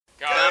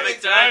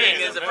Comic Timing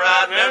is a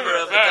proud member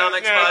of the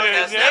Comics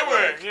Podcast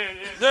Network.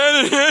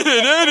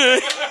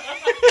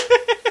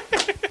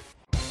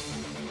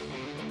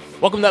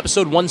 Welcome to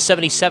episode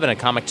 177 of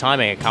Comic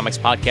Timing, a comics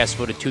podcast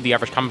devoted to the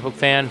average comic book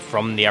fan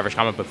from the average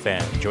comic book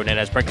fan. Joined in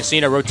as Brent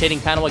Casino, rotating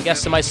panel of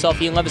guests and myself,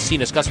 Ian Levesine,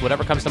 discuss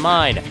whatever comes to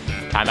mind,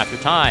 time after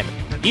time.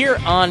 Here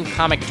on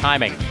Comic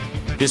Timing,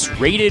 this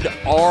rated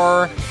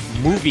R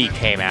movie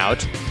came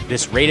out.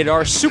 This rated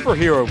R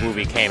superhero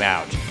movie came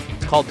out.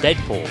 It's called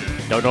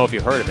Deadpool. Don't know if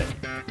you've heard of it.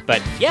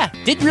 But yeah,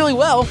 did really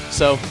well,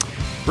 so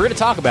we're going to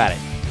talk about it.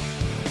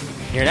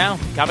 Here now,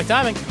 Comic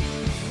Timing.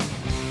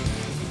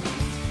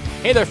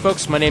 Hey there,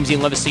 folks. My name's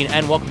Ian Levesine,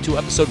 and welcome to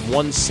episode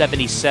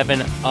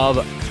 177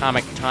 of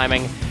Comic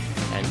Timing.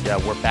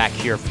 And we're back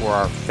here for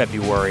our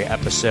February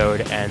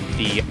episode, and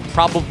the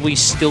probably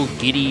still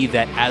giddy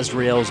that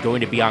Azrael is going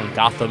to be on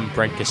Gotham,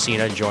 Brent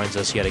Casino, joins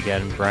us yet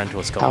again. Brent,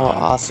 what's going on?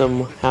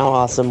 How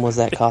awesome was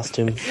that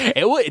costume?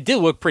 It did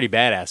look pretty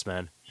badass,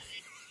 man.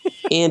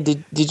 And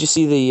did you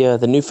see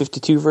the new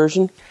 52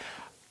 version?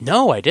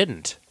 No, I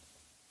didn't.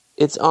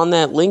 It's on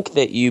that link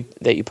that you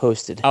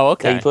posted. Oh,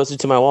 okay. That you posted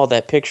to my wall.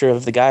 That picture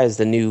of the guy is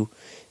the new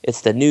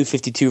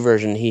 52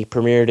 version. He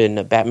premiered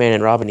in Batman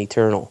and Robin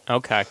Eternal.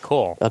 Okay,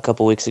 cool. A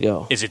couple weeks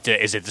ago. Is it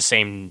the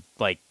same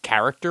like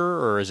character,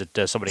 or is it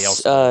somebody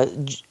else?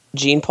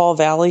 Jean Paul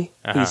Valley.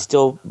 Uh-huh. He's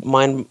still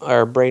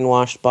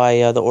brainwashed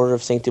by the Order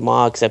of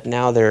Sanctumah, except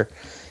now they're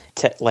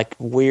like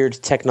weird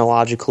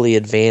technologically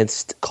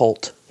advanced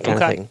cult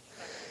kind of thing.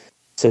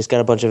 So he's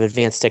got a bunch of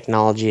advanced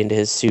technology into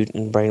his suit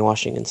and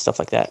brainwashing and stuff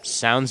like that.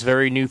 Sounds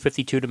very New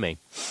 52 to me.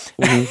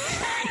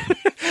 Mm-hmm.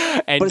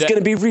 But it's going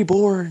to be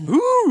reborn.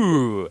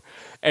 Ooh!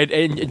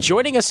 And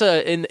joining us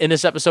in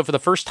this episode for the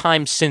first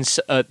time since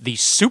the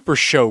Super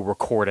Show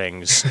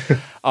recordings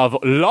of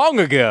long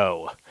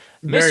ago,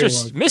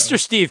 Mr.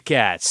 Steve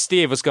Katz.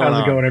 Steve, what's going on?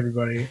 How's it going,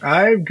 everybody?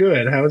 I'm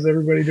good. How's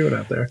everybody doing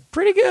out there?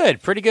 Pretty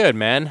good,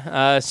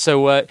 man.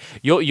 So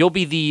you'll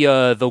be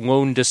the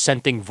lone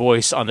dissenting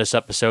voice on this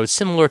episode,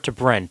 similar to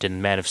Brent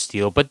in Man of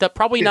Steel, but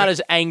probably not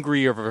as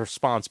angry of a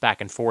response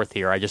back and forth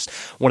here. I just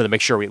wanted to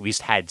make sure we at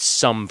least had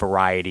some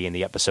variety in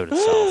the episode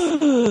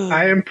itself.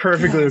 I am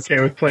perfectly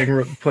okay with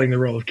playing the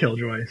role of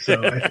Killjoy,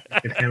 so I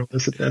can handle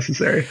this if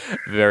necessary.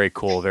 Very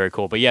cool.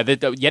 But yeah,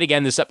 yet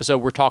again, this episode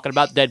we're talking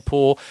about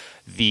Deadpool,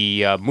 the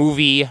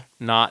movie,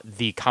 not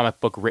the comic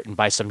book written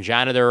by some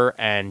janitor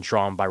and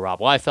drawn by Rob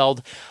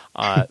Liefeld.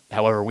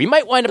 However, we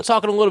might wind up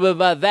talking a little bit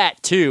about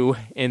that too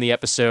in the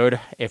episode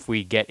if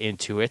we get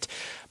into it.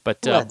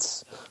 But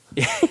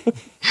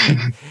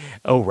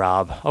Oh,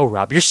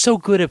 Rob, you're so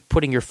good at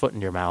putting your foot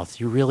in your mouth.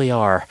 You really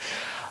are.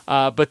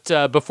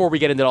 But before we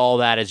get into all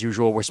that, as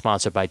usual, we're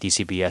sponsored by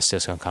DCBS,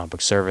 Discount Comic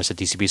Book Service at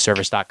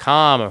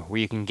DCBService.com, where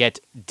you can get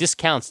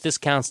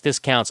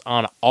discounts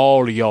on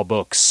all your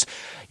books.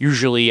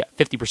 Usually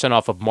 50%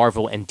 off of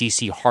Marvel and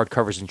DC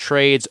hardcovers and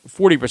trades,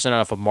 40%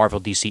 off of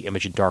Marvel, DC,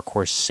 Image, and Dark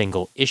Horse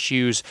single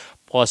issues.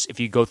 Plus, if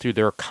you go through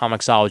their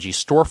Comixology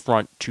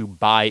storefront to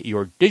buy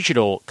your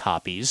digital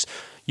copies,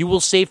 you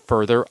will save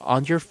further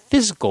on your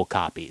physical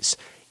copies.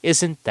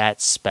 Isn't that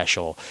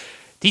special?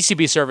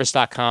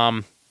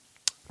 DCBService.com.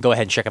 Go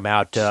ahead and check them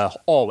out.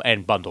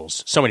 And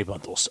bundles. So many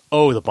bundles.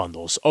 Oh, the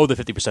bundles. Oh, the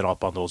 50% off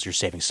bundles. You're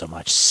saving so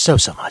much. So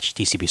much.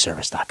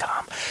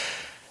 DCBService.com.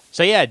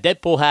 So yeah,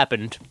 Deadpool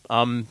happened.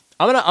 I'm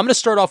gonna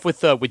start off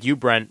with you,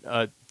 Brent,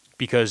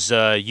 because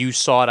you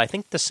saw it, I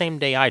think, the same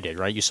day I did,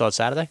 right? You saw it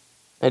Saturday?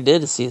 I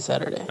did see it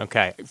Saturday.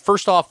 Okay.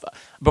 First off,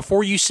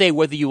 before you say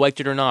whether you liked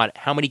it or not,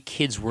 how many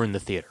kids were in the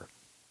theater?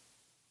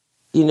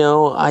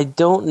 I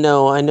don't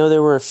know. I know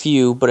there were a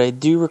few, but I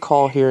do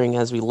recall hearing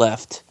as we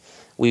left,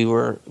 me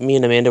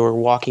and Amanda were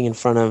walking in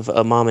front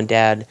of Mom and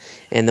Dad,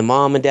 and the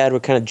Mom and Dad were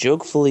kind of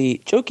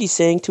jokey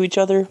saying to each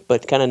other,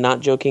 but kind of not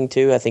joking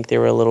too. I think they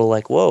were a little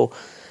like, whoa.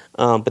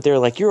 But they were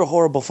like, "You're a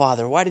horrible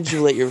father. Why did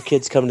you let your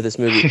kids come to this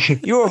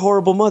movie? You're a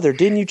horrible mother.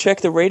 Didn't you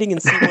check the rating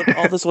and see what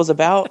all this was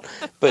about?"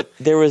 But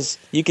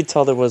you could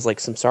tell there was like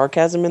some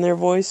sarcasm in their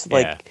voice,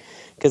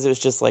 because it was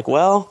just like,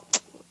 well,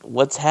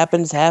 what's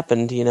happened's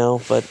happened,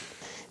 But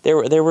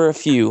there were a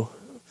few,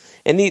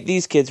 and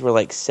these kids were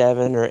like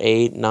 7 or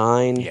 8,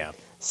 9. Yeah.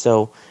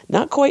 So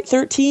not quite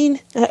 13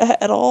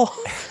 at all.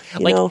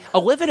 Like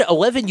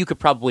 11, you could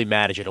probably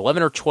manage it.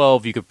 11 or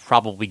 12, you could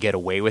probably get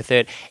away with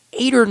it.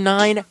 8 or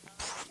 9,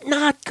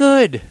 not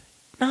good.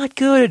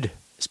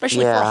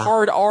 Especially for a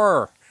hard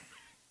R.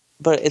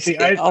 But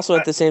also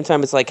at the same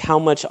time, it's like how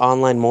much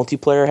online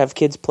multiplayer have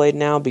kids played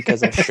now?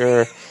 Because I'm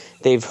sure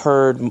they've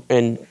heard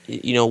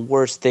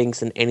worse things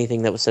than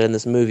anything that was said in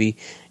this movie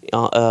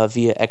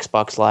via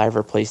Xbox Live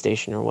or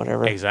PlayStation or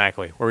whatever.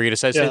 Exactly. What were you going to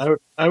say, Steve? Yeah,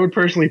 I would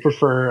personally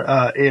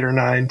prefer 8 or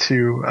 9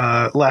 to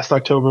last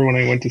October when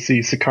I went to see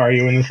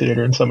Sicario in the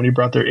theater and somebody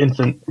brought their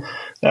infant.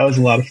 That was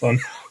a lot of fun.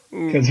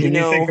 Because when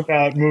you think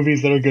about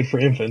movies that are good for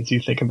infants, you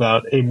think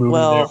about a movie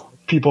where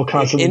people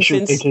constantly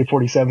shoot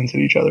AK-47s at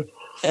each other.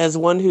 As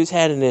one who's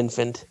had an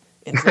infants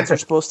are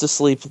supposed to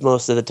sleep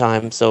most of the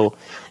time, so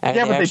I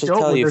but actually they don't.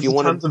 tell you if you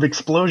want tons of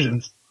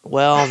explosions.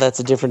 Well, that's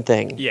a different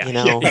thing. Yeah. You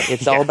know,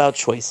 it's all about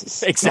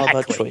choices. Exactly. It's all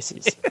about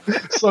choices.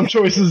 Some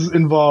choices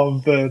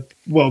involve the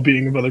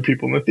well-being of other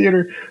people in the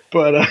theater,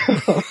 but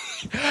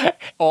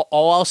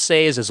All I'll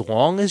say is, as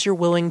long as you're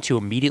willing to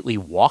immediately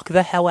walk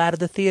the hell out of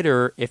the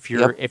theater if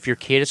your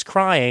kid is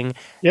crying,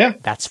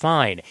 that's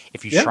fine.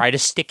 If you try to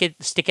stick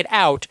it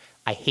out,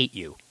 I hate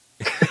you.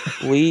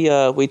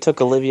 We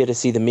took Olivia to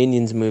see the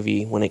Minions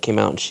movie when it came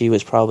out, and she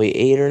was probably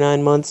 8 or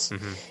 9 months,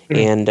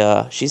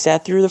 and she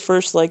sat through the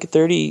first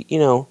 30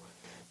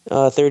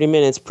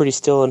 minutes pretty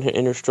still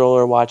in her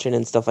stroller watching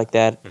and stuff like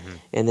that,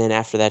 and then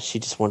after that she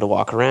just wanted to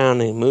walk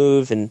around and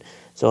move, and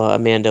so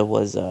Amanda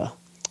was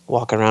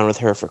walking around with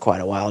her for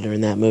quite a while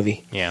during that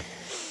movie. Yeah.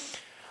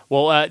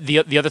 Well,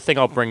 the other thing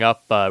I'll bring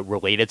up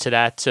related to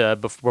that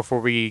before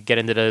we get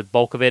into the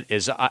bulk of it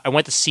is I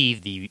went to see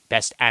the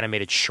Best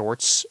Animated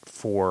Shorts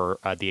for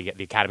the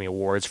Academy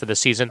Awards for this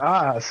season.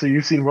 So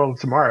you've seen World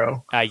of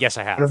Tomorrow. Yes,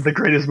 I have. One of the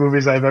greatest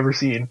movies I've ever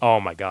seen. Oh,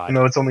 my God. I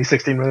know it's only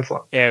 16 minutes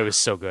long. Yeah, it was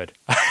so good.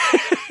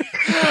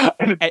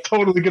 And it's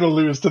totally going to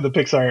lose to the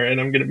Pixar,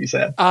 and I'm going to be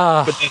sad.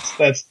 But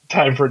that's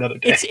time for another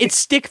day. It's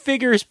stick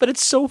figures, but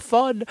it's so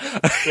fun.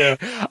 Yeah.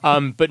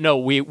 But no,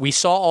 we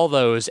saw all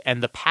those,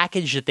 and the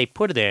package that they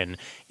put it in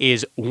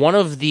is one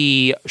of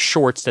the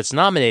shorts that's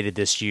nominated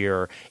this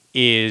year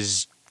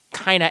is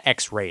kind of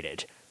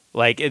X-rated.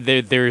 Like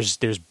there's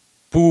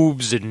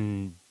boobs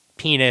and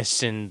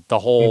penis and the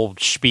whole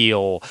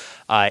spiel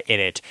in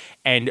it.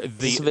 And Is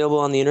this available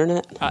on the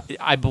internet?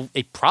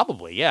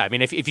 Probably, yeah. I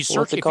mean, if you search,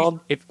 what's it called?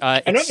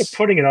 I know they're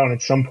putting it on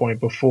at some point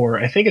before.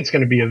 I think it's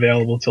going to be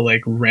available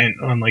to rent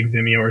on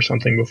Vimeo or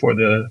something before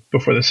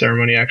the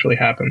ceremony actually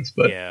happens.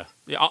 But yeah,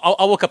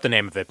 I'll look up the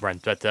name of it,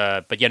 Brent. But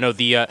yeah, no,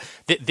 the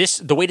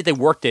way that they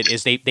worked it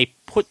is they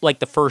put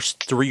the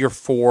first 3 or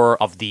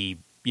 4 of the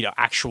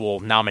actual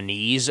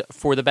nominees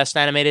for the Best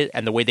Animated,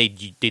 and the way they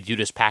do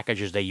this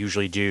package is they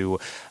usually do,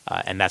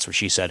 and that's what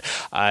she said.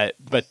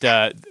 But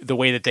the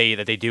way that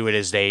they do it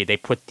is they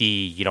put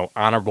the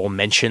honorable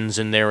mentions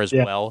in there as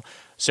well.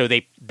 So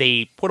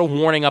they put a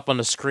warning up on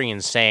the screen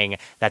saying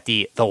that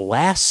the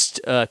last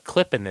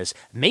clip in this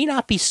may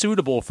not be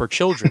suitable for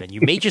children, and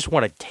you may just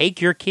want to take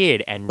your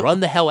kid and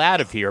run the hell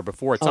out of here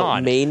before it's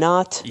on. May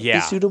not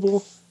be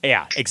suitable?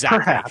 Yeah, exactly.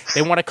 Perhaps.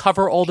 They want to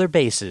cover all their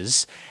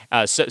bases,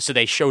 so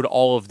they showed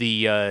all of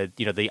the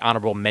the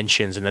honorable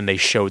mentions, and then they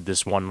showed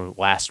this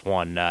last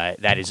one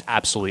that is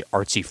absolutely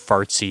artsy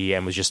fartsy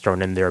and was just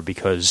thrown in there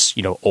because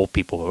old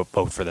people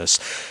vote for this.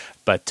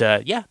 But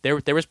yeah,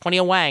 there was plenty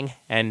of Wang,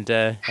 and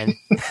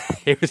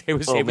it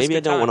was. Maybe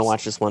I don't want to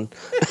watch this one.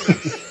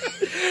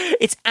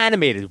 It's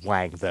animated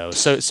Wang though,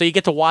 so you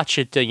get to watch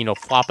it,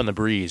 flop in the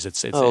breeze.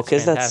 It's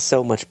because that's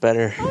so much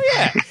better. Oh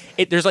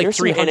yeah, there's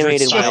 300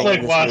 animated just Wang like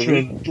in this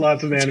Watchmen, movie.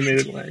 lots of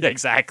animated Wang.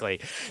 Exactly.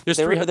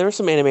 There was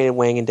some animated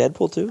Wang in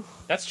Deadpool too.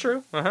 That's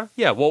true.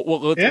 Yeah.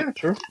 Well,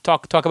 True.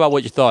 Talk about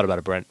what you thought about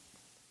it, Brent.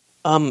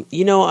 I'm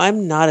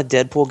not a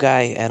Deadpool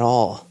guy at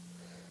all.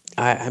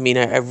 I mean,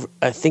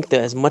 I think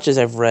that as much as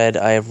I have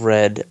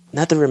read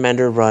not the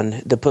Remender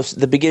run,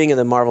 the beginning of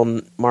the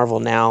Marvel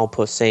Now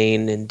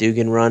Posehn and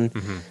Dugan run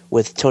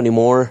with Tony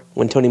Moore,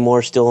 when Tony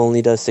Moore still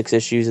only does 6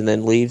 issues and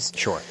then leaves.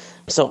 Sure.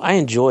 So I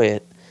enjoy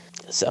it.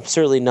 So I'm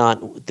certainly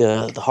not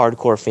the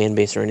hardcore fan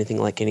base or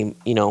anything like any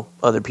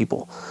other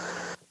people.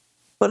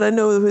 But I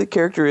know who the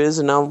character is,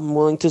 and I'm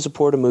willing to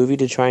support a movie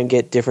to try and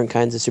get different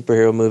kinds of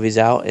superhero movies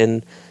out.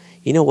 And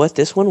you know what?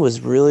 This one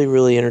was really,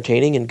 really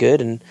entertaining and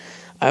good, and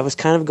I was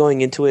kind of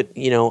going into it,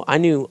 I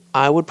knew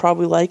I would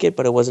probably like it,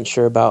 but I wasn't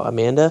sure about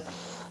Amanda.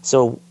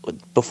 So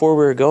before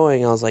we were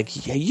going, I was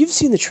like, yeah, you've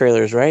seen the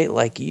trailers, right?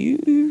 Like you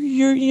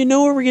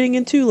know what we're getting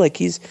into. Like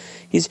he's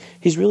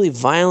really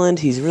violent,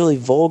 he's really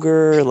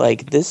vulgar,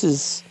 like this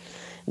is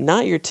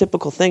not your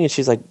typical thing. And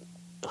she's like,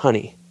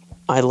 honey,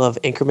 I love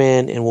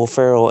Anchorman and Will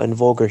Ferrell and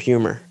vulgar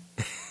humor.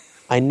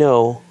 I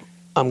know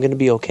I'm going to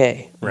be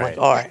okay. I'm like,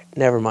 all right,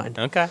 never mind.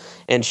 Okay.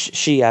 And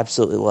she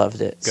absolutely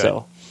loved it. Good.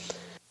 So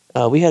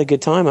we had a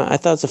good time. I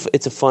thought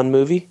it's a fun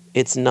movie.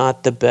 It's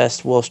not the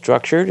best, well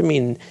structured. I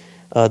mean,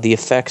 the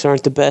effects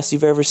aren't the best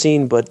you've ever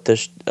seen, but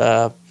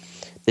the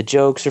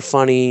jokes are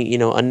funny.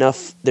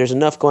 Enough. There's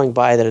enough going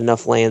by that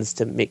enough lands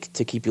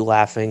to keep you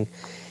laughing.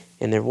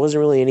 And there wasn't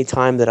really any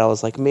time that I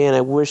was like, man,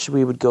 I wish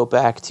we would go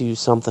back to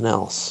something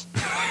else.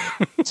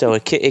 So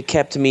it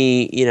kept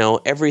me,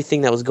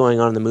 everything that was going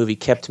on in the movie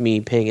kept me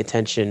paying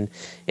attention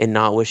and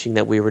not wishing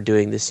that we were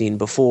doing the scene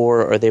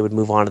before or they would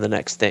move on to the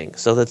next thing.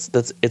 So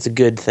it's a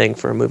good thing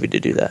for a movie to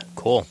do that.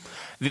 Cool.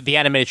 The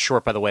animated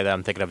short, by the way, that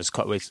I'm thinking of is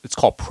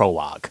called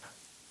Prologue.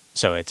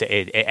 So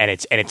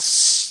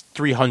it's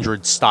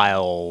 300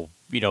 style,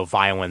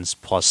 violence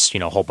plus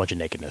a whole bunch of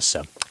nakedness.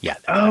 So yeah.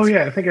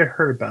 I think I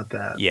heard about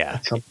that. Yeah.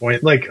 At some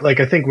point, like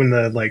I think when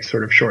the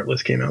sort of short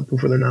list came out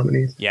before the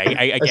nominees. Yeah,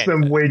 I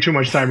spent way too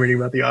much time reading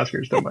about the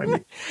Oscars. Don't mind me.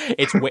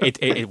 It's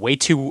way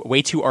too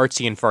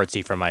artsy and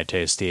fartsy for my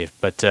taste, Steve.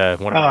 But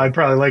I'd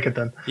probably like it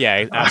then.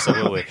 Yeah,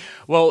 absolutely.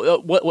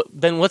 Well,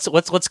 then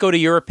let's go to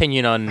your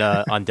opinion on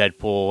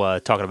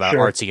Deadpool. Talking about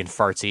artsy and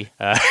fartsy.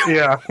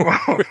 Yeah.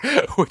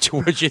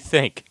 What'd you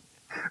think?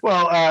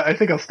 Well, I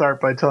think I'll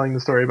start by telling the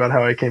story about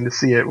how I came to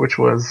see it, which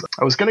was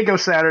I was going to go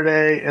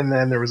Saturday, and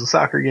then there was a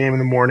soccer game in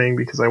the morning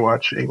because I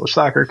watch English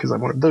soccer because I'm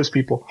one of those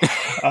people.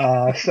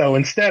 So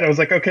instead, I was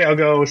like, okay, I'll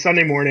go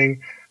Sunday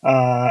morning.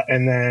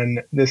 And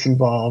then this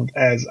involved,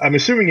 as I'm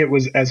assuming it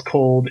was as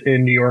cold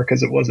in New York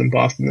as it was in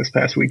Boston this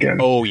past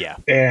weekend. Oh, yeah.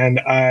 And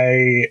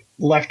I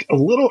left a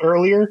little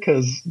earlier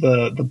because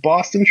the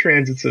Boston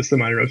transit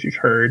system, I don't know if you've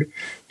heard,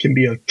 can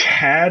be a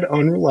tad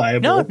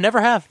unreliable. No, never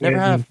have.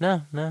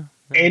 No.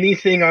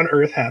 Anything on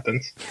earth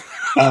happens.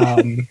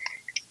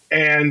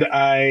 And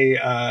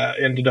I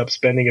ended up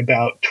spending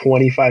about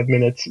 25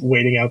 minutes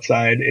waiting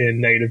outside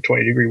in negative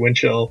 20-degree wind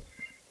chill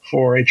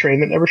for a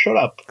train that never showed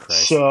up.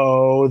 Christ.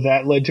 So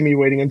that led to me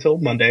waiting until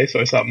Monday. So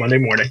I saw it Monday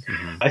morning.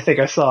 Mm-hmm. I think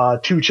I saw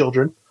 2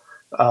 children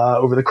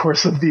over the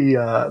course of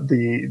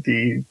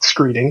the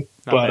screening.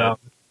 But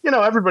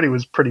everybody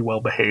was pretty well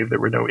behaved. There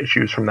were no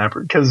issues from that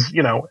because,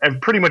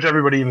 pretty much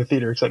everybody in the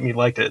theater except me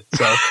liked it.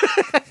 So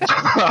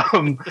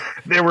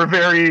they were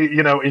very,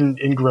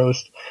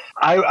 engrossed.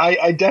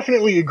 I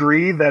definitely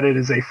agree that it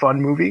is a fun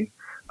movie.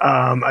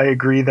 I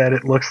agree that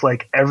it looks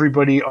like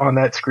everybody on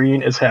that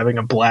screen is having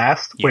a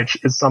blast, which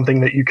is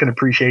something that you can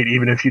appreciate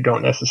even if you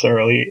don't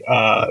necessarily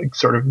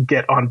sort of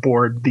get on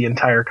board the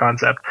entire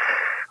concept.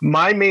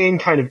 My main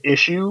kind of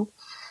issue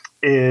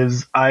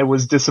is I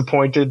was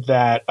disappointed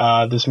that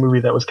this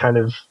movie that was kind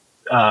of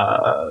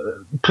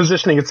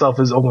positioning itself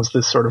as almost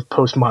this sort of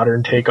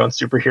postmodern take on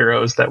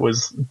superheroes that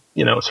was,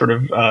 sort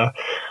of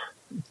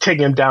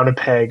taking him down a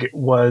peg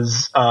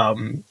was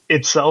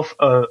itself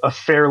a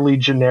fairly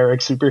generic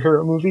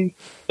superhero movie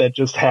that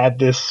just had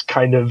this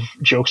kind of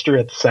jokester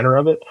at the center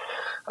of it.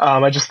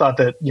 I just thought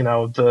that,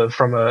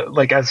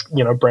 as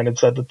Brendan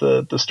said,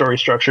 that the story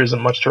structure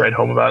isn't much to write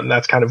home about. And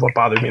that's kind of what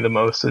bothered me the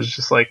most is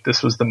just like,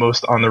 this was the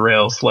most on the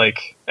rails,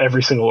 like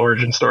every single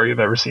origin story you've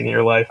ever seen in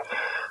your life.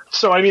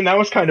 So, I mean, that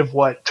was kind of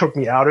what took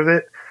me out of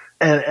it.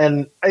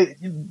 And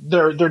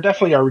there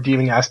definitely are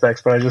redeeming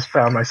aspects, but I just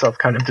found myself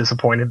kind of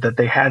disappointed that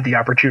they had the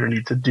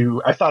opportunity to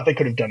do. I thought they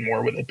could have done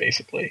more with it,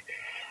 basically,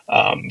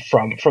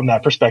 from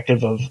that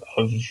perspective of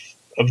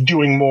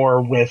doing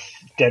more with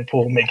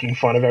Deadpool making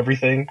fun of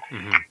everything,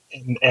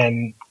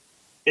 and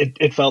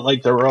it felt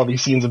like there were all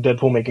these scenes of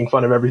Deadpool making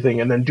fun of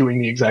everything and then doing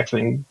the exact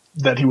thing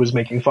that he was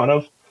making fun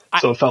of.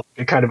 So it felt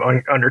like it kind of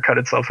undercut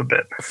itself a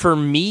bit. For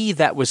me,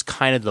 that was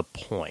kind of the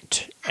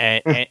point,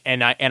 and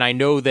I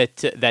know that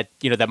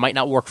that might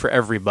not work for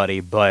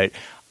everybody, but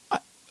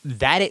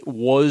that it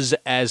was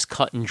as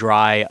cut and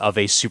dry of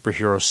a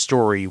superhero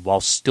story while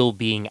still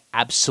being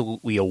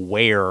absolutely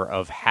aware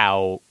of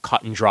how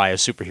cut and dry a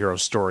superhero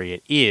story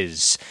it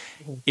is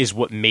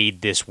what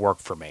made this work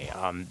for me.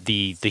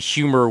 The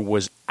humor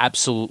was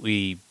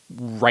absolutely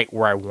right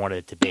where I wanted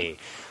it to be,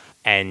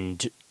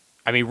 and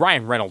I mean,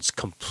 Ryan Reynolds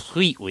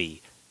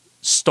completely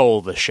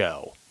stole the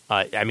show.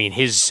 I mean,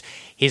 his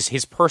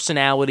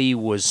personality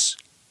was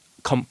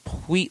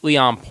completely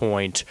on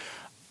point.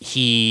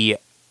 You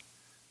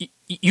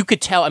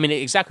could tell. I mean,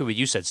 exactly what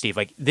you said, Steve.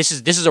 Like this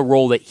is a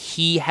role that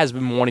he has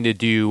been wanting to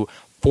do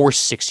for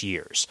 6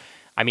 years.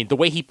 I mean, the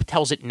way he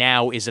tells it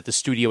now is that the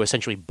studio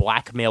essentially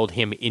blackmailed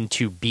him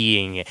into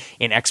being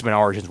in X-Men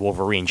Origins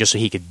Wolverine just so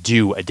he could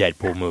do a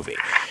Deadpool movie.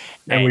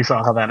 And we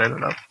saw how that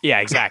ended up.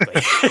 Yeah, exactly.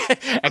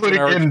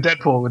 Including in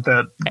Deadpool with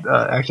that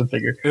action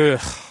figure.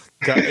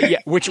 Yeah,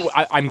 which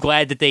I'm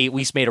glad that they at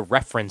least made a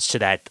reference to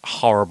that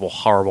horrible,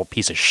 horrible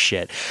piece of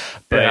shit.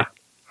 But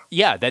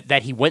yeah,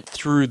 that he went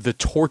through the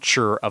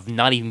torture of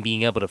not even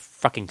being able to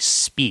fucking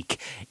speak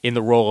in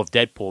the role of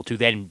Deadpool to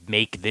then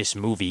make this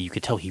movie. You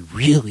could tell he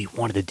really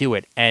wanted to do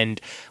it.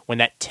 And when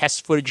that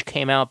test footage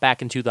came out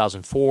back in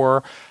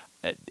 2004...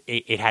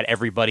 It had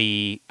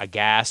everybody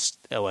aghast,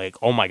 like,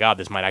 oh my God,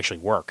 this might actually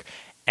work.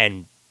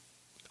 And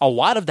a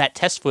lot of that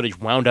test footage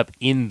wound up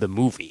in the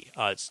movie.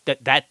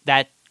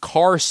 That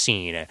car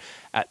scene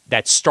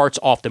that starts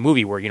off the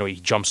movie where, he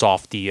jumps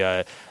off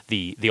the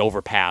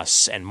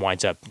overpass and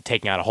winds up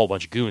taking out a whole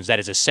bunch of goons. That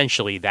is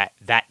essentially that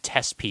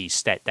test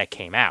piece that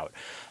came out.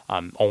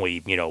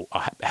 Only, a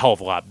hell of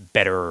a lot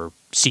better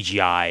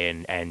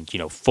CGI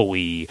and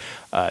fully...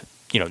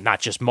 not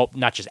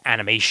just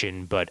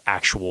animation, but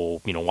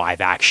actual, live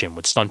action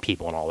with stunt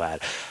people and all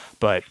that.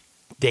 But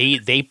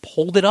they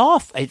pulled it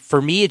off.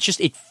 For me,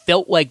 it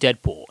felt like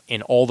Deadpool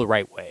in all the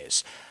right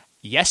ways.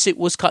 Yes, it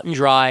was cut and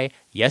dry.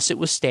 Yes, it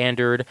was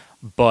standard.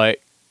 But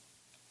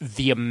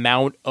the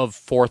amount of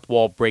fourth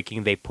wall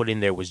breaking they put in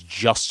there was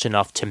just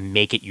enough to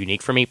make it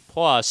unique for me.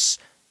 Plus,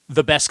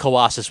 the best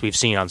Colossus we've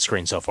seen on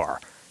screen so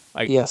far.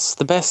 Yes,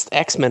 the best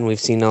X-Men we've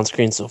seen on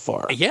screen so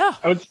far. Yeah,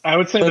 I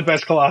would say the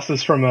best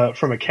Colossus from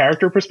a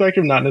character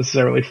perspective, not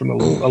necessarily from a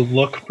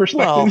look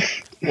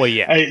perspective. Well,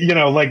 yeah, I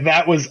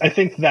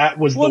think that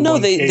was the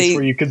case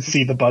where you could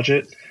see the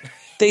budget.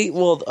 So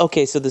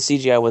the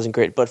CGI wasn't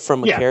great, but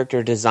from a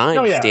character design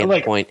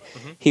standpoint,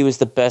 he was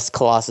the best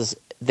Colossus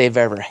they've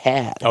ever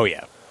had. Oh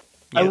yeah.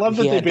 I love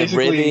that he had the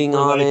ribbing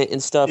on it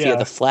and stuff. Yeah. He had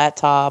the flat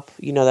top.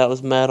 That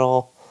was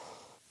metal.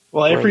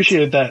 Well, I Right.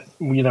 appreciated that,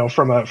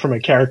 from a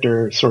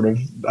character sort of,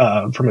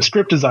 from a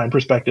script design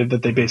perspective,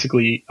 that they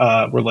basically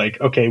were like,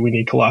 okay, we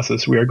need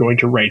Colossus. We are going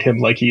to write him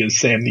like he is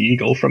Sam the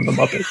Eagle from the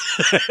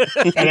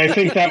Muppets. And I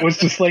think that was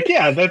just like,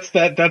 yeah,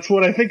 that's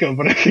what I think of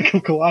when I think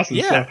of Colossus.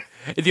 Yeah. So,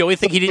 The only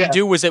thing he didn't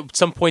do was at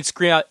some point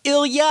scream out,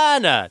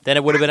 Ilyana! Then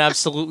it would have been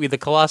absolutely the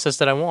Colossus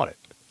that I wanted.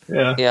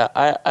 yeah.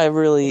 Yeah, I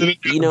really,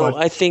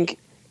 I think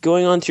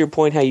going on to your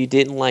point, how you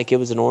didn't like it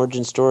was an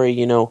origin story,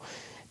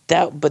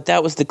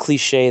 that was the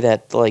cliche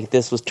that like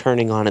this was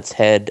turning on its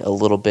head a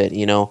little bit.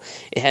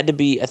 It had to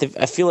be. I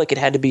feel like it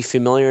had to be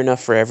familiar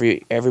enough for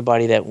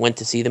everybody that went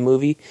to see the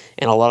movie,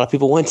 and a lot of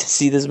people went to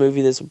see this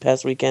movie this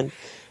past weekend.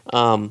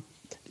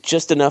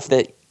 Just enough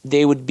that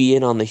they would be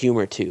in on the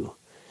humor too.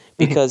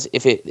 Because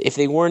if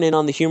they weren't in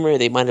on the humor,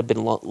 they might have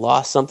been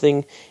lost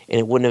something, and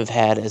it wouldn't have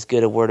had as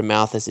good a word of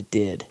mouth as it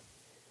did.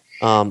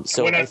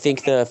 So I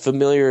think the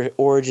familiar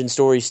origin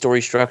story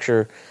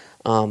structure,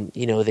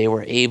 they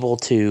were able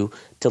to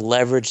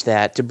leverage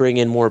that to bring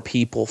in more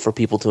people for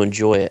people to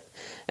enjoy it,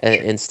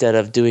 instead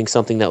of doing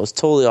something that was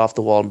totally off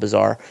the wall and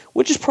bizarre,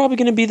 which is probably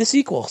going to be the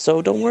sequel.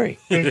 So don't worry.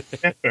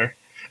 Fair.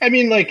 I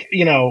mean,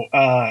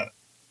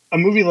 a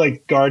movie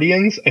like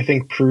Guardians, I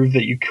think, proved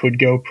that you could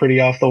go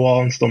pretty off the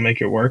wall and still make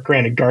it work.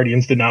 Granted,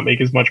 Guardians did not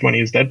make as much money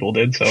as Deadpool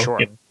did, so Sure.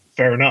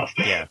 Fair enough.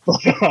 Yeah.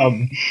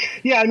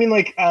 I mean,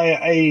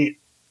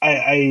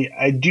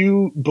 I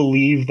do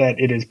believe that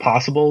it is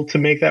possible to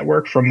make that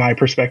work. From my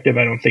perspective,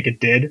 I don't think it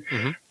did.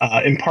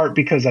 In part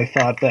because I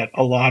thought that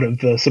a lot of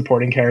the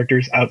supporting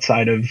characters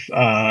outside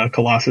of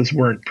Colossus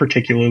weren't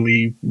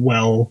particularly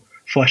well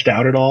fleshed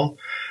out at all.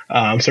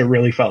 So it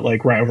really felt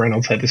like Ryan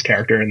Reynolds had this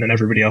character, and then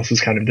everybody else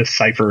was kind of this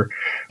cipher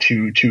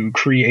to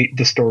create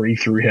the story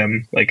through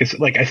him. I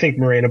think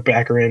Morena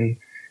Baccarin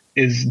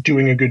is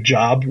doing a good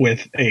job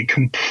with a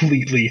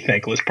completely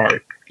thankless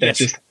part. That's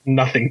just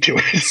nothing to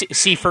it.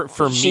 See, for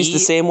me... She's the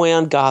same way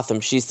on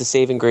Gotham. She's the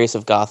saving grace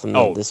of Gotham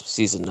this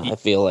season, I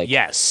feel like.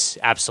 Yes,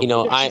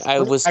 absolutely. I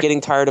was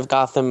getting tired of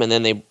Gotham, and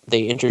then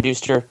they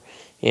introduced her,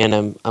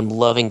 and I'm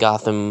loving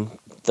Gotham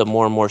the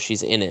more and more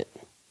she's in it,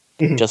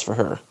 just for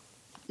her.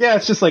 Yeah,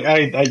 it's just like,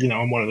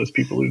 I'm one of those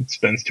people who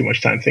spends too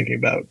much time thinking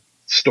about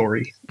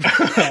story.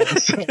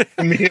 So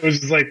for me, it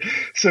was just like,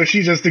 so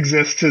she just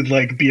exists to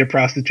like be a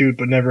prostitute,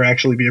 but never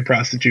actually be a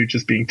prostitute,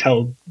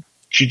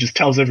 she just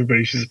tells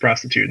everybody she's a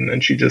prostitute, and then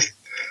she just,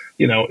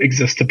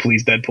 exists to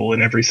please Deadpool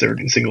in every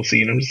single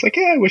scene. I'm just like,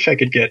 yeah, I wish I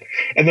could get.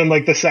 And then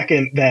like the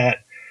second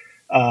that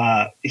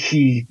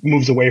he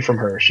moves away from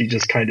her, she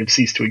just kind of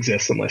ceased to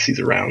exist unless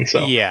he's around.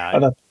 So yeah. I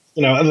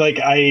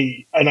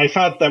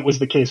thought that was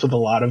the case with a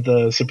lot of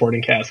the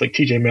supporting cast, like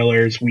TJ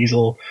Miller's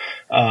Weasel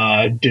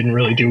didn't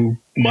really do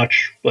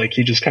much. Like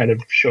he just kind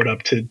of showed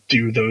up to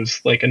do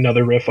those, like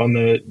another riff on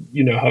the,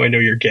 how I know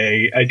you're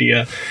gay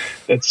idea.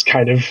 That's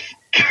kind of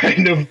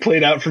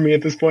played out for me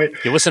at this point.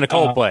 You listen to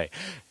Coldplay.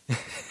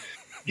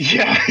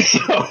 Yeah.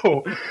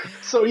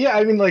 So yeah,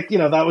 I mean,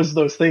 that was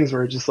those things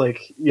where just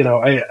like,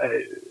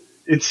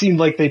 it seemed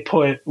like they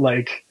put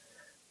like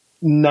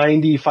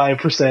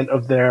 95%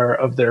 of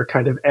their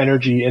kind of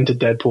energy into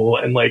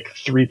Deadpool, and like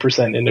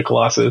 3% into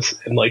Colossus,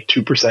 and like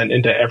 2%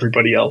 into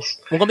everybody else.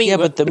 Well,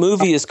 but the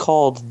movie is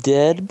called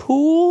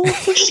Deadpool.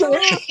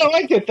 No,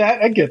 I get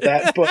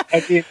that, but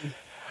I mean,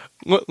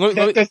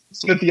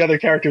 that the other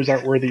characters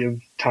aren't worthy of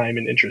time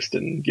and interest,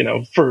 and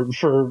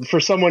for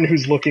someone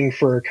who's looking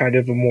for kind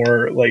of a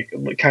more like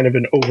kind of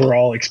an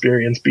overall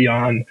experience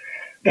beyond.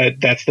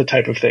 That's the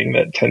type of thing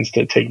that tends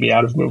to take me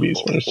out of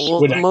movies.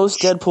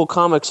 Most Deadpool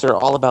comics are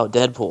all about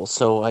Deadpool,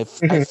 so I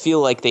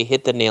feel like they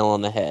hit the nail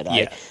on the head.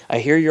 Yeah. I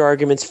hear your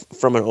arguments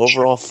from an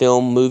overall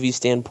film movie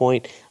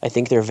standpoint. I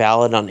think they're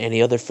valid on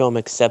any other film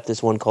except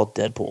this one called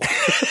Deadpool.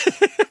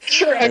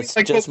 Sure, that's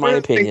just my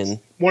opinion.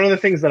 One of the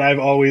things that I've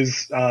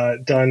always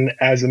done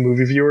as a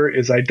movie viewer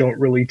is I don't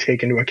really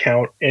take into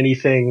account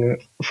anything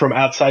from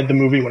outside the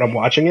movie when I'm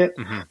watching it.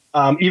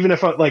 Even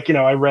if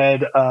I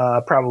read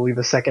probably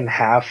the second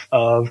half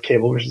of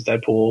Cable versus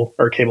Deadpool,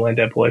 or Cable and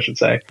Deadpool, I should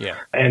say. Yeah.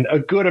 And a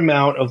good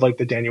amount of like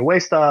the Daniel Way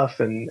stuff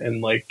and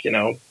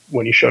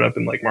when he showed up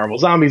in like Marvel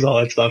Zombies, all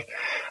that stuff.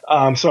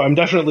 So I'm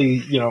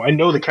definitely, I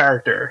know the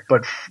character,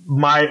 but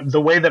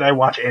the way that I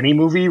watch any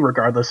movie,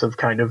 regardless of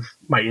kind of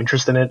my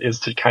interest in it,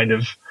 is to kind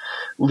of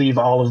leave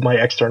all of my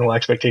external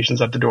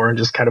expectations at the door and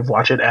just kind of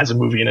watch it as a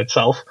movie in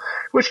itself,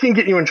 which can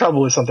get you in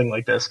trouble with something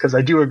like this. Cause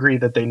I do agree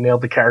that they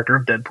nailed the character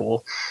of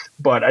Deadpool,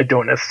 but I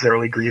don't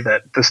necessarily agree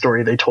that the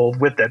story they told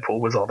with Deadpool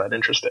was all that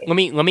interesting. Let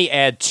me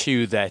add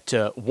to that.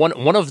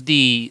 One of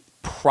the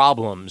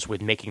problems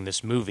with making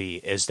this movie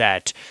is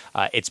that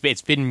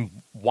it's been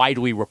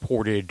widely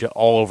reported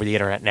all over the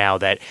internet now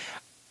that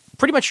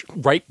pretty much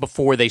right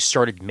before they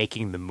started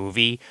making the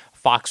movie,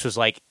 Fox was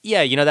like,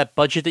 yeah, that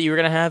budget that you were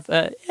going to have,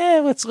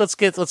 let's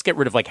get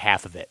rid of like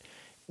half of it.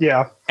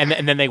 Yeah. And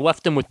then they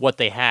left them with what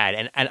they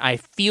had. And I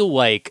feel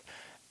like,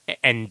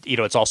 and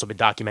it's also been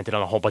documented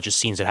on a whole bunch of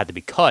scenes that had to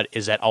be cut,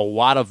 is that a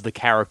lot of the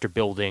character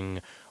building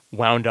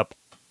wound up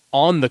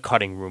on the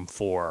cutting room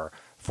floor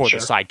for the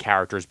side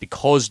characters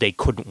because they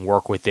couldn't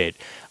work with it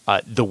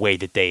the way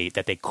that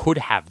they could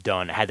have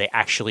done had they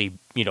actually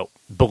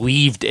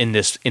believed in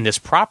this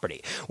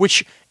property,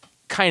 which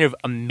kind of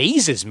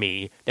amazes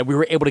me that we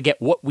were able to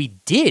get what we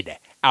did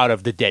out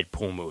of the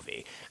Deadpool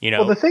movie.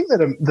 Well, the thing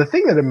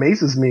that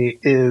amazes me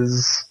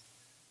is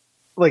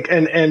like,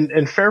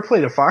 and fair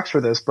play to Fox for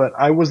this, but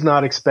I was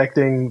not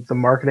expecting the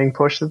marketing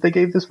push that they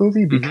gave this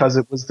movie because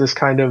it was this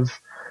kind of,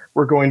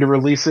 we're going to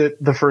release it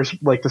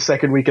the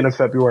second weekend of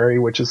February,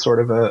 which is sort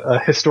of a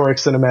historic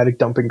cinematic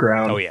dumping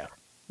ground. Oh yeah.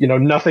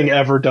 Nothing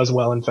ever does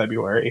well in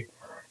February.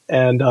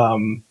 And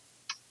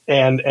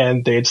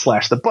they had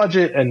slashed the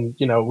budget and,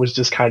 it was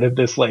just kind of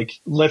this like,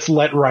 let's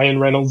let Ryan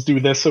Reynolds do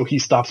this so he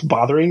stops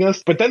bothering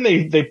us. But then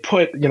they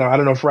put, I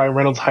don't know if Ryan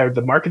Reynolds hired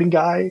the marketing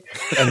guy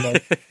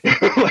and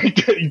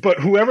but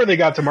whoever they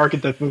got to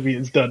market that movie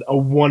has done a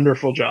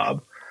wonderful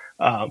job.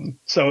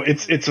 So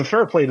it's a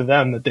fair play to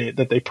them that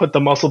they put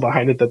the muscle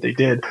behind it that they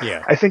did.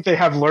 Yeah. I think they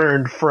have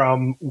learned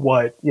from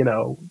what,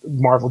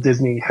 Marvel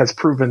Disney has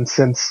proven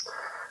since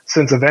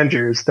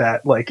Avengers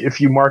that like,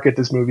 if you market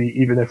this movie,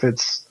 even if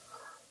it's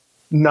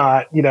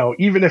not,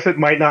 even if it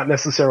might not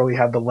necessarily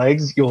have the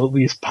legs, you'll at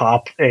least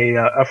pop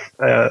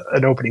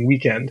an opening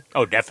weekend.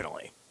 Oh,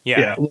 definitely.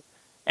 Yeah.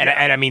 And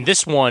I mean,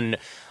 this one,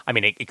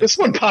 this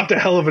one popped a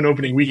hell of an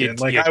opening weekend.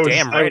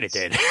 It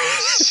did.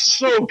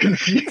 So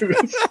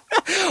confused.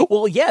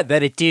 Well, yeah,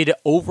 that it did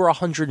over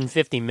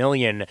 150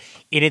 million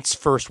in its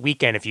first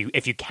weekend. If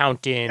you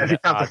count in the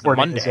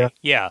Monday,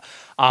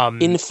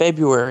 in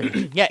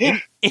February,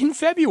 in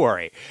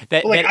February.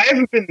 I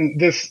haven't been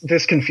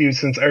this confused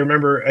since I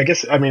remember.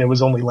 It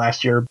was only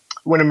last year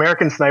when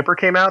American Sniper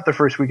came out the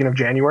first weekend of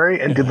January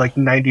and did like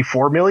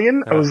 94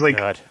 million. I was like,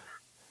 God.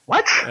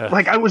 What?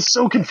 I was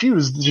so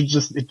confused.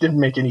 It didn't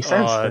make any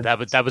sense.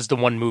 That was the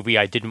one movie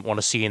I didn't want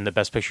to see in the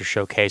Best Picture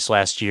showcase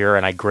last year,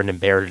 and I grinned and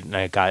bared it, and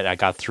I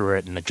got through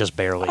it, and just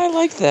barely. I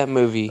liked that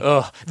movie.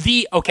 Hold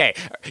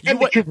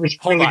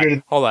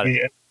on.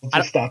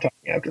 Just stop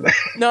talking after that.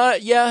 No,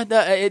 yeah,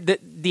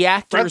 the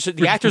actors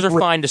are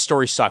fine. The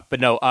story sucked, but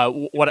no.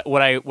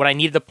 What I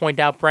needed to point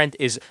out, Brent,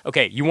 is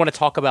okay. You want to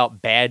talk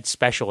about bad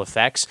special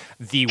effects?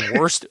 The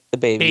worst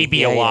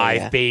baby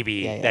alive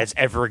baby that's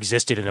ever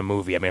existed in a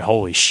movie. I mean,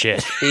 holy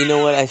shit. You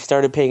know what? I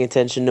started paying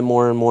attention to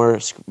more and more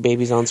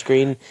babies on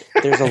screen.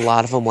 There's a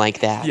lot of them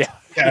like that. Yeah.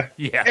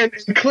 And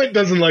Clint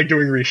doesn't like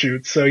doing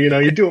reshoots, so you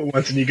do it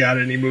once and you got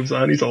it, and he moves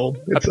on. He's old.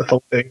 It's a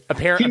whole thing.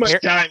 He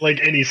might die like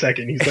any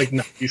second. He's like,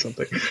 no, do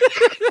something.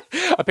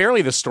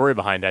 Apparently, the story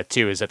behind that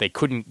too is that they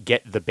couldn't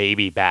get the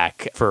baby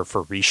back for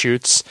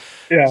reshoots.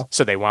 Yeah.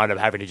 So they wound up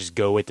having to just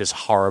go with this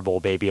horrible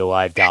baby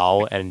alive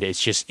doll, and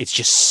it's just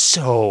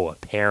so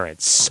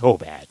apparent, so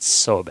bad.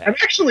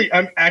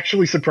 I'm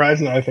actually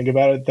surprised now I think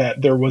about it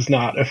that there was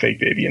not a fake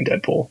baby in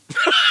Deadpool.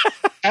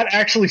 That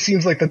actually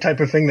seems like the type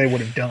of thing they would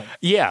have done.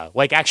 Yeah,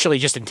 like actually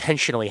just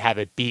intentionally have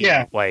it be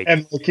like,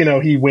 and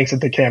he winks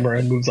at the camera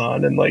and moves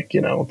on, and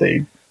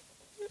they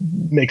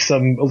make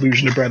some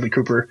allusion to Bradley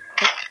Cooper.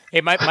 Hey,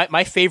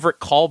 my favorite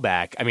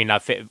callback, I mean,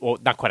 not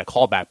quite a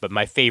callback, but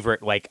my favorite,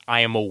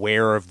 I am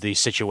aware of the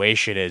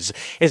situation is,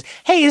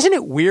 hey, isn't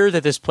it weird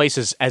that this place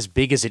is as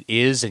big as it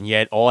is, and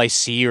yet all I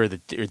see are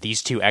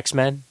these two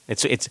X-Men?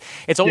 It's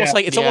almost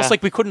almost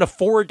like we couldn't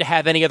afford to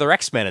have any other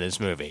X-Men in this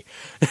movie.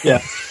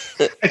 Yeah.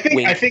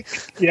 I think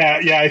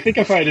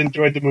if I had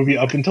enjoyed the movie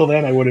up until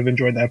then, I would have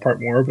enjoyed that part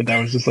more, but that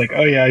was just like,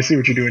 oh yeah, I see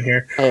what you're doing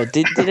here. Oh,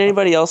 did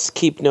anybody else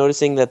keep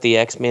noticing that the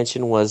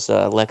X-Mansion was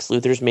Lex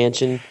Luthor's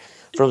mansion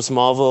from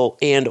Smallville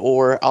and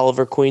or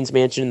Oliver Queen's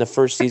mansion in the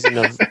first season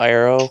of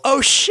Arrow?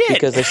 Oh shit!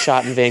 Because they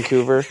shot in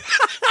Vancouver.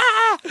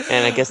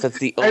 And I guess that's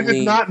the only I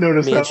did not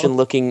notice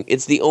mansion-looking.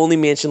 It's the only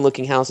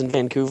mansion-looking house in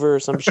Vancouver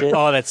or some shit.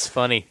 Oh, that's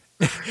funny.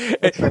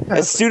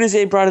 As soon as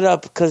they brought it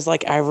up, because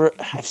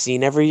I've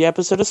seen every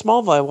episode of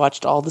Smallville, I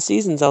watched all the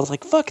seasons. I was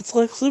like, "Fuck, it's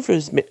Lex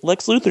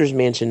Luthor's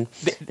mansion,"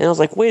 and I was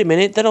like, "Wait a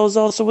minute, that was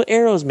also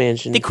Arrow's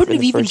mansion." They couldn't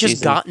have even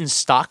just gotten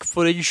stock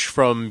footage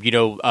from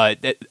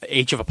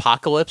Age of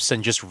Apocalypse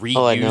and just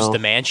reused the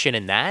mansion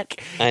in that.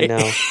 I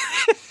know.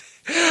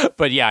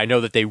 But yeah, I know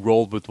that they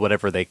rolled with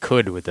whatever they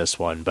could with this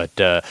one. But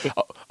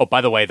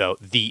by the way, though,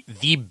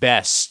 the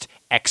best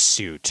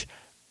X-suit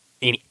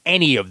in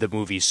any of the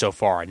movies so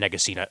far,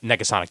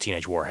 Negasonic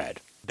Teenage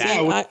Warhead.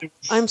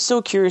 I'm so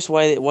curious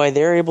why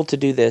they're able to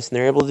do this, and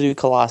they're able to do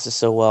Colossus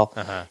so well,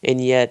 and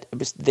yet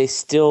they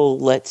still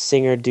let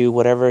Singer do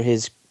whatever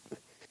his...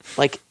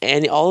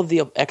 and all of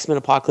the X-Men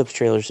Apocalypse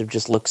trailers have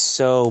just looked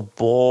so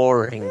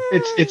boring.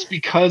 It's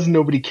because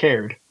nobody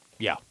cared.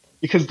 Yeah.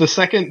 Because the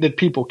second that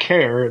people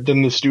care,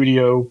 then the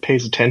studio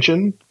pays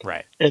attention.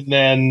 Right. And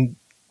then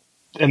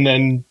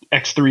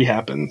X3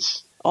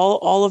 happens.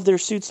 All of their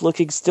suits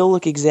still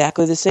look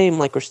exactly the same.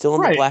 Like we're still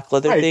in the black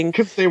leather thing.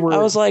 I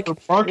was like,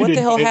 what the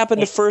hell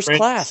happened to First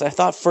Class? I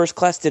thought First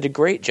Class did a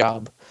great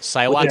job.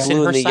 Psylocke in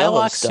her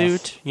Psylocke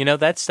suit.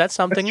 That's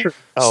something.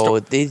 Oh,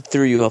 they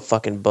threw you a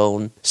fucking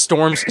bone.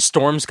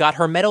 Storm's got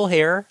her metal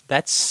hair.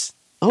 That's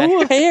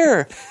Oh,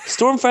 hair.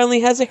 Storm finally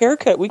has a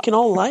haircut we can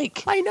all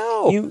like. I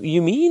know.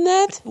 You mean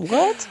that?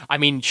 What? I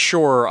mean,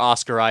 sure,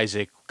 Oscar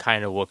Isaac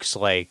kind of looks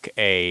like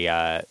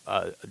a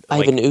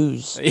Ivan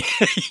Ooze.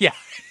 Yeah.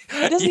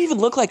 He doesn't even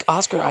look like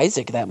Oscar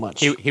Isaac that much.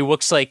 He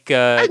looks like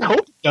I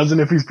hope he doesn't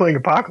if he's playing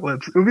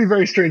Apocalypse. It would be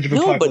very strange if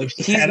Apocalypse but just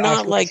he's had not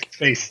Oscar like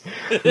face.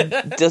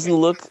 doesn't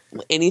look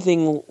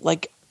anything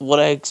like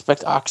what I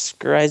expect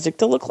Oscar Isaac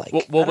to look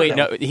like. Well, wait,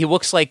 no, he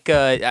looks like.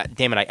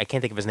 Damn it, I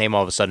can't think of his name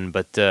all of a sudden.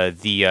 But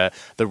the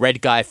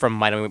red guy from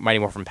Mighty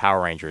Morphin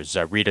Power Rangers,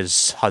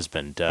 Rita's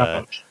husband.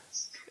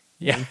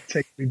 Yeah,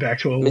 take me back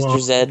to Mr.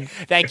 Zed.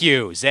 Thank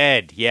you,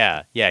 Zed.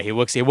 Yeah. He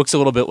looks a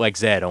little bit like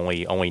Zed,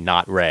 only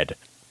not red.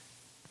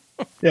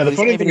 Yeah, the He's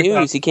funny Ivan thing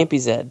about Ooze. He can't be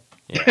Zed.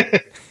 Yeah.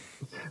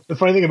 the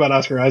funny thing about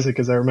Oscar Isaac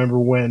is I remember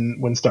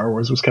when Star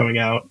Wars was coming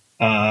out,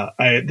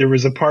 there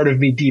was a part of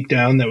me deep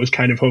down that was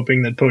kind of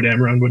hoping that Poe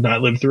Dameron would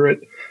not live through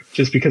it,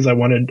 just because I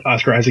wanted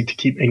Oscar Isaac to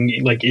keep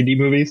making like indie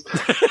movies.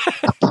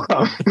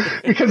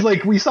 Because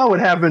like we saw what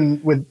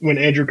happened when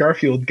Andrew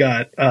Garfield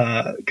got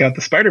the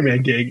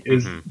Spider-Man gig.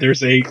 Is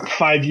there's a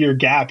 5-year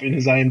gap in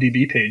his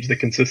IMDb page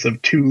that consists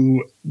of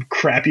 2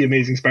 crappy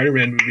Amazing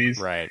Spider-Man movies,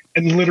 Right.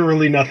 and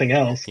literally nothing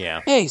else. Yeah.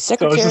 Hey,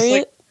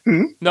 Secretariat.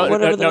 No,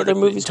 Whatever the other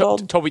movie's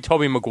called.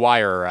 Tobey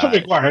Maguire. Tobey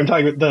Maguire. I'm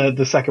talking about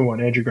the second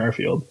one, Andrew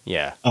Garfield.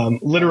 Yeah.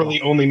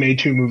 Literally only made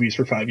 2 movies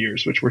for 5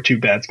 years, which were 2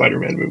 bad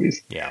Spider-Man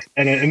movies. Yeah.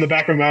 And in the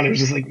back of my mind, I was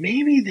just like,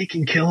 maybe they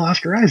can kill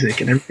Oscar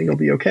Isaac and everything will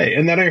be okay.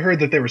 And then I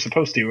heard that they were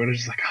supposed to, and I was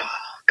just like, oh,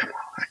 come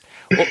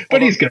on. Well,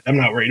 But he's good. I'm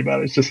not worried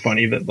about it. It's just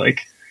funny that like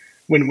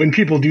when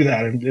people do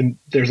that, and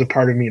there's a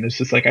part of me that's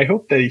just like, I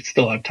hope they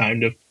still have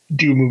time to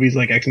do movies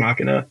like Ex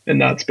Machina and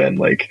not spend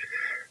like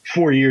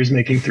 4 years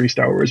making 3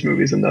 Star Wars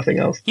movies and nothing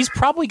else. He's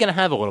probably going to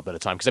have a little bit of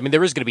time because I mean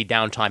there is going to be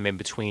downtime in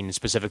between,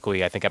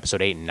 specifically I think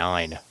episode 8 and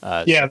 9.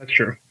 Yeah, that's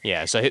true.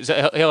 Yeah, so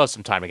he'll have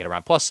some time to get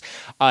around. Plus,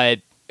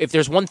 if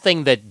there's one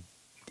thing that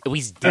at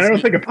least Disney... I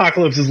don't think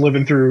Apocalypse is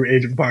living through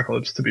Age of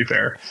Apocalypse, to be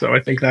fair. So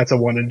I think that's a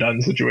one and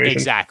done situation.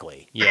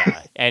 Exactly.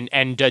 Yeah,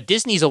 and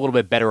Disney's a little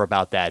bit better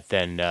about that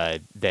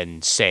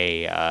than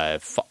say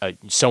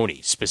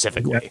Sony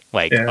specifically.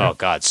 Oh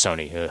God,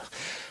 Sony. Ugh.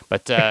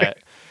 But.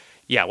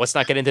 Yeah, let's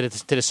not get into the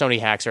Sony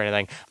hacks or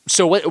anything.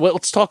 So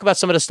let's talk about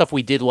some of the stuff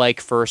we did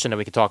like first, and then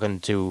we can talk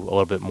into a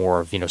little bit more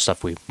of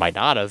stuff we might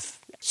not have.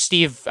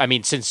 Steve, I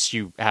mean, since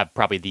you have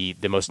probably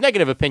the most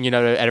negative opinion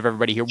out of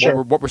everybody here,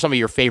 Sure. what were some of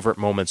your favorite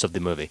moments of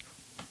the movie?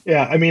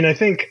 Yeah, I mean, I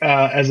think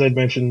as I'd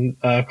mentioned,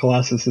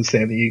 Colossus'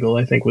 Sam the Eagle,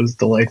 I think was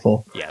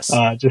delightful. Yes,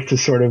 just to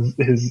sort of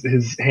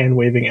his hand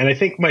waving, and I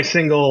think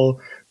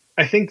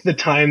the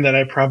time that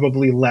I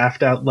probably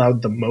laughed out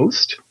loud the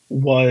most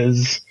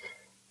was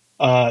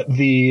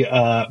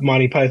the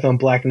Monty Python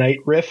Black Knight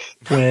riff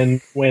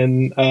when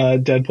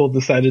Deadpool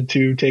decided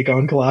to take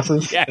on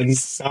Colossus and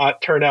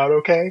not turn out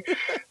okay.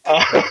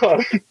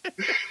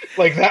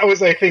 Like that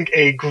was, I think,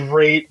 a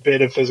great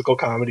bit of physical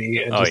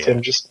comedy, and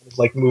him just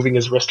like moving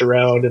his wrist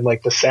around, and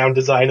like the sound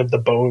design of the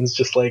bones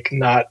just like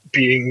not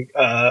being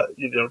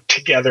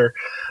together.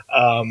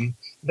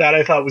 That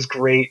I thought was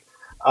great.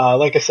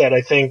 Like I said,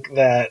 I think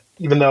that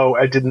even though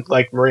I didn't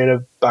like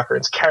Morena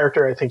Baccarin's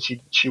character, I think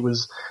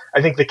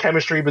I think the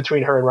chemistry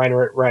between her and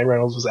Ryan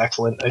Reynolds was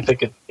excellent. I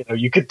think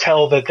you could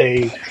tell that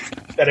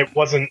it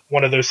wasn't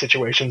one of those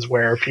situations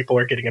where people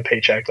are getting a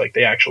paycheck. Like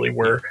they actually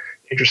were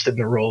interested in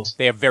the roles.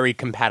 They have very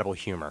compatible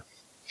humor.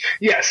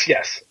 Yes.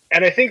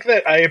 And I think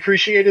that I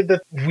appreciated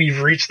that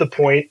we've reached the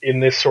point in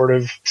this sort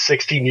of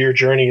 16-year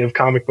journey of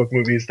comic book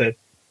movies that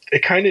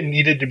it kind of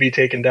needed to be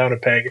taken down a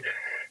peg.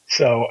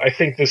 So I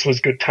think this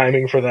was good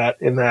timing for that,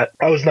 in that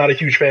I was not a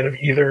huge fan of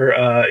either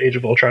Age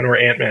of Ultron or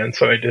Ant-Man,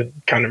 so I did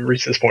kind of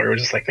reach this point where it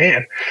was just like,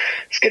 man,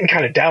 it's getting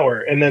kind of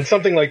dour. And then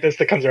something like this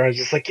that comes around is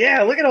just like,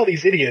 yeah, look at all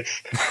these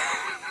idiots.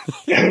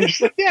 And I'm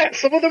just like, yeah,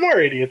 some of them are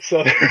idiots.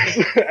 So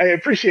I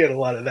appreciate a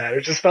lot of that.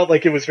 It just felt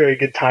like it was very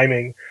good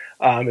timing,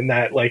 and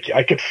that like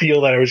I could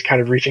feel that I was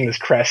kind of reaching this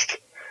crest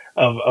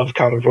of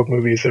comic book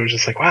movies. It was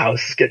just like, wow,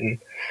 this is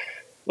getting...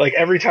 Like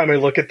every time I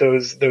look at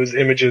those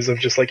images of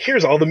just like,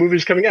 here's all the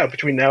movies coming out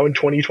between now and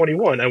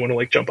 2021, I want to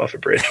like jump off a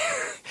bridge.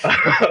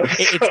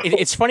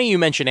 It's funny you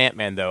mention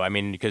Ant-Man though. I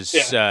mean,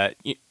 because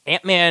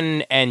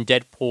Ant-Man and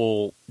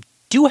Deadpool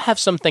do have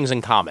some things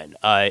in common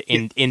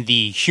in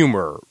the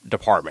humor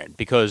department,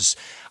 because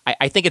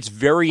I think it's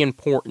very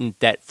important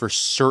that for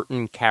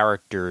certain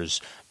characters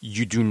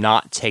you do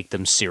not take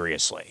them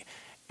seriously.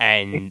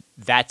 And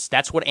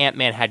that's what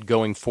Ant-Man had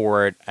going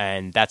for it,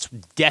 and that's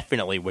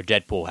definitely what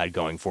Deadpool had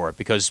going for it.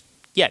 Because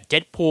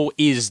Deadpool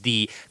is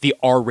the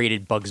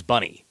R-rated Bugs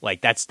Bunny. Like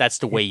that's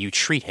the way you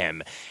treat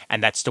him,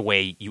 and that's the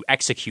way you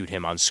execute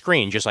him on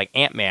screen. Just like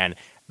Ant-Man,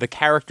 the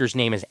character's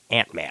name is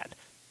Ant-Man.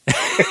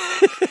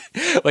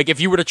 Like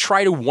if you were to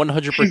try to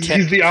 100%,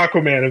 he's the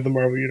Aquaman of the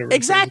Marvel universe.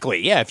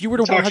 Exactly. Yeah. If you were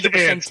to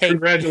 100% take,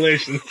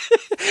 congratulations.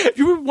 If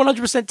you were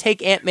 100%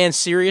 take Ant-Man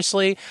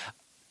seriously,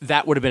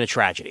 that would have been a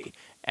tragedy.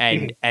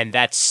 And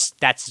that's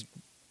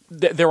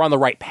they're on the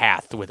right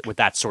path with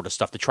that sort of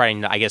stuff to try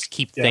and, I guess,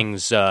 keep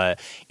things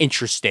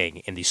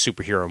interesting in the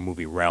superhero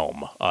movie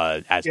realm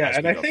as we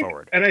go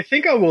forward. And I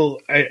think I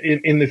will,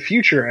 in the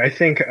future, I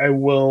think I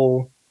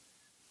will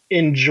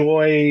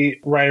enjoy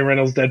Ryan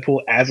Reynolds'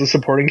 Deadpool as a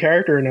supporting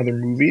character in other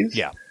movies.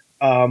 Yeah.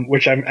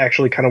 Which I'm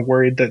actually kind of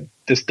worried that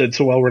this did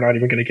so well we're not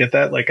even going to get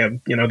that. Like,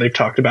 they've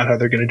talked about how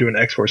they're going to do an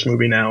X-Force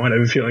movie now, and I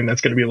have a feeling that's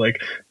going to be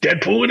like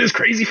Deadpool and his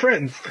crazy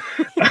friends.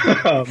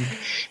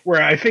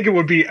 Where I think it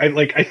would be,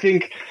 I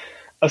think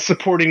a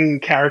supporting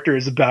character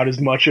is about as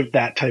much of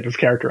that type of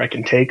character I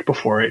can take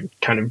before it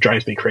kind of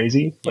drives me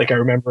crazy. Like, I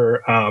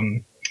remember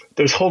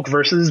those Hulk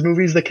versus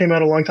movies that came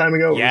out a long time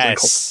ago. Yes. It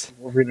was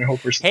like Wolverine and Hulk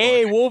versus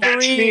Hey, Thor.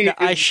 Wolverine,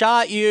 I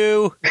shot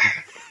you.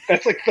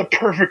 That's like the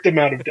perfect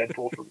amount of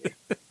Deadpool for me.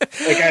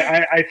 Like,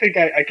 I think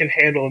I can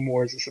handle him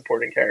more as a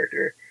supporting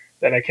character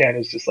than I can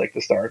as just like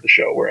the star of the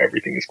show where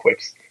everything is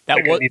quips.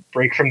 I need to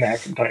break from that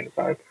from time to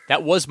time.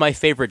 That was my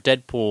favorite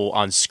Deadpool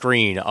on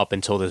screen up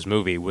until this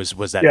movie was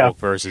that Hulk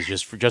versus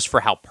just for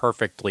how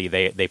perfectly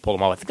they pulled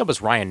him off. I think that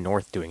was Ryan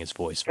North doing his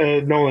voice.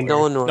 Nolan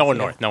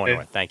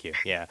North. Thank you.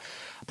 Yeah,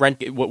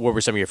 Brent, what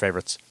were some of your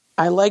favorites?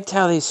 I liked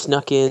how they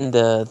snuck in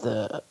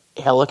the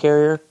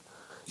helicarrier.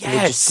 Yes.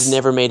 They just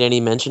never made any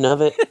mention of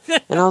it.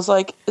 And I was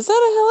like, is that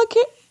a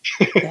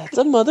helicarrier? That's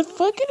a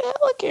motherfucking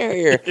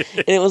helicarrier.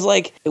 And it was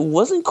like, it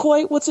wasn't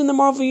quite what's in the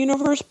Marvel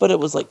Universe, but it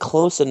was like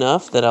close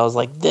enough that I was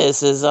like,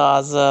 this is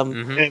awesome.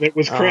 Mm-hmm. And it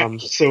was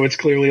crashed, so it's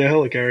clearly a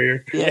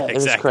helicarrier. Yeah, it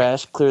was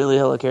crashed, clearly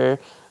a helicarrier.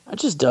 I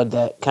just dug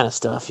that kind of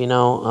stuff,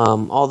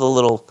 all the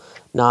little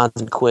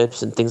nods and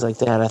quips and things like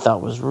that I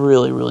thought was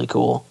really, really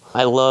cool.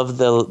 I love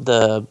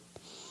the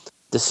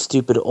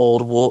stupid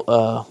old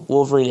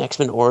Wolverine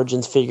X-Men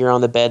Origins figure on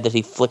the bed that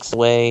he flicks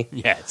away.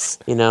 Yes.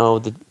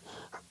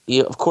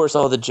 Of course,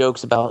 all the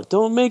jokes about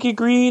don't make it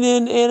green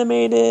and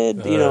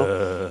animated,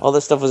 all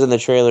this stuff was in the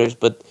trailers,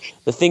 but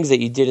the things that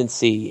you didn't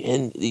see.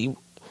 And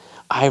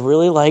I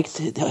really liked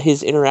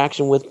his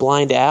interaction with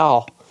Blind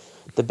Al,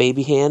 the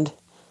baby hand.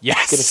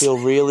 Yes. It's going to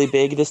feel really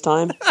big this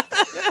time.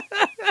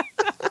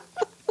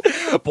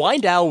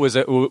 Blind Al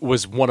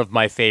was one of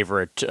my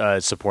favorite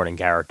supporting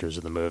characters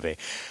in the movie.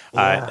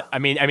 Yeah. I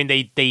mean,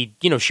 they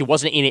she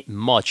wasn't in it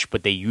much,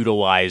 but they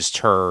utilized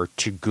her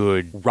to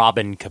good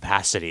Robin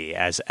capacity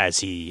as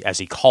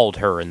he called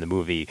her in the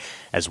movie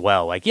as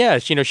well. Like, yeah,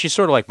 she's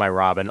sort of like my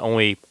Robin,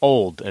 only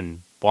old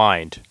and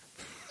blind.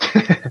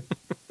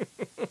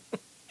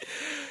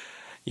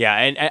 Yeah,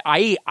 and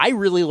I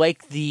really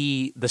like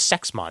the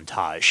sex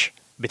montage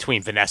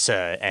between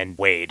Vanessa and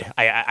Wade.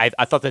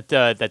 I thought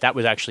that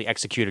was actually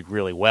executed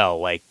really well.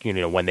 Like,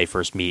 when they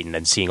first meet and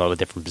then seeing all the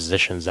different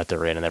positions that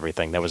they're in and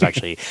everything, that was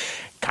actually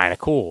kind of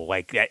cool.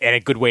 Like, and a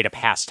good way to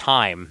pass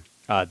time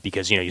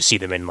because you see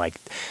them in like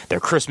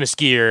their Christmas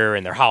gear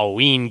and their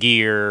Halloween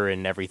gear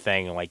and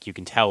everything. And like you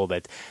can tell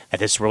that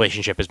this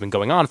relationship has been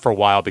going on for a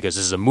while because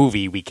this is a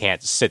movie. We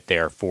can't sit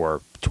there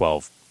for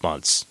 12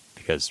 months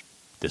because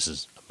this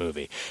is a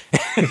movie.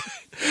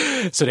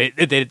 So they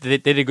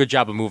did a good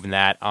job of moving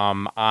that.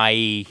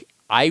 I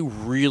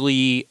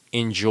really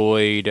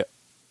enjoyed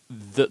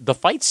the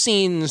fight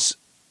scenes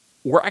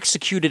were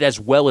executed as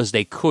well as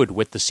they could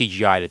with the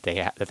CGI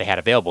that they had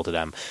available to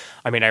them.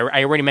 I mean,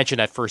 I already mentioned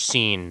that first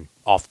scene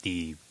off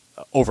the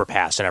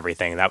overpass and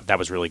everything. That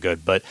was really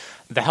good. But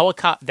the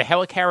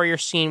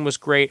helicarrier scene was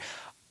great.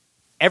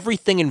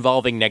 Everything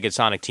involving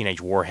Negasonic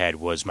Teenage Warhead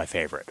was my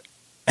favorite.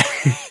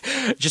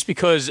 Just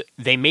because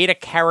they made a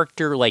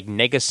character like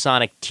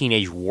Negasonic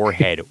Teenage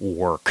Warhead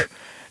work,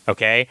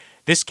 okay?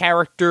 This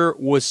character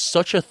was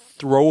such a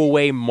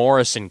throwaway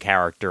Morrison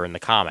character in the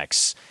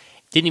comics.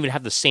 Didn't even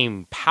have the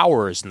same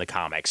powers in the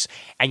comics.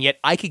 And yet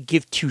I could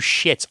give two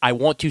shits. I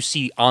want to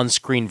see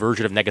on-screen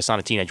version of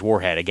Negasonic Teenage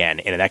Warhead again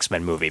in an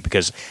X-Men movie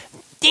because,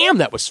 damn,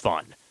 that was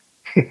fun.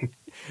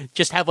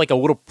 Just have like a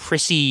little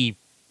prissy,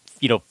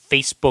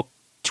 Facebook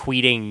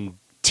tweeting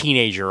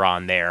teenager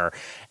on there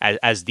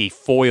as the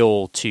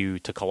foil to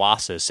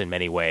Colossus in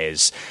many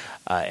ways,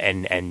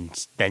 and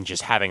then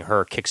just having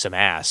her kick some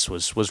ass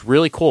was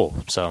really cool.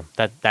 So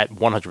that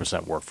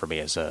 100% worked for me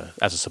as a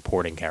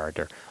supporting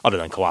character, other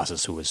than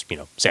Colossus, who was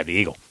Sam the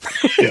Eagle.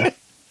 Yeah,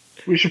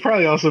 we should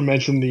probably also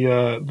mention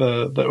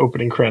the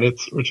opening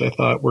credits, which I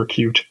thought were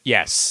cute.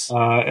 Yes,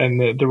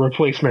 and the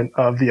replacement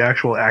of the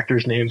actual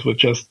actors' names with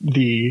just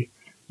the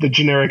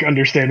generic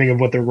understanding of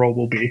what their role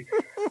will be.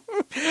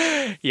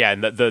 Yeah,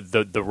 and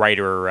the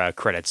writer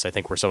credits, I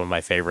think, were some of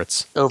my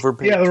favorites.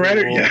 Overpaid. Yeah, the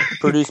writer. Yeah.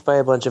 Produced by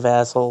a bunch of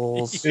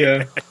assholes.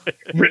 Yeah.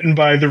 Written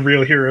by the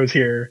real heroes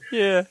here.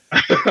 Yeah.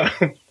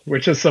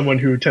 Which, as someone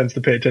who tends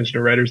to pay attention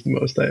to writers the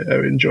most, I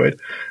enjoyed.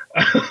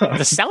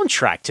 The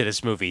soundtrack to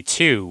this movie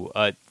too,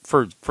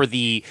 for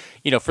the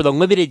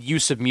limited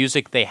use of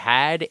music they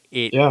had,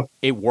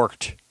 it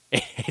worked.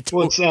 It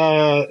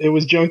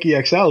was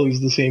Junkie XL, who's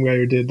the same guy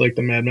who did like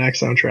the Mad Max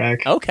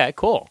soundtrack. Okay,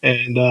 cool.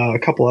 And a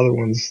couple other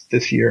ones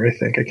this year, I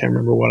think. I can't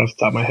remember one off the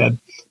top of my head.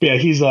 But yeah,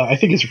 he's I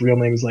think his real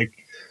name is like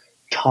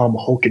Tom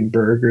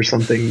Hulkenberg or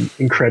something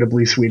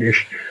incredibly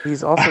Swedish.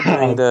 He's also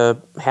doing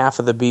the half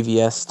of the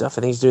BVS stuff.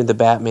 I think he's doing the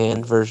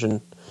Batman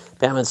version,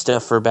 Batman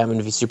stuff for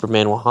Batman v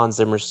Superman while Hans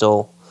Zimmer's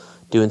still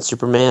doing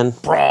Superman.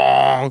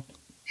 Wrong.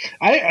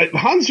 The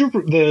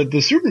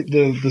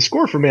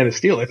score for Man of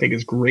Steel I think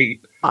is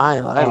great. I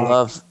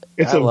love.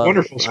 It's a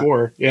wonderful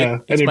score. Yeah,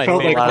 It's and my it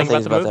felt favorite like a lot of thing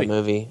things about about the that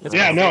movie. It's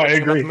Yeah, my no, I favorite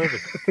thing about agree. the movie.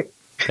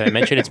 Did I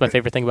mention it's my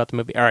favorite thing about the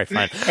movie? All right,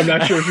 fine. I'm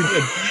not sure if you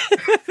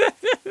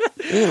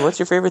did. Ian, what's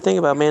your favorite thing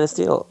about Man of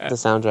Steel? The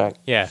soundtrack.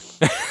 Yeah.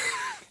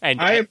 And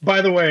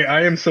By the way,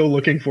 I am so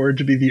looking forward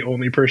to be the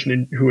only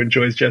person who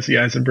enjoys Jesse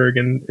Eisenberg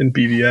in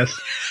BVS.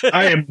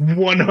 I am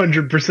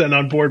 100%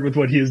 on board with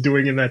what he is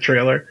doing in that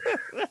trailer.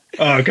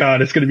 Oh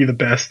God, it's going to be the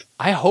best.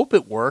 I hope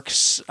it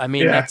works. I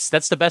mean, Yeah.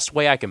 that's the best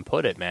way I can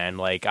put it, man.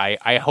 Like,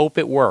 I hope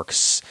it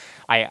works.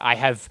 I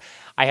have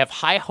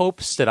high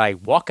hopes that I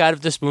walk out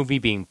of this movie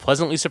being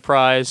pleasantly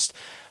surprised.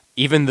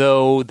 Even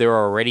though there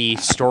are already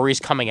stories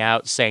coming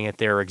out saying that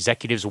their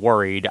executives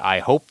worried, I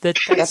hope that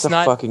That's a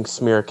not. fucking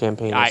smear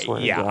campaign. I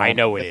swear to God. I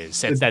know it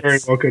is. It very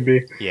well could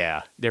be.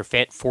 Yeah, they're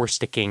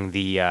foresticking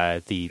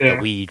the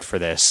lead for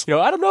this. You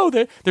know, I don't know.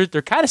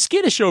 They're kind of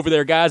skittish over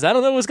there, guys. I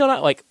don't know what's going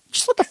on. Like,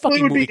 just let the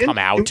fucking movie come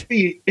out. It would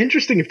be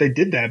interesting if they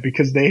did that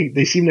because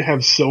they seem to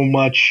have so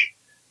much,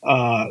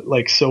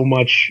 so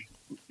much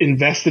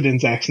invested in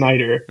Zack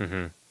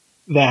Snyder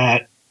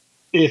that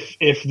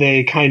if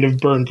they kind of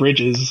burn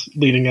bridges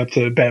leading up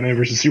to Batman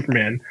versus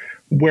Superman,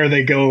 where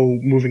they go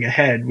moving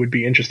ahead would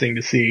be interesting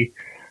to see.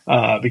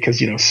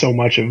 Because, so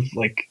much of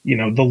the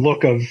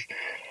look of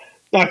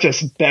not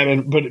just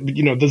Batman, but,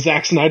 the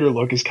Zack Snyder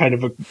look is kind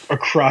of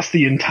across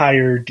the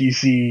entire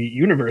DC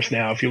universe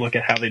now. If you look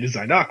at how they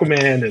designed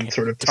Aquaman and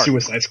sort of the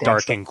Suicide Squad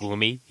dark stuff. and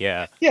gloomy.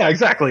 Yeah. Yeah,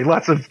 exactly.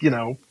 Lots of,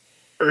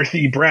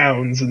 earthy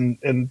browns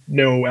and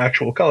no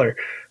actual color.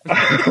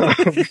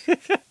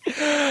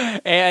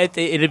 And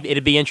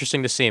it'd be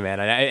interesting to see, man,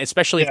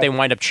 especially if they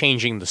wind up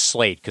changing the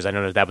slate, because I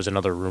know that was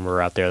another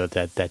rumor out there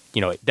that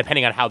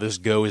depending on how this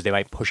goes, they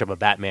might push up a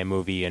Batman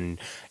movie and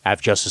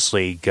have Justice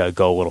League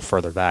go a little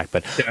further back.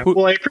 But Yeah,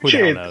 who I the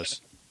appreciate hell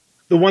knows?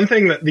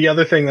 the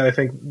other thing that I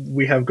think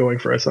we have going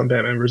for us on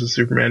Batman versus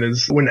Superman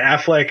is when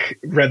Affleck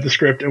read the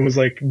script and was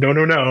like,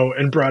 no,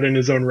 and brought in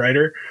his own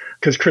writer,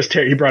 because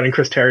he brought in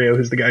Chris Terrio,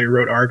 who's the guy who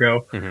wrote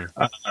Argo,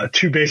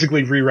 to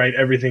basically rewrite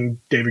everything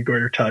David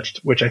Goyer touched,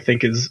 which I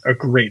think is a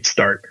great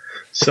start.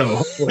 So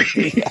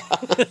hopefully,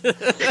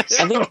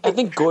 I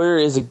think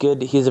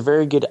Goyer he's a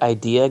very good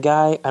idea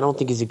guy. I don't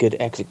think he's a good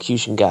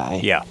execution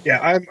guy. Yeah.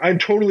 Yeah, I'm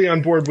totally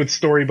on board with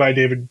story by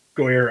David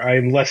Goyer.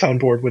 I'm less on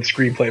board with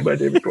screenplay by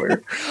David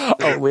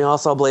Goyer. We all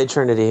saw Blade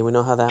Trinity. We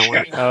know how that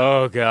went.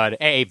 Oh God!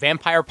 Hey,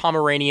 Vampire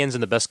Pomeranians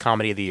and the best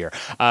comedy of the year.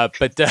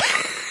 But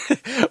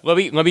let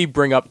me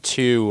bring up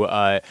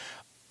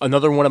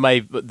another one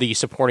of the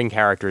supporting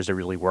characters that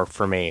really worked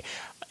for me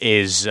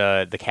is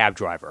the cab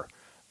driver.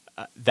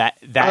 That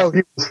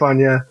he was fun,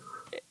 yeah.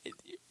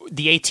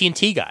 The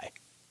AT&T guy.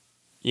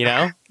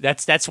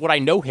 That's what I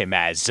know him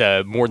as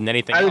more than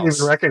anything else. I didn't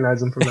even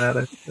recognize him from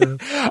that.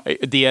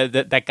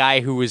 That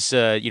guy who was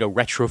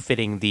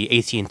retrofitting the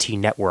AT&T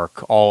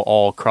network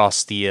all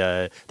across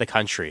the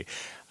country.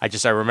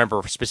 I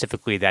remember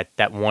specifically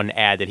that one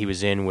ad that he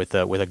was in with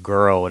a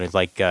girl, and it's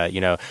like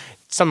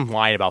some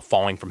line about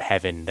falling from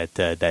heaven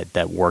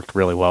that worked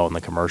really well in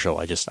the commercial.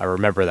 I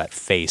remember that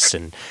face.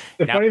 And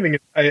the funny thing is,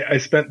 I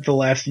spent the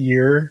last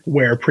year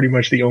where pretty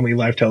much the only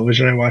live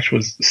television I watched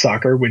was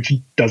soccer, which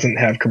doesn't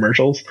have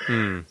commercials.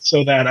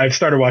 So that I've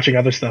started watching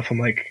other stuff. I'm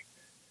like,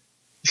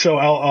 so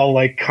I'll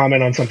like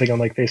comment on something on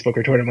like Facebook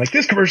or Twitter. I'm like,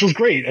 this commercial's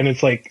great. And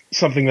it's like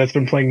something that's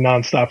been playing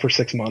nonstop for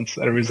 6 months.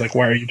 And everybody's like,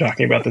 why are you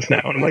talking about this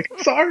now? And I'm like,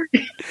 sorry.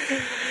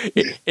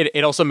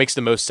 It also makes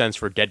the most sense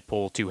for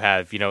Deadpool to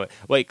have,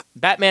 like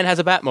Batman has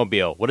a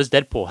Batmobile. What does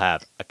Deadpool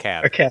have? A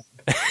cab. A cab.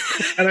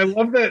 And I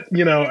love that,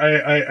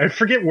 I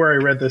forget where I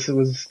read this. It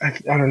was, I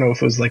don't know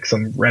if it was like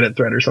some Reddit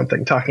thread or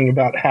something talking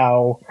about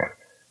how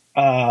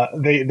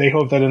they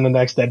hope that in the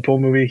next Deadpool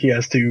movie he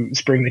has to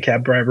spring the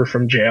cab driver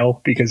from jail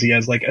because he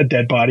has like a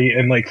dead body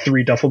and like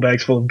 3 duffel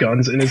bags full of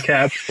guns in his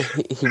cab.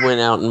 He went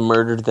out and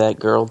murdered that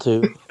girl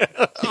too.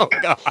 Oh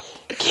God!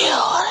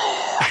 Kill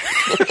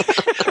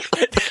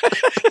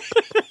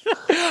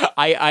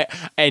him.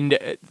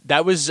 And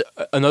that was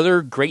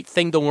another great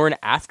thing to learn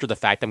after the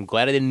fact. I'm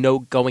glad I didn't know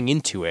going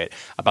into it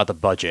about the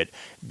budget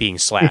being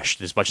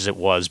slashed as much as it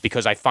was,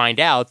 because I find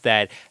out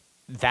that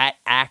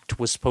act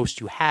was supposed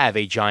to have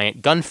a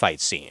giant gunfight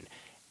scene.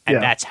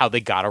 And that's how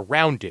they got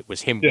around it,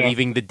 was him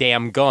leaving the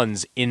damn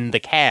guns in the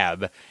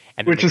cab.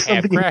 And which the is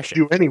cab something crashing.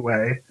 you do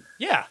anyway.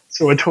 Yeah.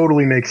 So it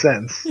totally makes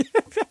sense.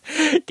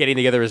 Getting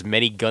together as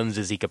many guns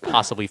as he could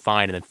possibly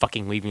find and then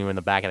fucking leaving them in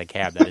the back of the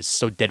cab. That is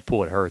so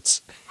Deadpool it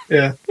hurts.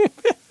 Yeah.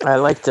 I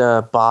liked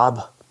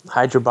Bob.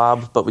 Hydra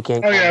Bob, but we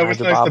can't call him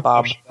Hydra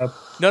Bob.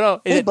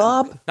 No. Hey,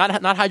 Bob.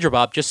 Not Hydra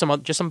Bob, just some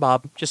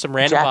Bob. Just some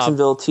random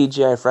Jacksonville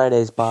TGI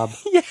Fridays Bob.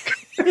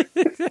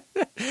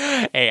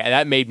 Hey,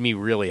 that made me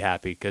really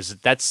happy, because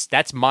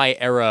that's my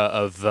era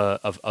of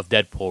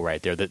Deadpool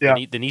right there. The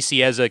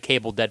Nicieza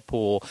Cable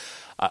Deadpool,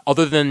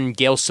 other than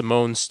Gail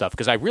Simone stuff,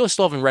 because I really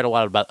still haven't read a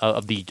lot about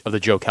of the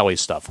Joe Kelly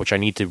stuff, which I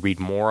need to read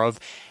more of.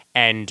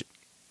 And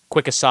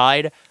quick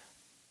aside,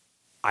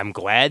 I'm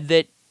glad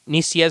that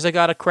Nicieza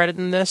got a credit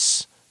in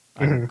this.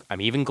 I'm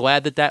even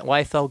glad that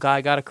Liefeld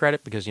guy got a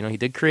credit because, he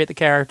did create the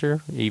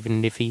character,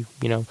 even if he,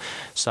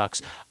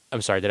 sucks.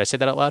 I'm sorry, did I say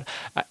that out loud?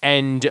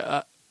 And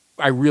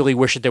I really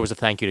wish that there was a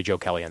thank you to Joe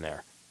Kelly in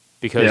there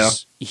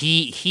because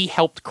he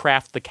helped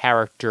craft the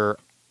character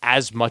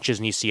as much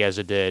as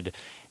Nicieza did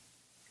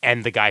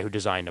and the guy who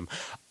designed him.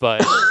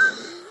 But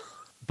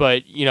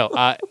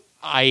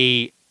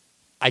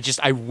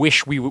I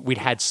wish we'd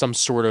had some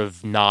sort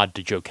of nod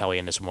to Joe Kelly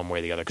in this one way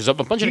or the other because a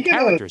bunch of the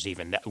characters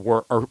even that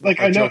were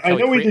I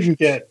know we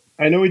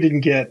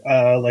didn't get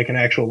like an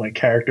actual like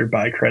character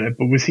by credit,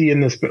 but was he in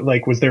this?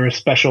 Like, was there a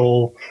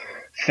special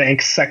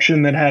thanks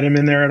section that had him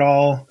in there at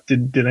all?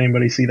 Did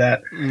anybody see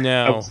that?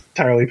 No, I was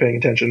entirely paying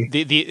attention.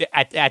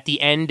 At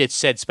the end it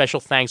said special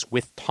thanks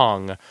with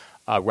tongue,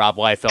 Rob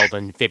Liefeld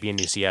and Fabian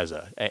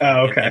Nicieza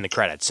in the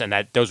credits,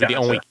 and those were the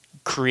only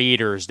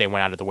creators they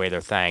went out of the way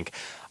to thank.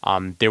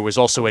 There was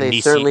also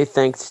They certainly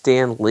thanked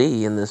Stan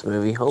Lee in this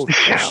movie. Holy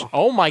cow.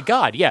 Oh my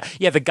God. Yeah.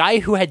 The guy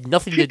who had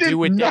nothing to do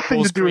with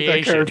Deadpool's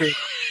creation.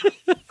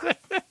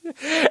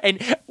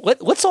 And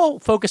let's all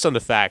focus on the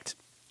fact,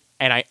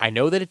 and I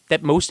know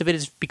that most of it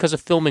is because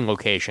of filming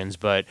locations,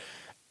 but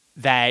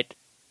that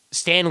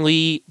Stan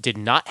Lee did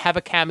not have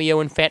a cameo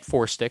in Fat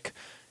Four Stick,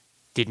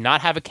 did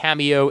not have a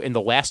cameo in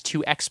the last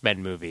two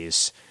X-Men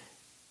movies,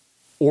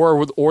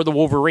 or the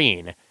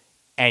Wolverine,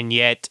 and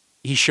yet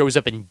he shows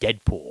up in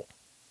Deadpool.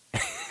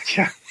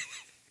 Yeah.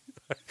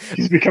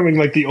 He's becoming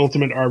like the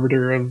ultimate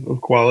arbiter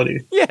of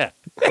quality. Yeah.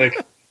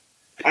 Like,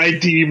 I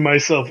deem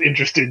myself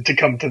interested to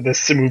come to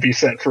this movie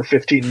set for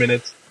 15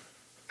 minutes.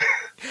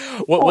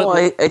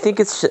 I think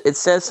it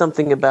says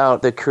something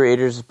about the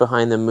creators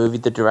behind the movie,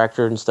 the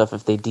director and stuff,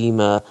 if they deem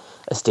a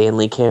Stan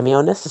Lee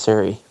cameo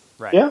necessary.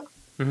 Right. Yeah.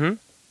 Mm-hmm.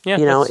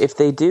 Yeah. If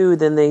they do,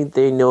 then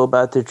they know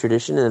about the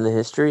tradition and the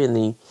history and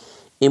the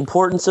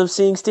importance of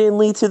seeing Stan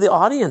Lee to the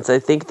audience. I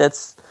think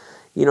that's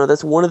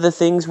one of the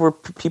things where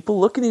people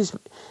look at these.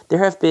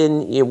 There have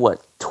been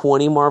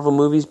 20 Marvel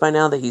movies by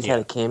now that he's had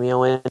a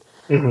cameo in.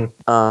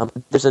 Mm-hmm.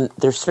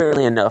 There's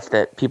certainly enough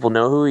that people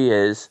know who he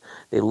is.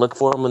 They look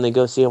for him when they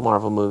go see a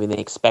Marvel movie. And they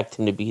expect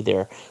him to be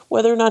there,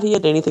 whether or not he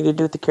had anything to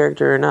do with the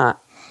character or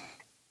not.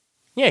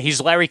 Yeah, he's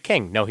Larry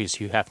King. No, he's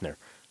Hugh Hefner.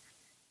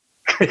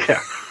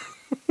 Yeah.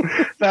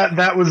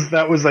 That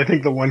was I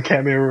think the one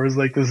cameo where it was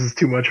like, this is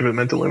too much of a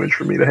mental image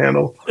for me to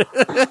handle.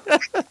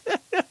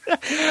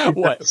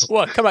 What?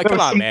 Come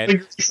on,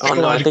 man. Oh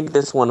no, I think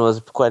this one was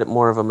quite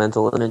more of a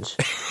mental image.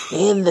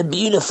 In the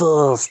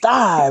beautiful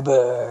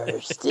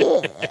starburst,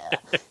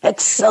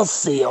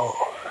 Excelsior.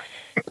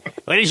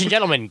 Ladies and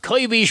gentlemen,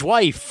 Cleavy's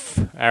wife.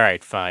 All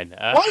right, fine.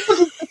 Why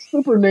wasn't that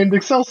stripper named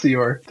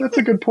Excelsior? That's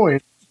a good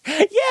point.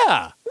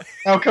 Yeah.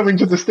 Now coming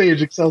to the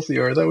stage,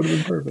 Excelsior. That would have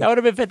been perfect. That would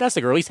have been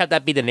fantastic. Or at least have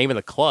that be the name of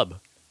the club.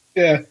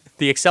 Yeah.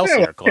 The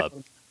Excelsior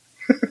Club.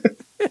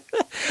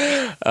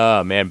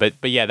 Oh man, but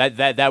yeah,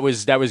 that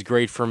was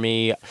great for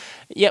me.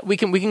 Yeah, we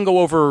can go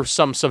over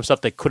some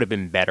stuff that could have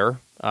been better.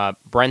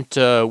 Brent,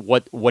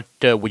 what would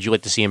you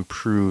like to see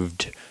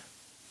improved,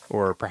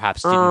 or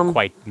perhaps didn't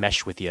quite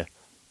mesh with you?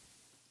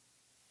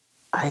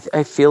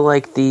 I feel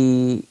like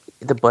the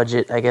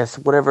budget, I guess,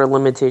 whatever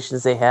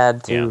limitations they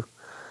had to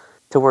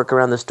work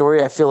around the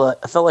story, I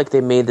felt like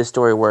they made the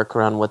story work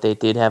around what they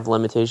did have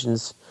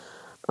limitations.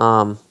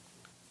 I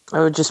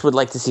would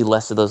like to see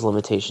less of those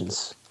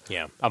limitations.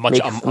 Yeah, a much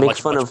better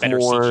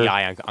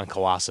CGI on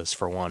Colossus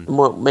for one.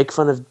 Make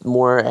fun of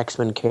more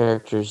X-Men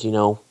characters.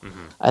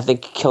 Mm-hmm. I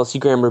think Kelsey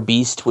Grammer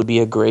Beast would be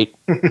a great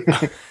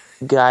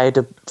guy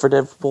for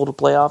Deadpool to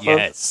play off of.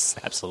 Yes,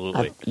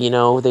 absolutely.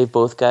 They've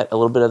both got a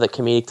little bit of the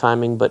comedic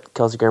timing, but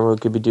Kelsey Grammer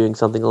could be doing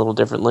something a little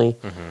differently.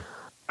 Mm-hmm.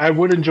 I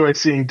would enjoy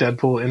seeing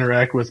Deadpool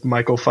interact with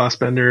Michael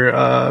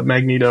Fassbender,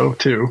 Magneto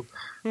too,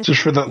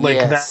 just for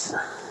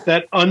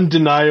that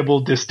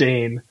undeniable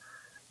disdain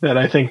that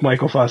I think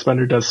Michael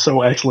Fassbender does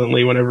so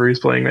excellently whenever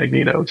he's playing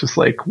Magneto. Just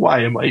like,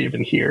 why am I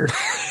even here?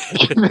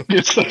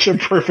 It's such a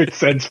perfect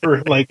sense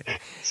for like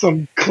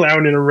some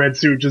clown in a red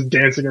suit just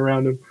dancing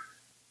around him.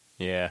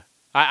 Yeah,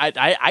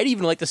 I'd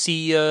even like to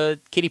see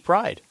Kitty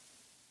Pryde.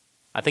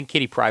 I think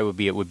Kitty Pryde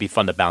would be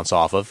fun to bounce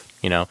off of.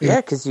 Yeah,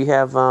 because you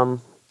have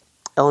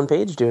Ellen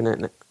Page doing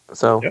it.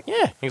 So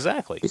yeah,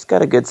 exactly. She's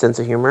got a good sense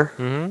of humor.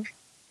 Mm-hmm.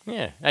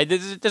 Yeah,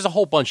 there's a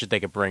whole bunch that they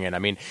could bring in. I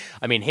mean,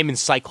 him and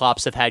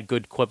Cyclops have had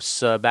good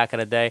quips back in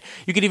the day.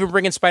 You could even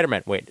bring in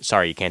Spider-Man. Wait,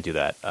 sorry, you can't do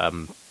that.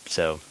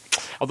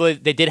 Although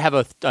they did have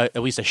at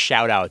least a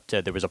shout out.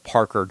 There was a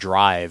Parker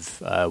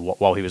Drive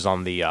while he was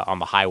on the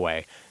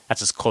highway.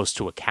 That's as close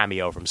to a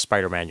cameo from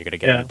Spider-Man you're going to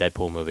get in a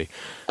Deadpool movie.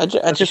 I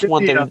just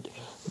want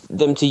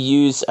them to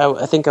use.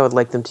 I think I would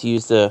like them to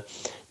use the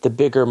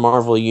bigger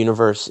Marvel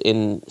universe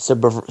in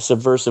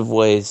subversive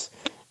ways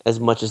as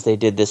much as they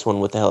did this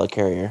one with the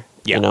Helicarrier.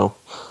 Yeah.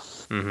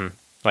 Mm-hmm.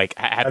 Like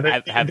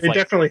they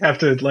definitely have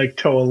to like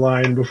toe a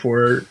line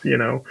before,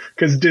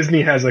 because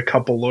Disney has a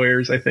couple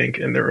lawyers, I think,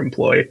 in their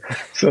employ,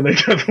 so they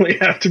definitely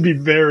have to be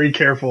very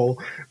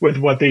careful with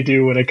what they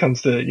do when it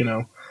comes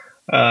to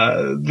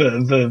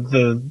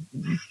the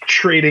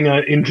trading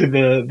into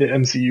the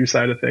MCU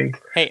side of things.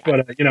 Hey,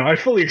 but I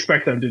fully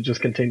expect them to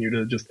just continue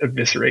to just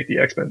eviscerate the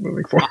X-Men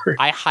moving forward.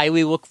 I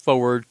highly look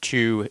forward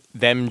to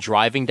them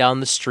driving down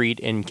the street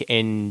in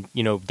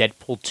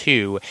Deadpool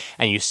 2,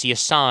 and you see a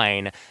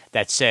sign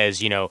that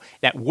says,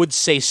 that would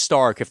say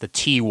Stark if the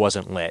T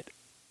wasn't lit.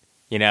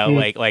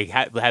 Like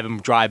have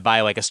him drive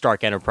by like a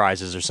Stark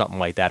Enterprises or something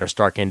like that, or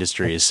Stark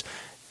Industries.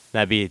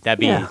 That'd be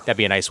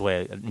a nice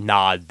way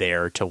nod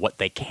there to what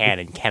they can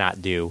and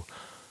cannot do.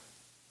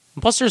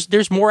 Plus,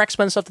 there's more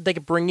X-Men stuff that they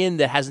could bring in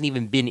that hasn't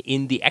even been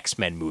in the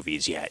X-Men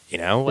movies yet.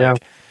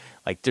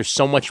 Like there's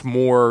so much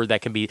more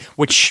that can be.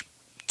 Which,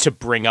 to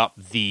bring up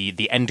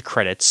the end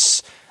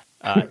credits,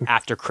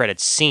 after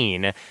credits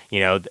scene,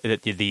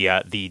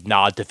 the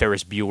nod to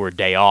Ferris Bueller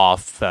Day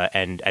Off,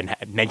 and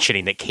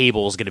mentioning that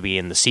Cable is going to be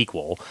in the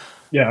sequel.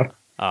 Yeah.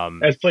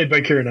 As played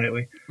by Keira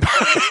Knightley.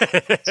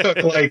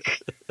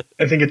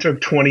 I think it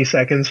took 20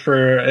 seconds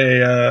for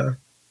a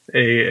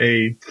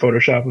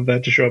Photoshop of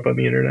that to show up on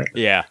the internet.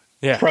 Yeah.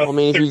 Well, I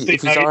mean,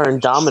 if you saw her in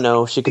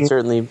Domino, she could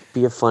certainly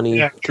be a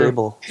funny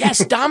Cable.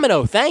 Yes,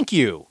 Domino. Thank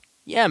you.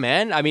 Yeah,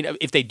 man. I mean,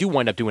 if they do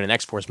wind up doing an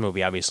X-Force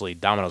movie, obviously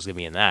Domino's going to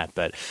be in that.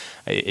 But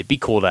it'd be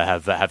cool to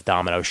have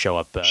Domino show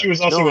up. She was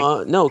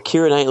also no.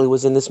 Keira Knightley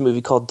was in this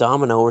movie called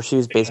Domino, where she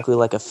was basically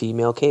like a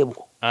female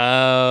Cable.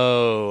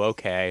 Oh,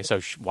 okay.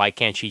 So why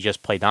can't she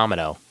just play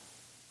Domino?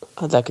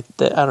 I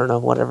don't know.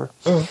 Whatever.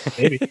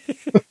 Maybe.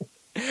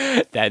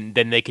 Then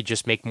they could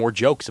just make more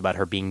jokes about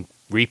her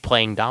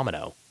replaying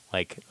Domino.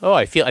 Like,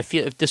 I feel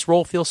if this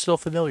role feels still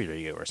familiar to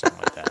you, or something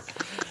like that.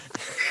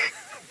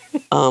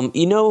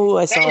 Who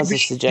I saw as a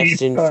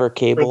suggestion for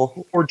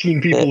Cable?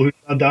 14 people who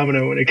saw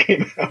Domino when it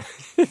came out.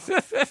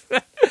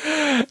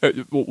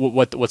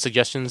 What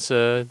suggestions?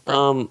 Of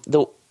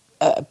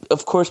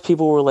course,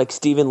 people were like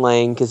Stephen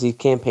Lang because he's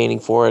campaigning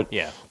for it.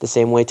 Yeah. The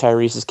same way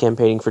Tyrese is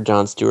campaigning for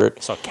Jon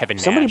Stewart. So Kevin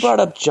Nash. Somebody brought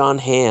up John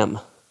Hamm.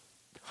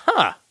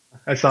 Huh.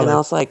 I saw that. And I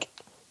was like,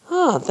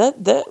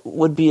 that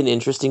would be an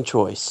interesting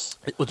choice.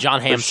 Well,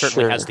 John Hamm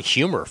certainly has the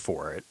humor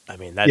for it. I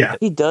mean,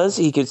 he does.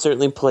 He could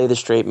certainly play the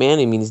straight man.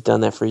 I mean, he's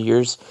done that for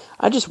years.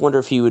 I just wonder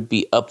if he would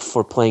be up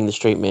for playing the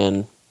straight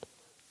man,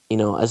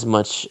 as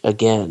much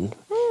again,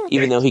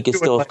 even though he could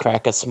still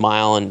crack a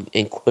smile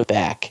and quip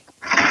back.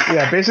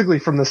 Yeah, basically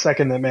from the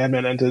second that Mad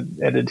Men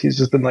ended, he's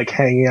just been like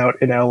hanging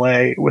out in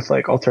LA with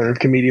like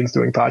alternative comedians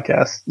doing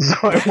podcasts. So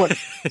I want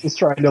just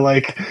trying to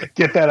like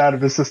get that out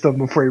of his system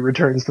before he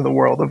returns to the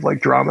world of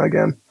like drama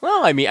again.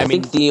 Well, I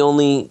think the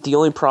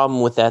only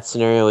problem with that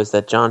scenario is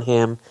that John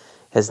Hamm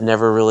has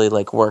never really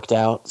like worked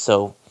out.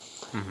 So,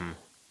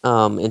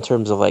 in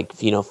terms of like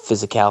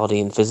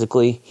physicality and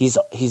physically, he's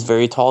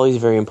very tall, he's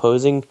very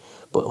imposing.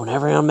 But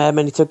whenever on Mad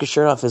Men he took his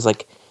shirt off, it's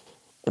like.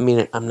 I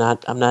mean, I'm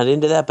not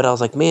into that, but I was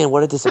like, man,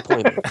 what a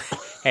disappointment.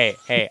 hey,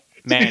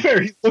 man. To be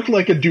fair, he looked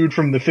like a dude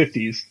from the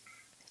 50s.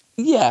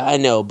 Yeah, I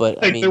know,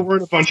 but like, there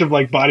weren't a bunch of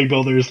like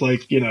bodybuilders,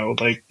 like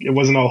it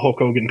wasn't all Hulk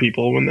Hogan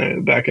people when they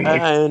back in. Like,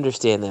 I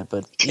understand that,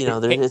 but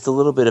it's a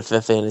little bit of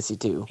a fantasy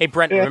too. Hey,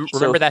 Brent,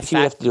 remember that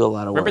fat? Have to do a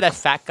lot of remember work. that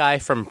fat guy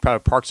from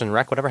Parks and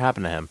Rec? Whatever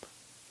happened to him?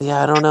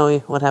 Yeah, I don't know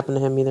what happened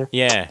to him either.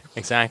 Yeah,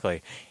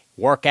 exactly.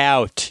 Work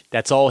out.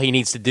 That's all he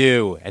needs to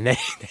do, and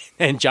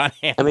then John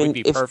Hamm would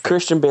be perfect. If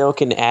Christian Bale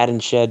can add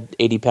and shed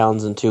 80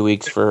 pounds in 2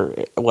 weeks for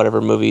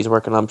whatever movie he's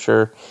working on, I'm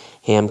sure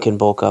Hamm can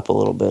bulk up a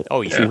little bit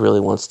if he really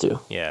wants to.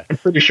 Yeah, I'm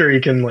pretty sure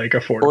he can like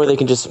afford. Or they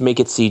can just make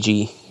it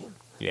CG.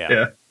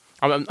 Yeah.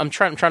 I'm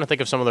trying to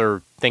think of some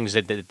other things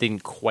that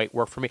didn't quite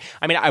work for me.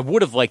 I mean, I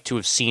would have liked to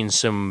have seen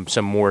some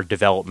more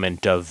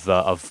development of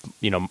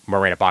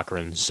Morena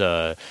Baccarin's.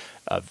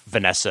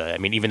 Vanessa. I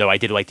mean, even though I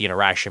did like the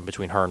interaction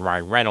between her and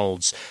Ryan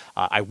Reynolds,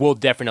 I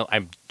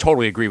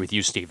totally agree with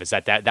you, Steve, is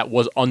that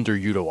was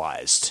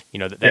underutilized.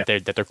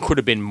 That there could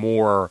have been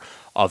more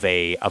of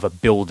a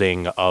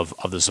building of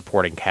the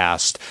supporting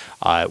cast,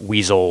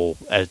 Weasel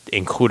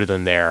included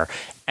in there.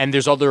 And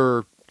there's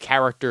other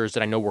characters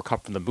that I know were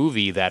cut from the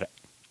movie that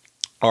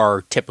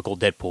are typical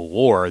Deadpool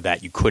lore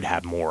that you could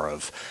have more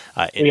of.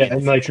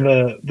 And like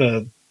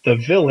the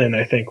villain,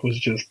 I think, was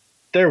just.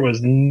 There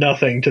was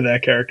nothing to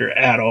that character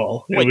at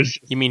all. Wait, it was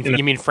just, you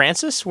mean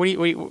Francis?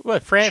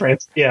 What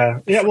France?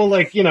 Yeah. Well,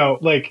 like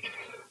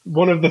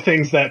one of the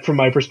things that, from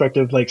my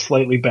perspective, like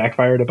slightly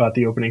backfired about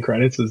the opening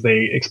credits is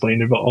they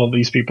explained about all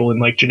these people in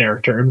like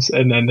generic terms,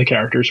 and then the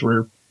characters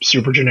were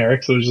super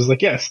generic. So it was just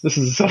like, yes, this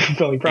is a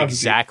self-fulfilling prophecy.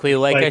 Exactly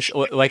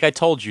like I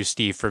told you,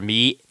 Steve. For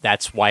me,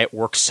 that's why it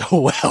works so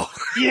well.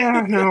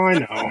 Yeah, no, I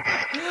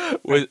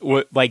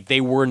know. Like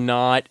they were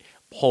not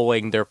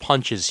pulling their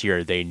punches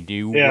here. They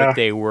knew what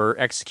they were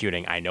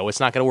executing. I know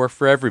it's not going to work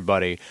for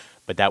everybody,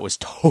 but that was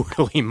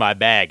totally my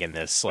bag in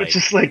this. Like, it's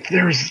just like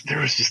there was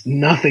just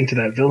nothing to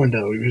that villain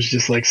though. He was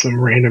just like some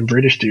random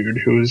British dude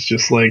who was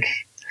just like,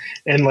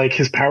 and like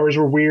his powers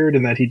were weird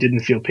in that he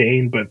didn't feel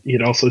pain, but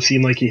it also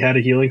seemed like he had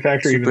a healing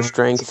factor, super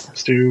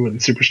strength too,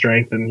 and super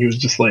strength, and he was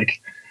just like,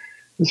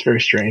 it was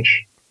very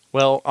strange.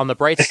 Well, on the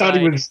bright side,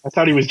 I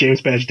thought he was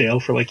James Badge Dale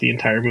for like the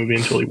entire movie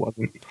until he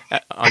wasn't.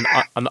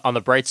 on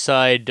the bright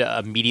side,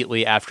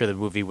 immediately after the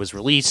movie was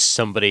released,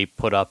 somebody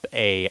put up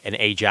an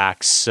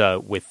Ajax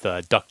with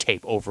duct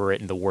tape over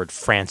it and the word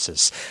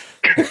Francis.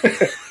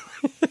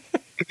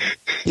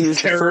 He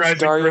was the first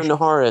Dario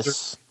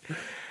Naharis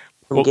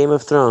from Game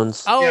of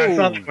Thrones. Oh, yeah, I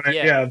saw that one.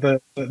 Yeah,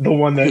 the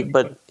one that.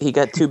 But he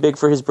got too big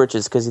for his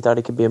britches because he thought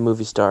he could be a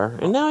movie star,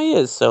 and now he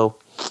is. So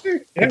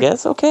I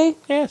guess okay.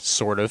 Yeah,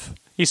 sort of.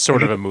 He's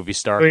sort of a movie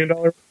star. $1 million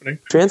opening.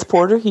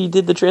 Transporter. He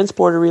did the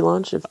Transporter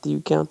relaunch. If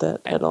you count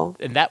that at all,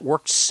 And that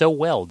worked so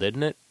well,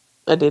 didn't it?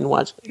 I didn't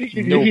watch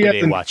it.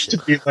 Nobody watched it.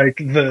 To be like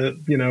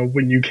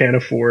when you can't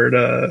afford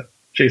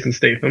Jason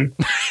Statham,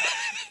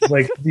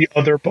 like the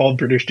other bald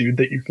British dude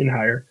that you can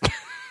hire.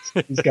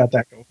 So he's got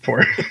that going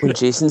for him. When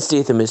Jason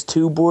Statham is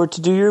too bored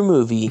to do your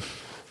movie,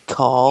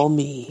 call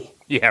me.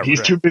 Yeah,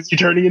 He's too busy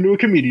turning into a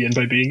comedian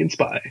by being in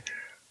Spy.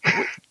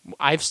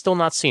 I've still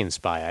not seen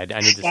Spy. I need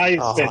to Spy see.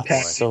 is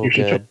fantastic. so You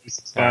should good. totally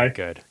see Spy.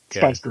 Good.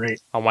 Spy's great.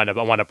 I'll wind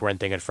up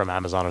renting it from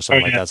Amazon or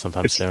something like that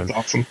sometime soon. It's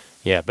awesome.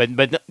 Yeah,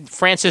 but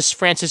Francis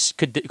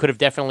could have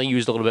definitely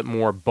used a little bit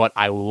more, but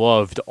I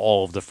loved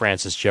all of the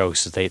Francis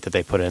jokes that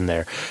they put in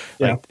there.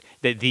 Yeah.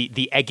 Like,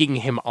 the egging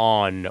him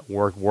on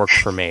worked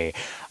for me.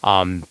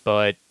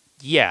 But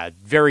yeah,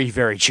 very,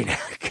 very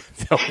generic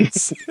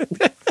villains.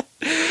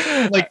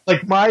 Like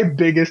my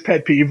biggest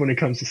pet peeve when it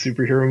comes to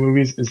superhero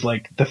movies is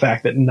like the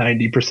fact that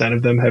 90%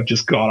 of them have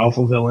just god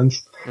awful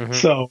villains. Mm-hmm.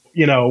 So,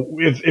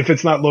 if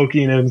it's not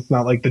Loki and it's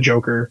not like the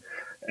Joker,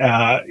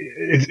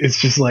 it's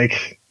just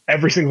like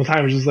every single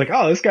time it's just like,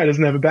 oh, this guy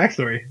doesn't have a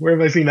backstory. Where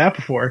have I seen that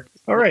before?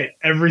 All right,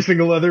 every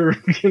single other,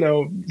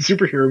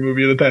 superhero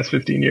movie of the past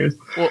 15 years.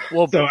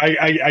 Well, so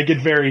I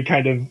get very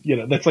kind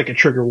of, that's like a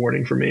trigger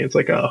warning for me. It's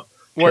like, oh,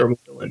 terrible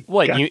villain.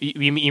 What God.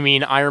 you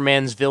mean? Iron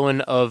Man's villain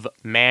of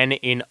man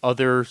in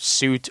other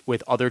suit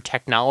with other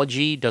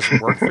technology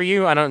doesn't work for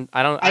you? I don't.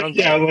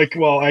 Yeah,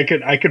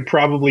 I could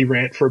probably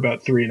rant for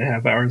about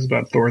 3.5 hours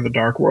about Thor: The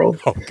Dark World.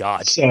 Oh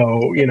God!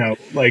 So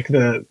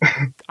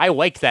I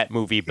like that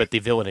movie, but the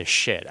villain is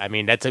shit. I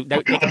mean,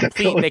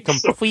 they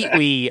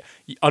completely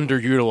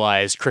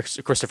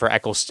underutilized Christopher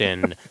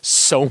Eccleston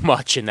so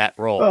much in that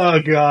role.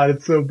 Oh God,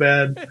 it's so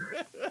bad.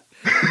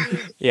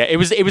 Yeah, it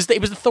was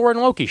the Thor and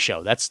Loki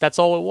show. That's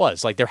all it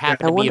was. Like there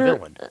happened to be a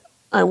villain.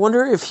 I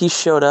wonder if he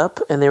showed up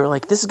and they were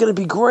like, "This is going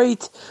to be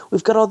great.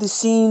 We've got all these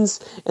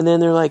scenes," and then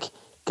they're like,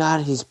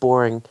 "God, he's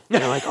boring."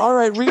 And they're like, "All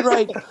right,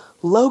 rewrite.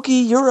 Loki,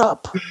 you're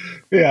up."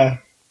 Yeah,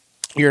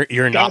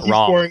 you're not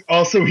wrong. Boring.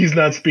 Also, he's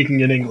not speaking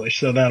in English,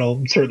 so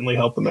that'll certainly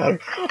help them out.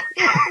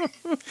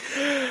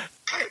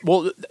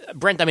 Well,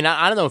 Brent, I mean,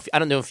 I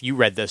don't know if you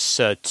read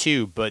this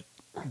too, but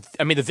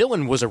I mean, the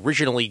villain was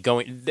originally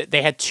going.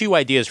 They had two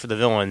ideas for the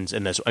villains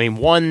in this. I mean,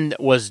 one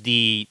was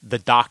the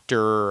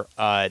doctor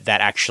that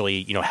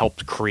actually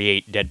helped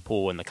create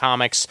Deadpool in the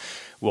comics.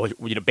 Well,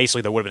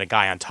 basically there would have been a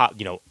guy on top,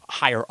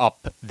 higher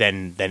up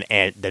than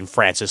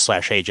Francis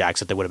 /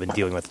 Ajax that they would have been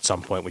dealing with at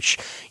some point, which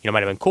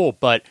might have been cool.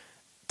 But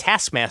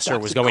Taskmaster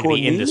was going to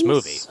be in this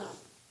movie.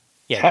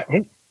 Yeah,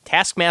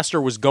 Taskmaster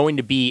was going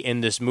to be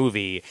in this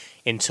movie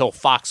until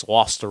Fox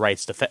lost the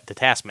rights to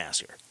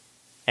Taskmaster.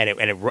 And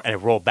it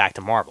rolled back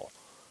to Marvel.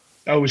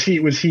 Oh, was he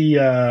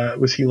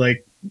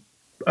like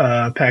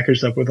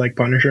packaged up with like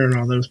Punisher and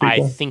all those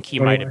people? I think he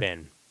might have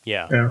been.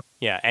 Yeah.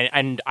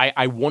 And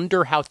I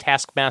wonder how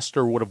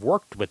Taskmaster would have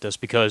worked with this,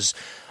 because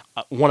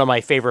one of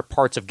my favorite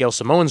parts of Gail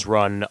Simone's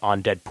run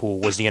on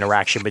Deadpool was the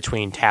interaction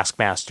between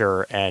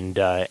Taskmaster and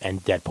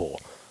Deadpool.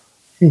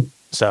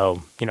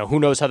 So who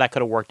knows how that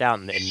could have worked out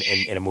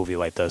in a movie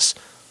like this.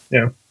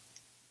 Yeah.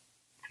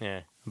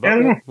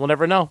 But we'll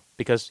never know,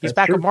 because he's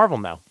back with Marvel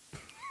now.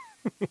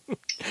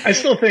 I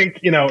still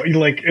think,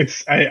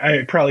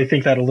 I probably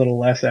think that a little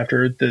less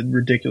after the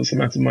ridiculous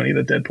amounts of money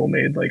that Deadpool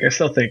made. Like, I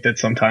still think that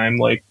sometime,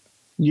 like,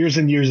 years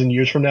and years and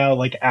years from now,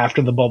 like,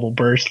 after the bubble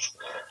bursts,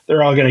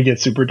 they're all going to get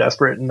super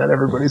desperate and then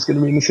everybody's going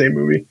to be in the same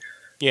movie.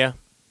 Yeah.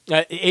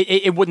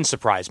 It wouldn't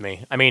surprise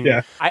me. I mean,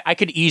 I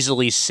could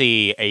easily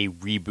see a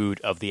reboot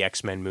of the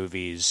X-Men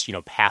movies,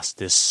 past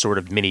this sort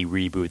of mini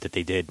reboot that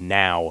they did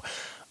now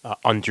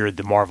under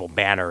the Marvel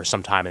banner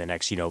sometime in the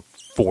next,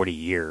 40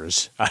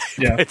 years.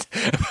 Yeah.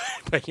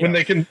 but when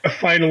they can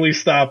finally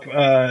stop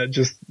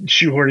just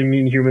shoehorning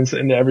the Inhumans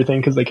into everything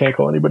because they can't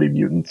call anybody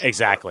mutants.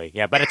 Exactly.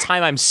 Yeah. By the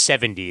time I'm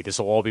 70, this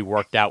will all be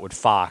worked out with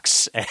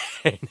Fox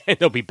and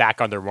they'll be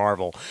back under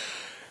Marvel.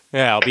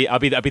 Yeah, I'll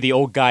be the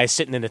old guy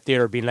sitting in the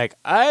theater being like,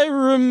 I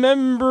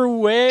remember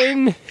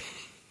when.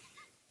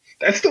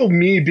 That's still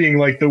me being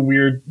like the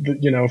weird,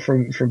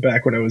 from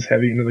back when I was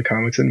heavy into the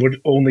comics and would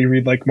only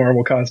read like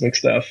Marvel Cosmic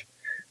stuff.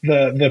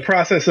 The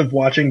process of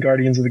watching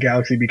Guardians of the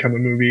Galaxy become a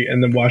movie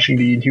and then watching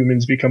the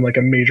Inhumans become like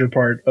a major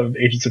part of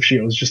Agents of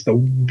S.H.I.E.L.D. is just the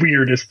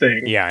weirdest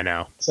thing. Yeah, I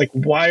know. It's like,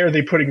 why are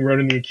they putting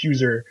Ronan the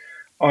Accuser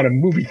on a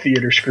movie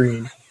theater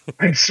screen?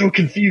 I'm so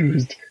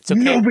confused. Okay.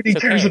 Nobody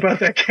cares about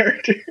that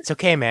character. It's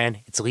okay, man.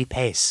 It's Lee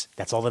Pace.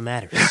 That's all that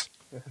matters.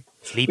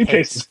 It's Lee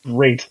Pace is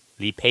great.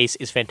 Lee Pace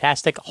is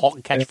fantastic. *Halt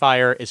and Catch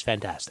Fire* is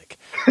fantastic.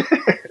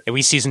 At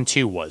least season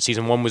 2 was.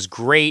 Season 1 was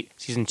great.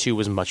 Season 2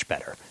 was much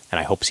better. And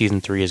I hope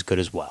season 3 is good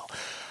as well.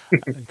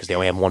 Because they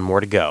only have one more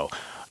to go.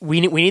 We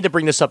need to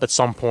bring this up at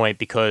some point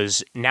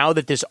because now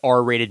that this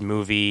R-rated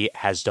movie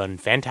has done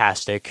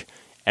fantastic,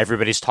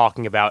 everybody's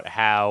talking about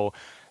how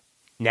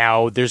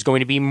now there's going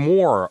to be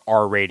more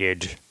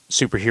R-rated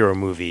superhero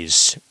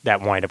movies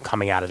that wind up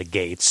coming out of the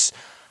gates.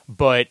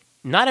 But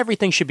not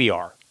everything should be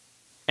R.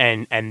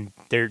 And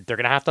they're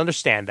going to have to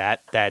understand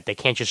that they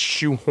can't just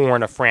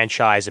shoehorn a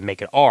franchise and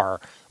make it R.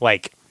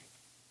 Like,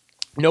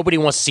 nobody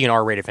wants to see an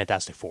R-rated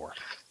Fantastic Four.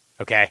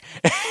 Okay?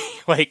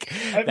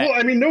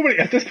 Nobody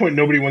at this point,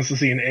 nobody wants to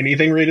see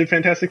anything rated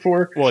Fantastic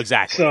Four. Well,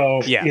 exactly.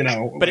 So,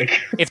 yeah. But like,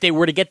 if they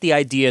were to get the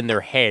idea in their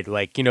head,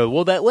 like,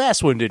 well, that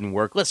last one didn't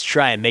work, let's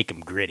try and make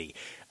them gritty.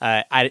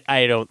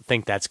 I don't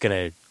think that's going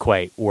to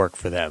quite work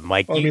for them.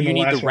 Like, you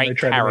need the right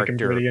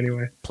character.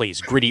 Anyway.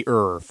 Please,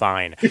 grittier,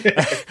 fine.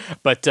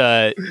 But,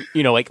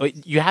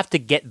 you have to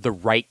get the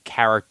right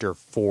character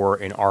for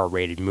an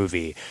R-rated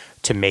movie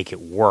to make it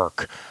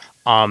work.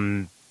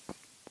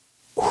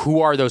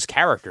 Who are those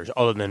characters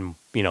other than,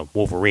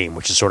 Wolverine,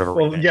 which is sort of a...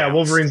 Well, yeah,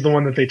 Wolverine's the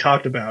one that they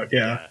talked about,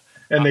 yeah.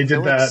 And they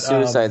did that...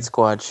 Suicide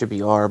Squad should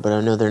be R, but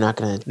I know they're not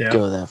going to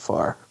go that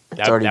far.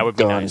 That would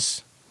be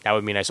nice. That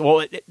would be nice.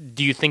 Well,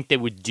 do you think they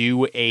would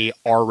do a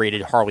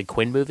R-rated Harley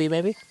Quinn movie,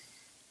 maybe?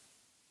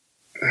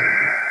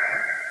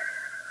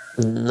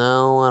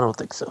 No, I don't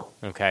think so.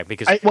 Okay,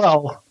 because... I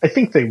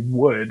think they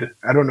would.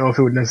 I don't know if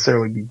it would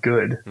necessarily be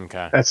good.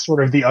 Okay. That's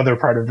sort of the other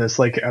part of this.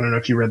 Like, I don't know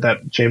if you read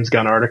that James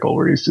Gunn article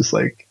where he's just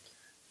like,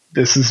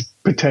 this is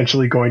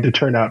potentially going to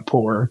turn out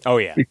poor. Oh,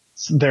 yeah.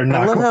 They're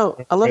not.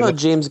 I love how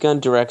James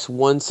Gunn directs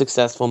one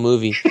successful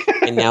movie,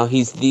 and now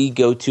he's the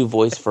go-to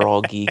voice for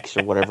all geeks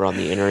or whatever on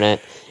the internet,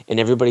 and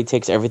everybody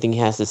takes everything he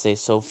has to say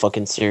so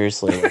fucking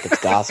seriously, like it's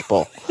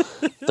gospel.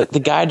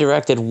 The guy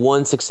directed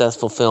one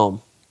successful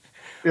film.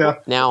 Yeah.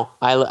 Now,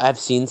 I've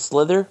seen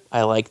Slither.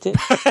 I liked it.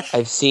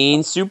 I've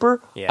seen Super.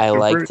 Yeah. I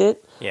liked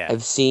it. Yeah.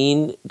 I've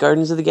seen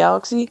Guardians of the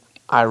Galaxy.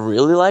 I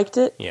really liked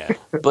it. Yeah.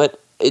 But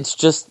it's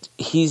just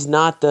he's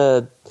not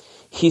the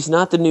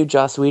new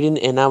Joss Whedon,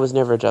 and I was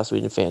never a Joss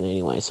Whedon fan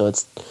anyway, so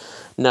it's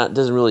not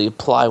doesn't really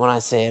apply when I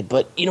say it.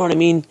 But you know what I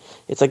mean?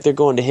 It's like they're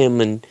going to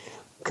him, and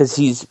because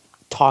he's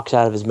talks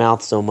out of his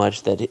mouth so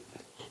much that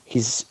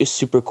he's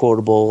super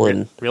quotable.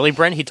 And really,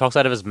 Brent, he talks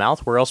out of his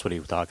mouth. Where else would he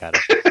talk out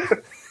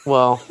of?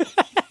 Well,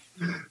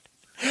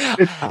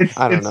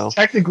 I don't know.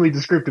 Technically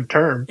descriptive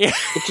term. It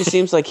just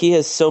seems like he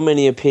has so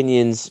many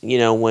opinions.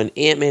 When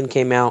Ant-Man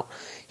came out,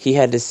 he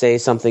had to say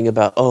something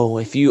about,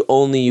 if you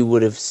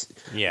would have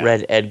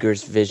read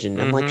Edgar's vision.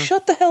 I'm like,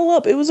 shut the hell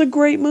up. It was a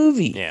great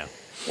movie. Yeah.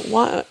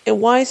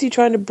 Why is he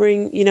trying to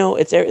bring,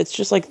 it's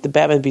just like the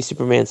Batman v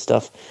Superman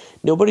stuff.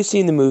 Nobody's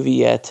seen the movie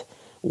yet.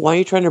 Why are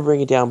you trying to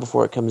bring it down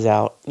before it comes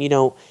out? You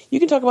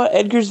can talk about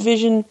Edgar's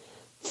vision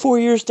 4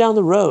 years down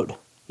the road,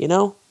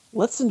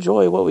 Let's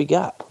enjoy what we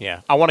got.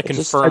 Yeah. I want to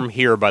confirm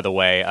here, by the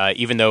way,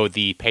 even though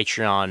the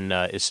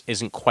Patreon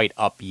isn't quite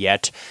up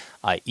yet,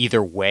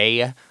 either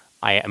way,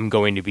 I am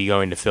going to be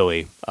going to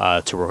Philly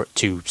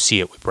to see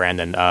it with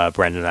Brandon.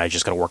 Brandon and I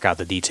just got to work out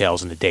the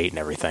details and the date and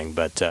everything,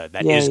 but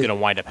that is going to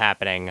wind up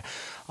happening.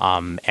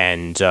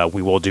 And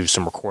we will do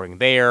some recording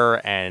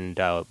there, and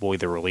we'll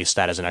either release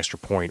that as an extra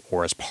point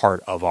or as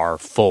part of our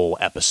full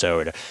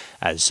episode.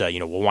 As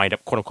we'll wind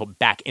up, quote unquote,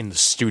 back in the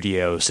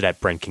studio so that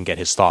Brent can get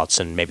his thoughts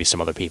and maybe some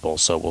other people.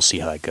 So we'll see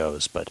how that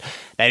goes. But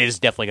that is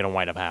definitely going to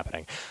wind up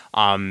happening.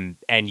 And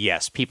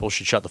yes, people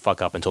should shut the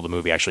fuck up until the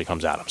movie actually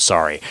comes out. I'm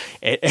sorry.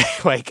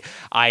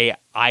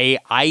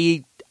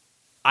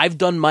 I've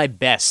done my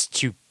best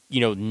to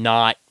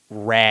not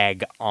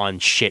rag on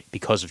shit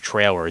because of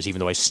trailers, even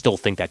though I still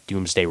think that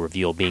Doomsday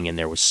reveal being in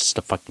there was just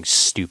fucking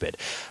stupid.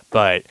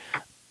 But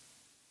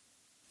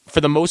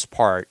for the most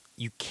part,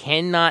 you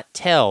cannot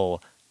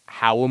tell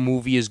how a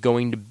movie is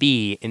going to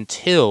be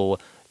until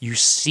you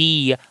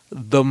see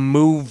the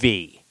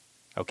movie.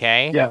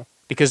 Okay? Yeah.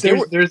 Because there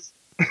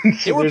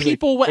were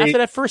people after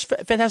that first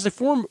Fantastic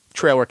Four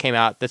trailer came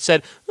out that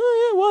said,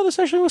 "Oh yeah, well, this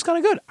actually was kind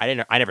of good."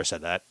 I never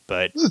said that,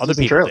 but other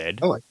people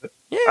did. I liked it.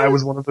 Yeah. I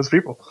was one of those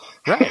people.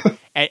 Right.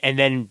 And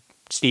then,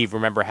 Steve,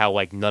 remember how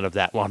none of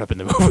that wound up in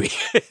the movie.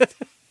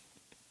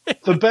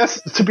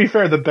 To be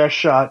fair, the best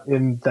shot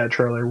in that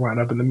trailer wound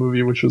up in the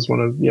movie, which was one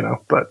of,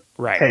 but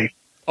right. Hey.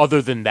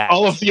 Other than that,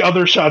 all of the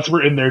other shots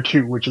were in there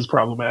too, which is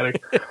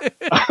problematic.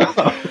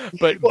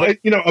 But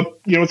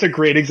it's a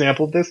great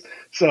example of this.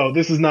 So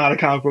this is not a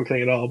comic book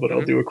thing at all, but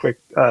I'll do a quick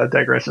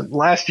digression.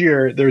 Last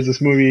year, there was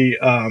this movie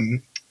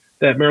that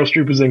Meryl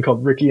Streep was in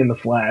called Ricky and the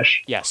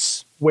Flash.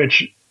 Yes.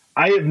 Which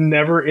I have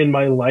never in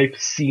my life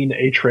seen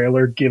a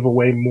trailer give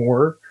away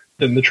more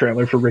than the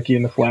trailer for Ricky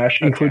and the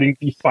Flash, including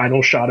the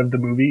final shot of the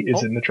movie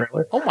is in the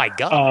trailer. Oh my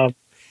God.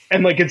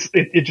 And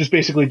it just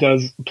basically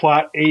does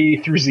plot A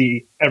through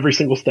Z, every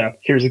single step.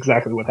 Here's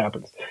exactly what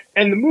happens.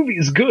 And the movie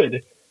is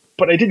good,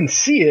 but I didn't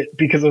see it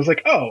because I was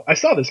like, oh, I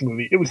saw this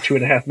movie. It was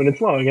 2.5 minutes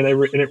long, and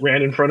it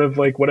ran in front of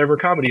whatever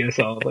comedy I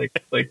saw,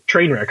 like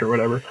Trainwreck or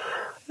whatever.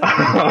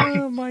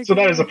 Oh my So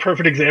God. that is a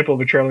perfect example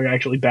of a trailer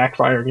actually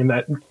backfiring in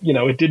that,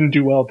 it didn't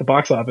do well at the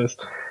box office.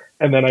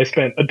 And then I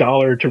spent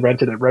 $1 to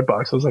rent it at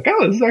Redbox. I was like,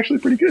 oh, this is actually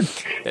pretty good.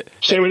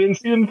 Shame we didn't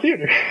see it in the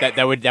theater.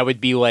 That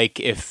would be like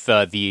if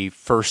the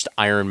first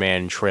Iron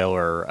Man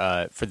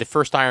trailer for the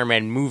first Iron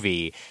Man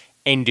movie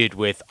ended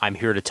with "I'm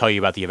here to tell you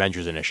about the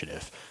Avengers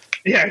Initiative."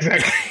 Yeah,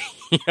 exactly.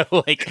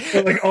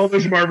 Like all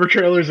those Marvel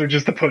trailers are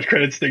just the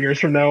post-credit stingers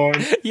from now on.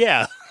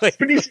 yeah, like,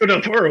 Benicio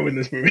del Toro in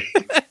this movie.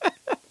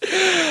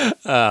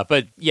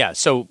 but yeah.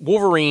 So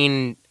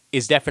Wolverine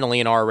is definitely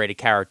an R-rated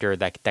character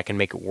that can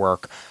make it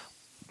work.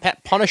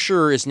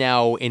 Punisher is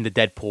now in the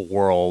Deadpool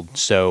world,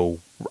 so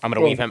I'm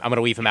going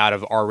to leave him out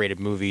of R-rated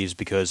movies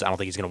because I don't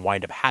think he's going to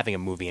wind up having a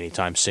movie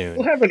anytime soon.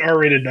 We'll have an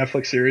R-rated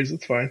Netflix series.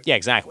 It's fine. Yeah,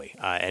 exactly.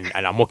 And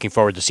I'm looking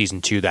forward to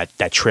season 2.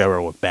 That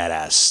trailer looked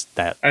badass.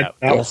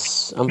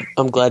 Yes,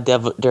 I'm glad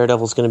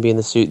Daredevil's going to be in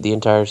the suit the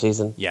entire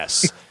season.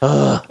 Yes.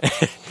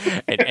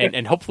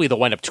 and hopefully they'll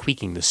wind up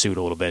tweaking the suit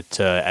a little bit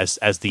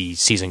as the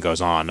season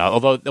goes on.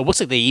 Although it looks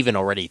like they even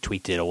already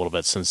tweaked it a little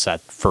bit since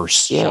that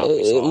first shot. Yeah,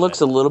 it looks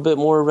a little bit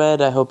more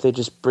red. I hope they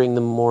just bring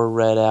them more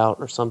red out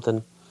or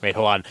something. Wait,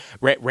 hold on.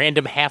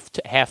 Random half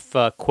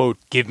quote,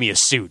 "Give me a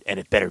suit, and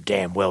it better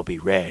damn well be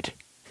red."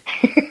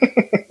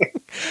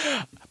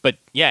 But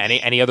yeah,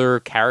 any other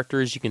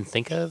characters you can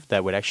think of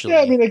that would actually?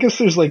 Yeah, I mean, I guess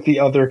there's like the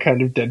other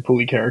kind of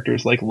Deadpool-y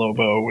characters like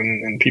Lobo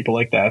and people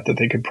like that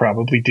they could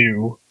probably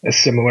do a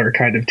similar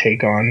kind of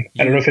take on.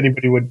 I don't know if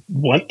anybody would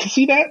want to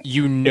see that.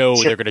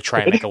 They're going to try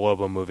and make a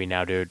Lobo movie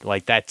now, dude.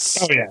 Like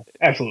that's. Oh yeah,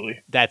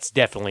 absolutely. That's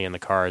definitely in the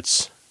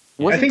cards.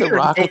 Wasn't The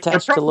Rock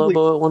attached to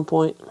Lobo at one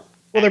point?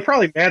 Well, they're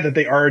probably mad that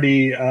they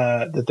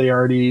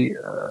already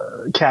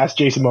cast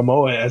Jason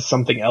Momoa as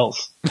something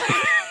else.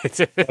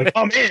 Like,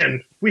 oh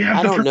man, we have.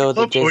 I don't know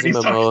that Lobo Jason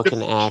Momoa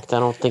can act. I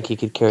don't think he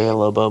could carry a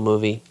Lobo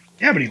movie.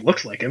 Yeah, but he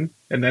looks like him,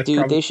 and that's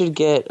Dude, they should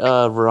get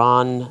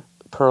Ron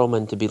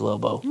Perlman to be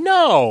Lobo.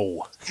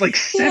 No, it's like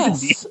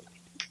 70. Yes.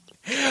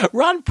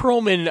 Ron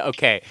Perlman.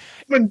 Okay,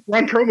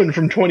 Ron Perlman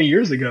from 20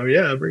 years ago.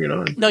 Yeah, bring it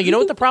on. No, you know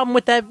what the problem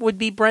with that would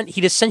be, Brent?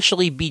 He'd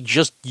essentially be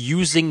just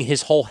using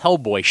his whole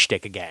Hellboy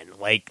shtick again.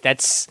 Like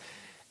that's.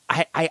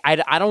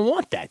 I don't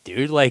want that,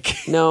 dude. Like,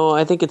 no,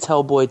 I think it's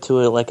Hellboy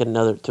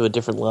to a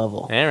different level.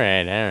 All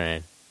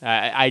right.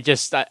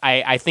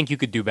 I think you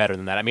could do better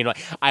than that. I mean, like,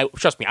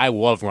 trust me, I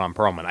love Ron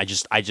Perlman. I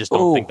just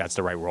don't think that's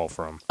the right role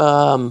for him.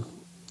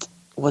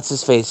 What's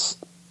his face?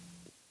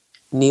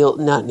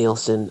 Not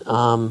Nielsen.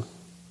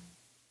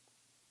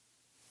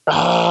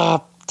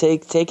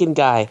 Taken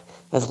guy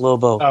as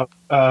Lobo.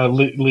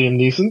 Liam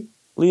Neeson.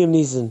 Liam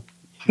Neeson.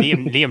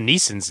 Liam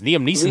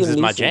Neeson's is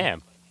my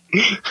jam.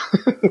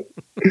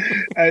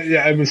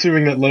 Yeah, I'm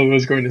assuming that Lobo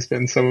is going to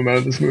spend some amount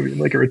of this movie in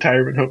like a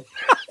retirement home.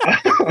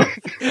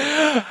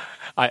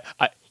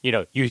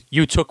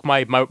 You took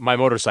my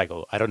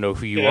motorcycle. I don't know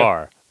who you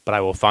are, but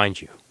I will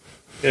find you.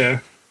 Yeah,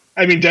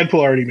 I mean, Deadpool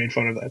already made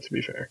fun of that. To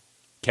be fair,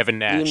 Kevin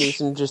Nash. Liam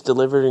Neeson just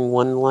delivering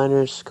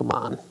one-liners. Come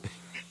on.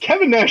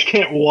 Kevin Nash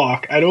can't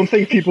walk. I don't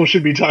think people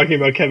should be talking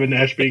about Kevin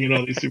Nash being in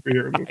all these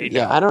superhero movies.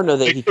 Yeah, I don't know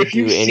that he could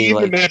do any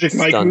the Magic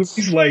Mike stunts.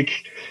 movies, like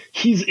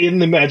he's in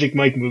the Magic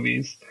Mike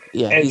movies.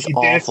 Yeah, and he's he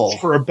awful.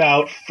 dances for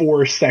about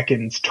 4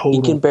 seconds total.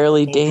 He can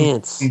barely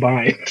dance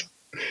combined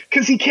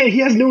because he can't. He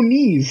has no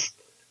knees.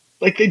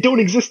 Like they don't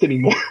exist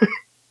anymore.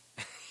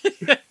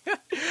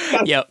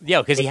 Yeah,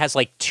 because he has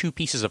like 2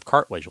 pieces of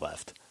cartilage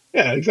left.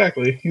 Yeah,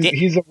 exactly.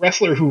 He's a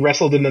wrestler who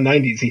wrestled in the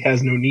 90s. He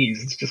has no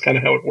knees. It's just kind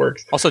of how it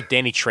works. Also,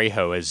 Danny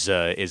Trejo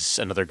is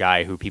another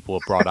guy who people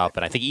have brought up,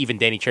 and I think even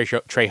Danny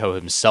Trejo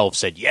himself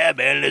said, "Yeah,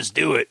 man, let's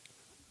do it."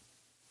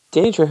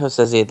 Danny Trejo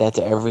says that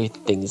to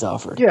everything he's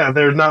offered. Yeah,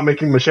 they're not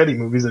making Machete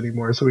movies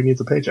anymore, so he needs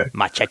a paycheck.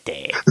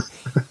 Machete.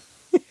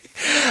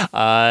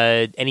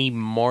 Any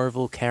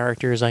Marvel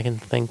characters I can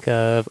think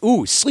of?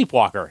 Ooh,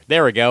 Sleepwalker.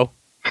 There we go.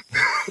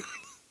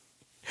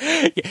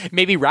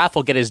 Maybe Raph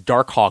will get his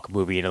Darkhawk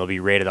movie and it'll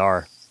be rated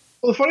R.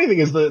 Well, the funny thing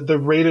is the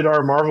rated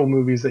R Marvel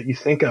movies that you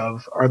think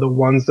of are the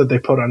ones that they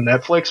put on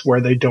Netflix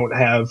where they don't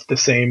have the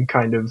same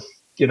kind of,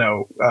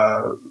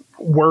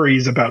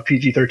 worries about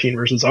PG-13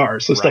 versus R.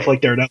 So stuff like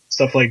Daredevil,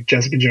 stuff like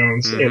Jessica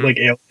Jones, and like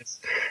Alias,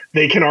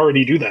 they can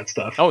already do that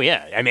stuff. Oh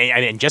yeah, I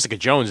mean, Jessica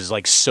Jones is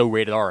like so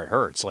rated R it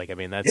hurts. Like, I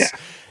mean,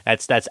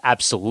 that's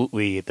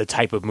absolutely the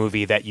type of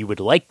movie that you would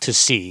like to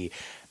see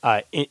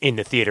in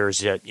the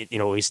theaters. At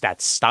least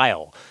that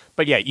style.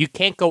 But yeah, you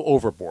can't go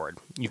overboard.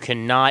 You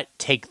cannot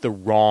take the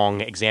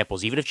wrong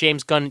examples. Even if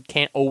James Gunn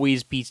can't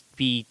always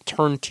be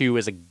turned to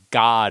as a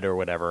god or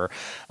whatever,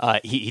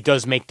 he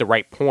does make the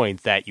right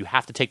point that you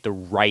have to take the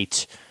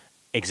right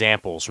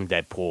examples from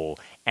Deadpool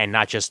and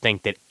not just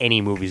think that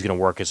any movie is going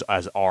to work as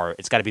R.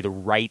 It's got to be the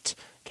right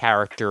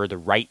character, the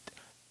right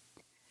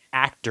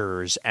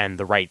actors, and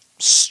the right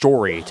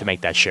story to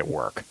make that shit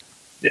work.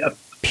 Yeah.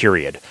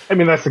 Period. I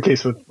mean, that's the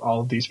case with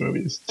all of these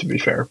movies, to be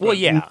fair. Well,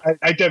 yeah.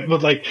 I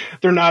but like,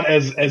 they're not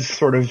as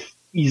sort of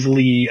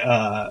easily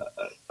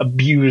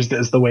abused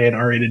as the way an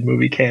R-rated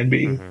movie can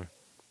be. Mm-hmm.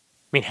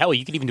 I mean, hell,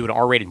 you could even do an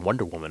R-rated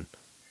Wonder Woman.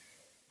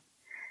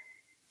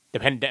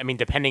 Depending that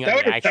on the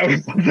would action.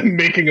 involve them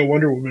making a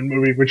Wonder Woman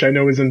movie, which I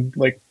know isn't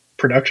like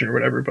production or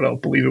whatever, but I'll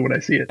believe it when I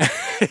see it.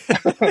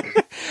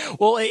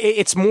 Well,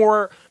 it's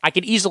more. I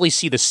could easily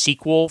see the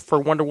sequel for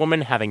Wonder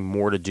Woman having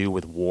more to do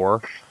with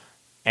war,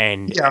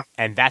 and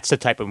that's the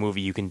type of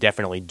movie you can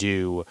definitely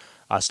do.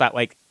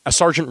 Like a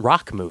Sergeant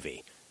Rock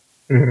movie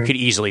could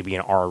easily be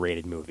an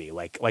R-rated movie.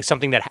 Like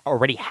something that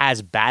already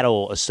has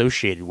battle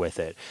associated with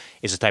it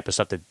is the type of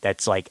stuff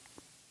that's like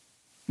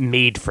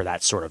made for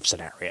that sort of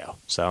scenario.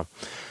 So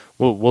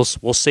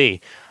we'll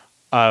see.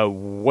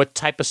 What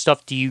type of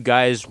stuff do you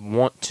guys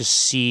want to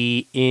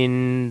see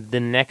in the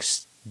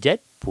next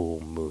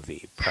Deadpool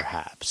movie,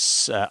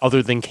 perhaps?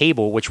 Other than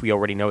Cable, which we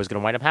already know is going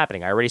to wind up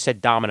happening. I already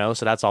said Domino,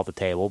 so that's off the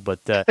table.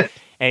 But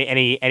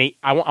I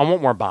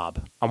want more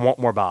Bob. I want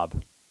more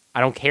Bob. I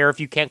don't care if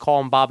you can't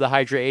call him Bob the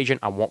Hydra agent.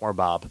 I want more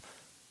Bob.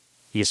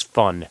 He is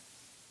fun.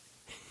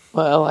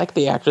 Well, I like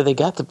the actor they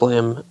got to play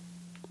him.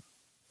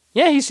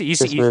 Yeah, this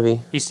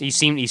movie. He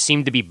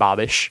seemed to be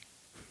Bobbish.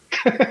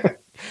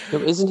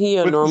 Isn't he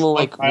a normal,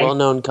 like,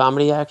 well-known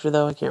comedy actor,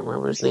 though? I can't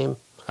remember his name.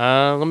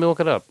 Let me look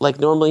it up. Like,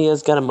 normally he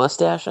has got a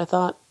mustache, I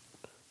thought?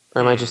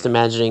 Or am I just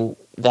imagining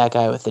that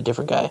guy with a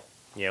different guy?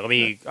 Yeah,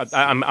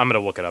 I'm going to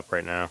look it up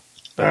right now.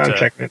 But, I'm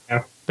checking it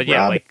now. But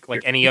yeah,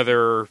 like any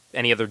other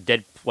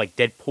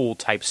Deadpool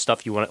type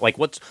stuff you want, like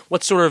what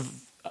sort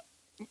of,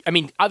 I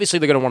mean, obviously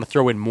they're going to want to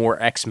throw in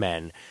more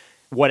X-Men.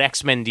 What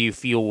X-Men do you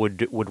feel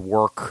would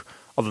work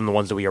other than the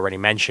ones that we already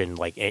mentioned,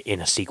 like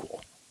in a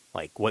sequel?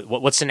 Like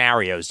what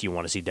scenarios do you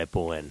want to see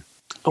Deadpool in?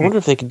 I wonder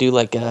if they could do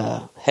like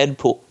a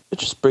Headpool,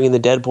 just bring in the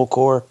Deadpool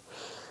core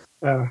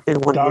in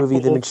one movie,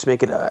 then just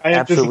make it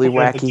absolutely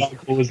wacky.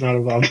 Dogpool was not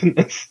involved in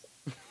this.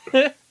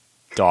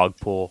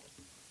 Dogpool.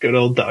 Good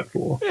old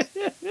Dogpool.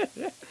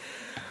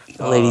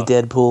 Lady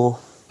Deadpool.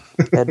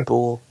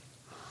 Deadpool.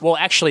 Well,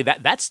 actually,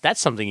 that's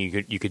something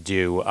you could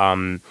do. I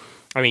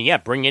mean, yeah,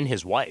 bring in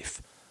his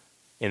wife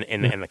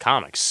in the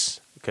comics,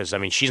 because I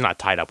mean she's not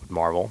tied up with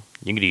Marvel.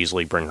 You could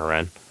easily bring her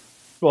in.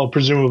 Well,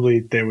 presumably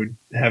they would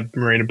have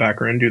Marina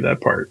Baccarin do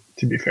that part,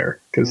 to be fair,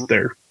 because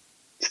they're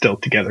still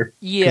together.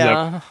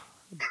 Yeah,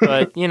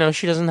 but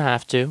she doesn't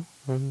have to.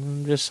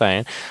 I'm just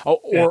saying.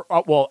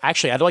 Well,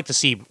 actually, I'd like to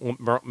see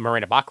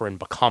Marina Baccarin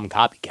become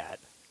Copycat.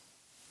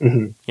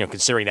 Mm-hmm.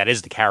 Considering that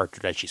is the character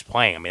that she's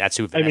playing. I mean, that's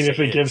who Vanessa is. If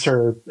it gives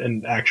her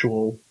an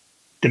actual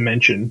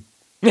dimension,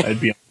 I'd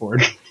be on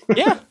board.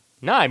 Yeah.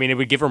 No, I mean, it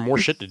would give her more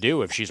shit to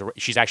do if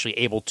she's actually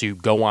able to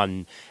go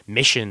on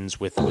missions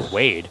with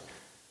Wade.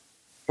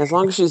 As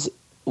long as she's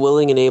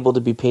willing and able to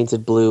be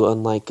painted blue,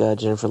 unlike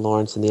Jennifer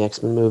Lawrence in the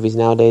X-Men movies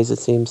nowadays, it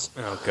seems.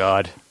 Oh,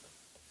 God.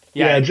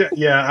 Yeah,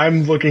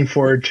 I'm looking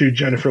forward to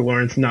Jennifer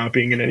Lawrence not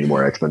being in any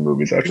more X-Men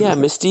movies, actually. Yeah,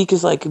 Mystique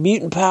is like,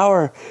 mutant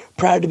power,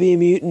 proud to be a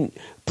mutant,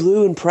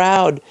 blue and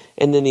proud.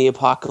 And then the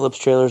Apocalypse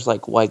trailer's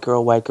like, white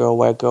girl, white girl,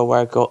 white girl,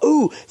 white girl.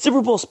 Ooh,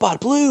 Super Bowl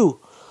spot, blue!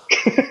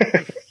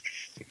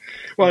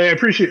 Well, I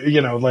appreciate,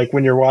 like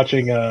when you're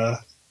watching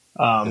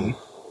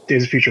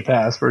Days of Future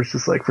Past, where it's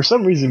just like, for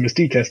some reason,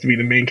 Mystique has to be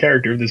the main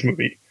character of this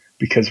movie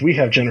because we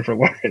have Jennifer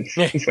Lawrence.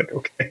 It's like,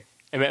 okay.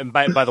 And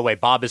by the way,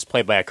 Bob is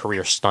played by a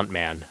career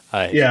stuntman.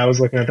 I was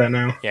looking at that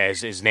now. Yeah,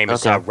 his name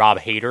is Rob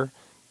Hader.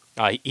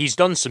 He's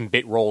done some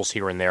bit roles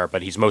here and there,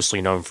 but he's mostly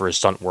known for his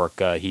stunt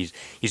work. He's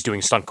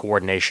doing stunt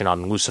coordination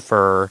on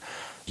Lucifer.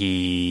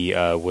 He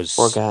was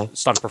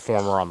stunt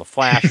performer on The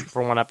Flash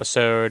for one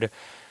episode.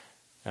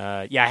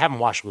 I haven't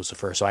watched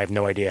Lucifer, so I have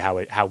no idea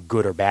how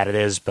good or bad it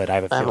is. But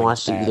I haven't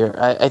watched it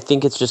either. I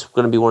think it's just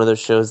going to be one of those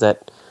shows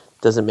that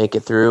doesn't make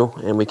it through,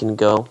 and we can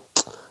go,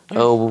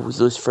 "Oh,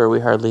 Lucifer, we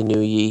hardly knew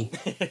ye."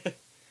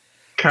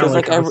 Kind of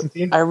like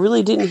Constantine. I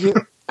really didn't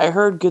hear. I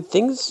heard good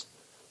things.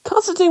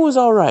 Constantine was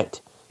all right.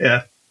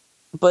 Yeah,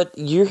 but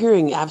you're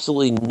hearing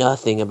absolutely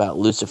nothing about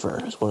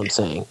Lucifer. Is what I'm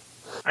saying.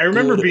 I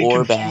remember being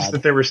confused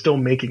that they were still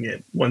making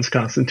it once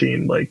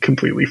Constantine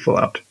completely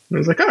flopped. And I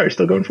was like, "Oh, you're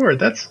still going for it?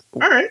 That's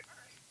all right."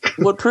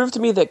 What proved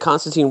to me that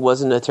Constantine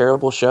wasn't a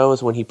terrible show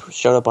is when he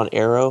showed up on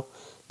Arrow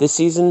this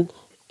season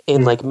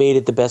and made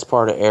it the best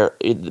part of Arrow.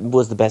 It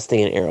was the best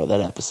thing in Arrow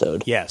that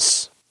episode.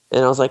 Yes,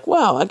 and I was like,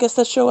 wow, I guess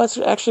that show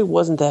actually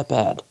wasn't that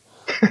bad.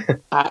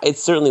 It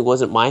certainly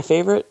wasn't my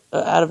favorite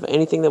out of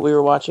anything that we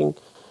were watching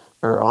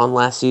or on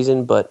last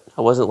season, but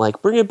I wasn't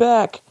like, bring it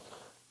back.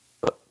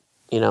 But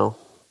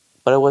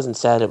I wasn't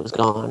sad it was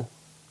gone.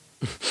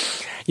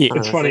 Yeah,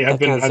 it's funny. I've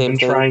been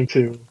trying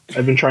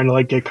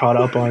to get caught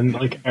up on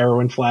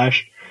Arrow and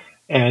Flash,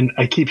 and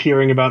I keep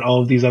hearing about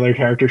all of these other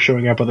characters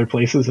showing up other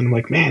places, and I'm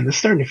like, man, this is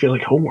starting to feel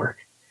like homework.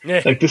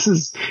 Yeah.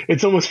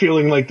 It's almost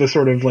feeling like the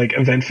sort of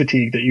event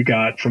fatigue that you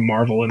got from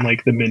Marvel in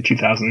the mid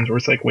 2000s, where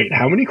it's like, wait,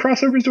 how many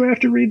crossovers do I have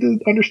to read to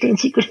understand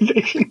Secret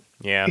Invasion?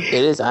 Yeah, it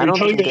is. I don't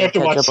think I have to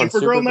watch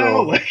Supergirl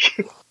now.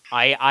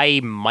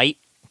 I might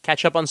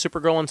catch up on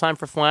Supergirl in time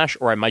for Flash,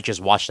 or I might just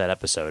watch that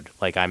episode.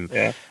 I'm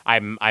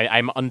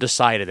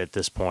undecided at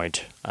this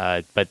point.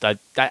 But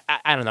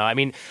I don't know. I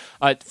mean,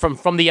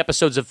 from the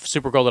episodes of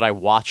Supergirl that I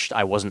watched,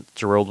 I wasn't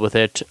thrilled with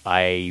it.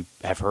 I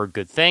have heard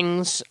good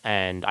things,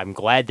 and I'm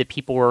glad that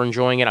people are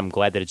enjoying it. I'm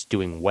glad that it's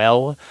doing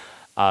well.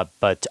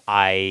 But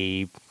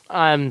I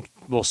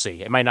We'll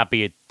see. It might not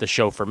be the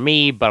show for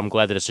me, but I'm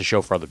glad that it's a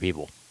show for other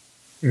people.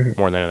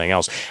 More than anything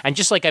else. And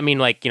just like, I mean,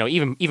 like, you know,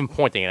 even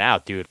pointing it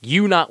out, dude,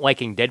 you not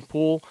liking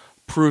Deadpool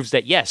proves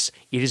that, yes,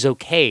 it is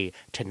okay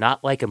to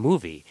not like a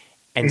movie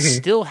and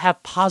still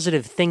have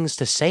positive things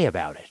to say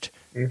about it.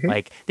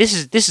 Like, this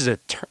is a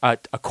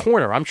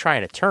corner I'm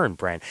trying to turn,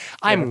 Brent.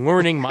 I'm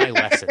learning my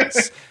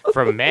lessons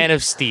from Man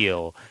of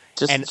Steel.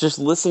 Just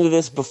listen to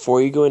this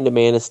before you go into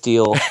Man of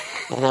Steel,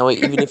 and that way,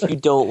 even if you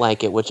don't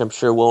like it, which I'm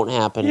sure won't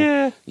happen,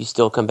 you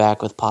still come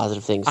back with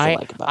positive things to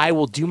like about it. I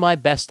will do my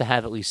best to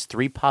have at least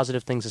 3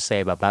 positive things to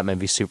say about Batman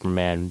v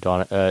Superman,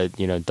 Dawn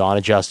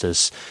of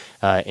Justice,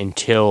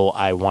 until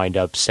I wind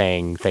up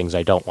saying things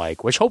I don't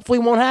like, which hopefully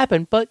won't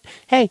happen. But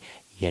hey,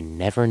 you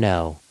never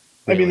know.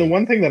 Really. I mean, the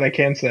one thing that I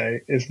can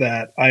say is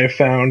that I have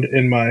found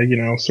in my,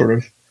 sort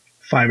of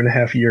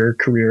 5.5-year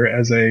career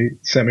as a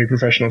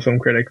semi-professional film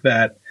critic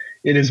that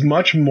it is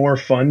much more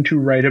fun to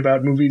write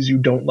about movies you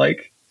don't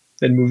like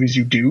than movies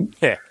you do.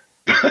 Yeah.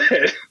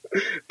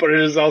 But it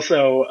is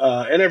also,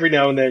 and every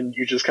now and then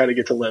you just kind of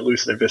get to let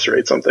loose and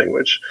eviscerate something,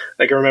 which,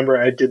 like, I remember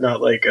I did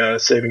not like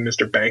Saving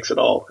Mr. Banks at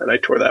all, and I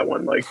tore that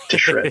one, like, to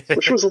shreds,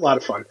 which was a lot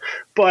of fun.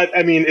 But,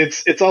 I mean,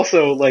 it's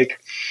also, like,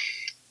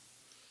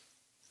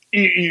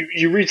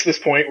 you reach this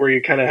point where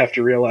you kind of have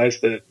to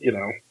realize that,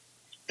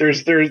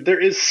 there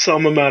is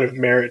some amount of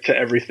merit to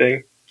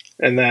everything.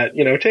 And that,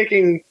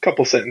 taking a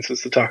couple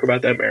sentences to talk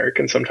about that merit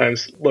can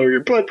sometimes lower your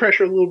blood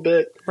pressure a little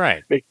bit.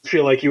 Right. Make you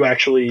feel like you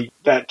actually,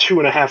 that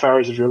 2.5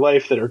 hours of your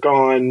life that are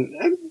gone,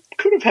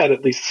 could have had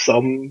at least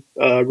some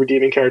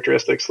redeeming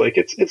characteristics. Like,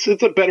 it's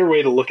a better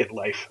way to look at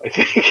life, I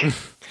think.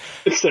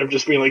 Instead of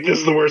just being like, this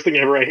is the worst thing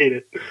ever, I hate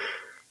it.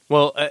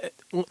 Well,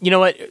 you know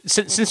what?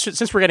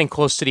 Since we're getting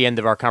close to the end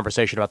of our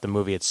conversation about the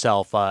movie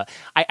itself, I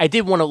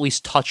did want to at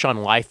least touch on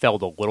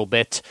Liefeld a little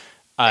bit.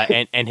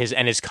 And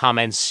his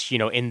comments,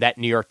 in that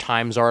New York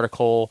Times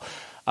article.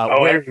 I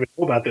didn't even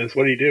know about this.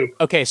 What do you do?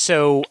 Okay,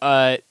 so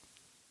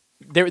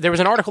there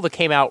was an article that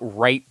came out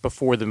right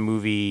before the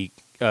movie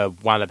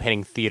wound up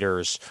hitting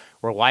theaters,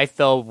 where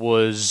Liefeld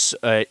was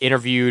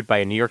interviewed by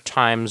a New York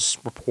Times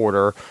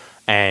reporter,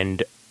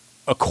 and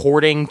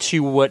according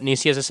to what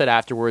Nicieza said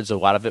afterwards, a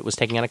lot of it was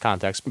taken out of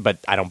context, but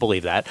I don't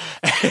believe that.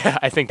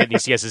 I think that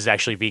Nicieza is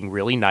actually being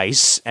really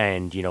nice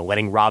and,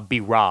 letting Rob be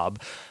Rob,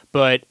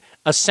 but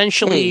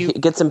essentially, hey,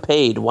 gets him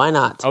paid. Why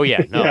not? Oh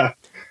yeah, no. Yeah.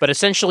 But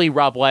essentially,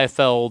 Rob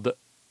Liefeld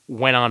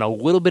went on a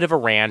little bit of a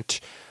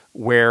rant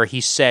where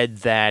he said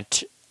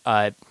that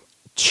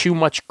too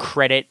much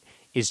credit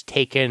is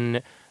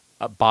taken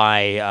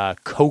by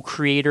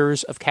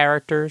co-creators of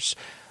characters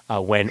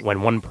when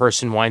one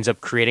person winds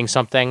up creating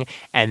something,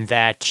 and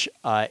that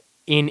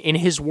in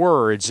his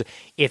words,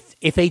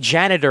 if a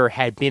janitor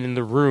had been in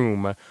the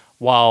room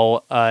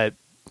while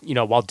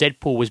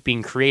Deadpool was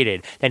being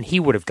created, then he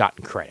would have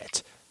gotten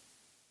credit.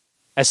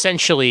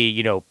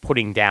 Essentially,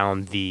 putting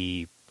down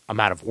the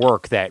amount of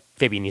work that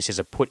Fabian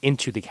Nicieza put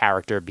into the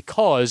character,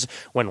 because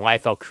when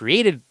Liefeld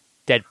created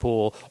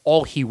Deadpool,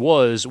 all he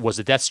was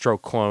a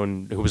Deathstroke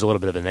clone who was a little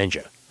bit of a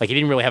ninja. Like, he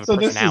didn't really have a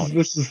personality.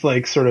 This is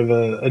like sort of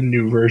a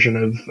new version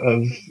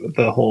of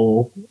the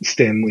whole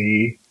Stan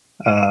Lee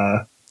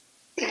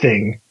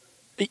thing,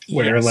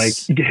 where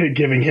yes. like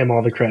giving him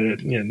all the credit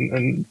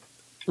and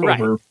right.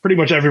 over pretty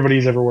much everybody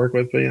he's ever worked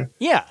with, but yeah.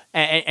 Yeah,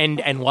 and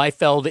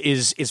Liefeld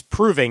is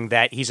proving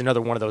that he's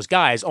another one of those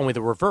guys, only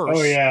the reverse.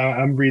 Oh yeah,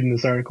 I'm reading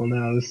this article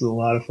now. This is a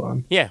lot of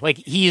fun. Yeah, like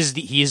he is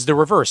the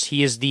reverse.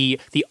 He is the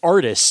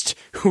artist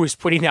who is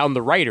putting down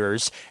the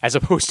writers, as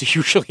opposed to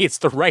usually it's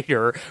the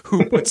writer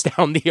who puts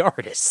down the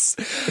artists.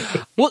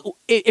 Well,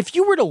 if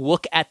you were to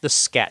look at the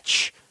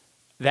sketch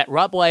that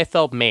Rob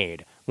Liefeld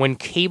made when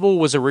Cable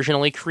was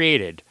originally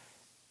created,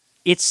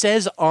 it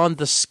says on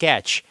the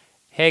sketch,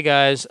 hey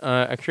guys,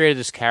 I created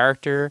this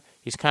character.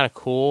 He's kind of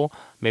cool.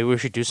 Maybe we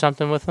should do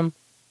something with him.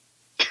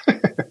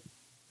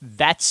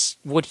 That's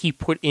what he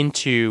put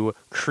into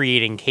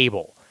creating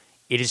Cable.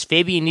 It is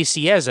Fabian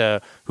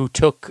Nicieza who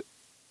took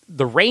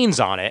the reins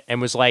on it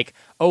and was like,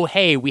 oh,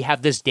 hey, we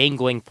have this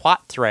dangling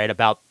plot thread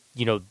about,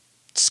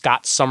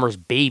 Scott Summers'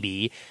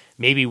 baby.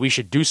 Maybe we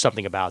should do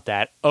something about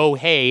that. Oh,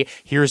 hey,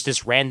 here's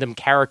this random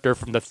character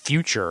from the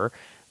future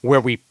where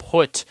we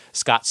put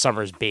Scott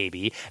Summers'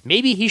 baby.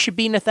 Maybe he should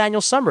be Nathaniel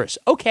Summers.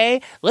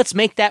 Okay, let's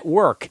make that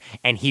work.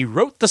 And he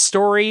wrote the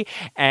story,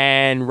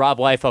 and Rob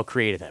Liefeld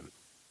created him.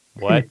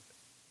 What?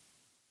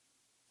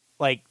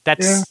 Like,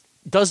 that's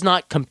does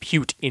not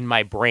compute in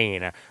my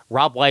brain.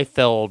 Rob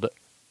Liefeld,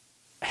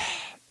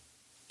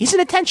 he's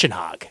an attention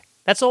hog.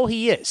 That's all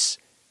he is.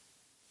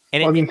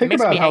 And it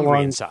makes me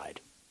angry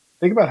inside.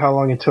 Think about how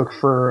long it took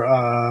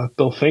for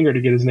Bill Finger to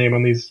get his name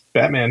on these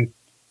Batman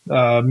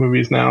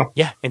movies now.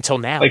 Yeah, until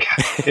now. Like,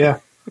 yeah.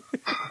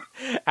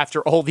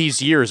 After all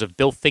these years of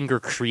Bill Finger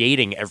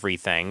creating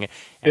everything,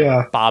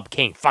 and Bob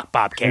Kane. Fuck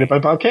Bob Kane. Created by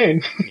Bob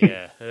Kane.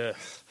 Yeah.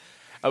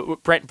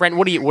 Brent,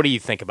 what do you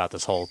think about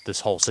this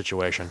whole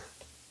situation?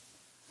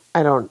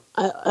 I don't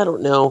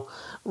know.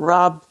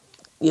 Rob,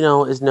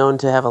 is known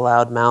to have a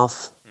loud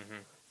mouth,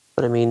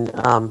 but I mean,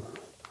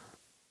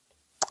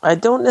 I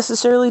don't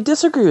necessarily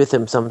disagree with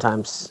him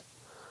sometimes.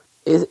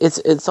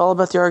 It's all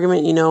about the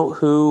argument,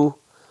 who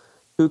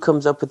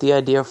comes up with the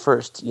idea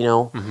first,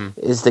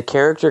 Is the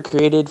character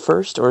created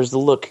first or is the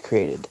look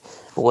created?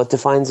 What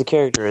defines the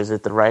character? Is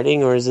it the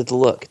writing or is it the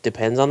look?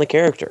 Depends on the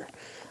character.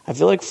 I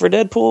feel like for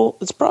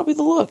Deadpool, it's probably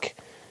the look.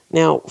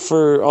 Now,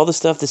 for all the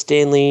stuff that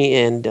Stan Lee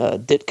and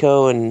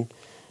Ditko and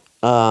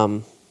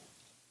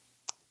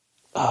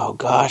oh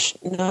gosh,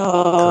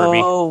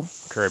 no,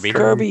 Kirby.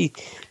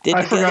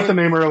 I forgot the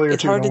name earlier.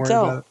 It's hard to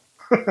tell.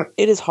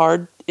 It is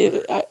hard.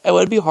 It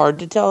would be hard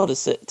to tell to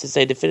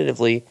say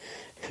definitively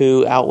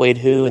who outweighed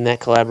who in that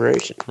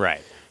collaboration.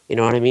 Right. You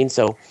know what I mean?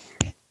 So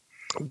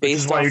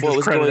based off what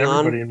was going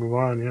on, and move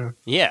on,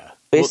 yeah.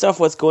 Based off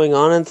what's going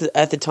on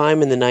at the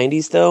time in the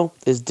 90s, though,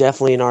 there's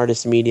definitely an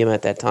artist medium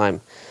at that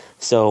time.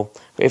 So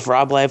if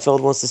Rob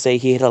Liefeld wants to say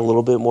he had a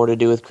little bit more to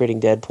do with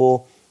creating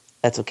Deadpool,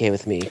 that's okay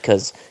with me,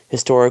 because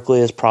historically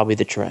it's probably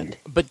the trend.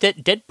 But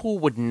Deadpool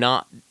would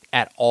not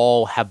at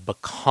all have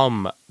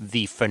become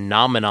the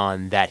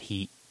phenomenon that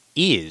he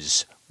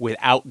is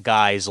without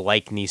guys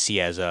like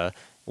Nicieza,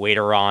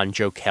 later on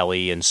Joe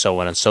Kelly, and so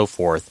on and so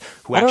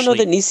forth. I don't know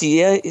that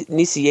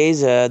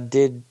Nicieza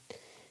did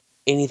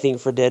anything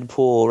for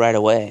Deadpool right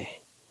away.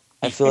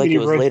 I feel like it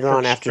was later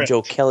on after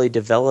Joe Kelly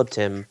developed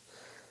him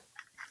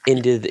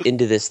into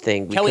this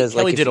thing. Because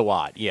Kelly did a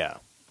lot, yeah.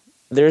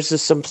 There's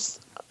just some...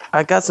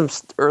 I got some,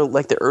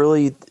 like the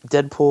early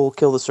Deadpool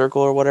Kill the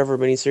Circle or whatever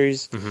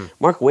miniseries. Mm-hmm.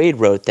 Mark Waid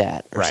wrote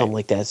that or something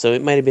like that. So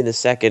it might have been the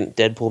second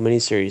Deadpool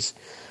miniseries.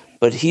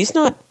 But he's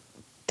not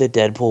the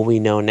Deadpool we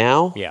know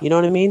now. Yeah. You know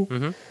what I mean?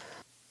 Mm-hmm.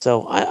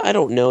 So I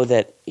don't know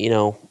that,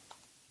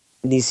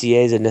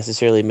 Nicieza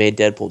necessarily made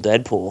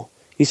Deadpool.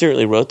 He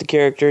certainly wrote the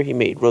character.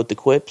 He wrote the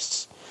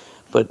quips.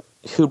 But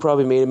who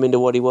probably made him into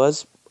what he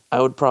was?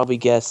 I would probably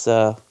guess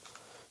Joe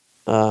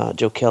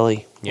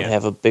Kelly would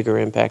have a bigger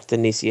impact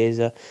than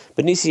Nicieza.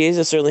 But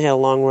Nicieza certainly had a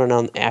long run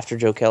on after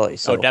Joe Kelly.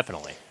 So. Oh,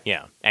 definitely.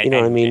 Yeah. And, you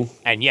know what I mean?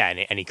 And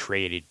he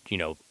created,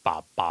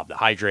 Bob the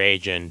Hydra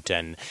Agent,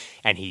 and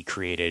he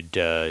created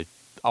a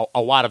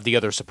lot of the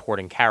other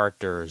supporting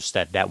characters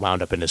that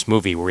wound up in this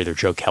movie were either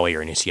Joe Kelly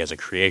or Nicieza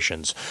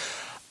creations.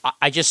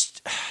 I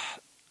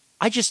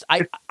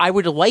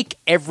would like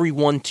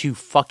everyone to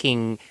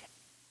fucking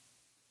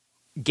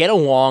get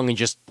along and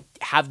just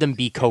have them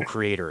be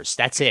co-creators.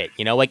 That's it.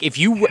 Like if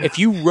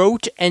you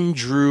wrote and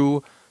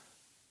drew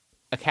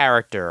a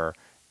character,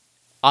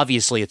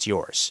 obviously it's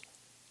yours.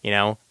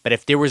 But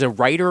if there was a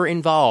writer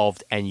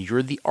involved and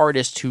you're the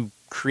artist who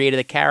created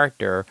the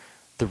character,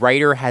 the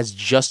writer has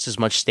just as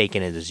much stake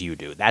in it as you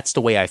do. That's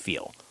the way I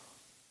feel.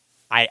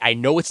 I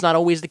know it's not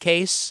always the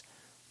case,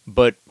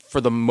 but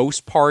for the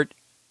most part,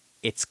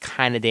 it's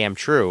kind of damn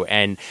true.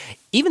 And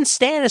even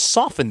Stan has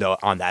softened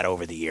on that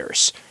over the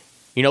years.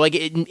 Like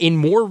in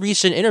more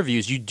recent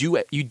interviews, you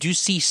do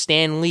see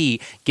Stan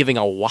Lee giving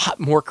a lot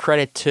more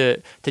credit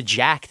to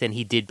Jack than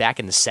he did back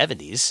in the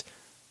 70s.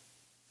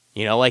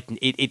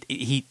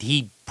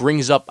 He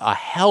brings up a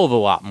hell of a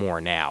lot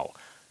more now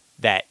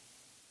that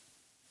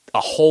a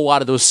whole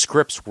lot of those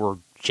scripts were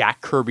Jack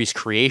Kirby's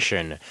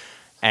creation,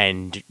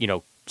 and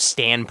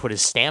Stan put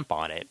his stamp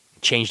on it,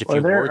 changed a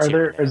few words.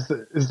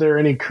 Is there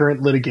any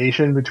current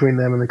litigation between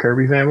them and the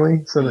Kirby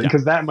family? So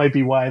because that might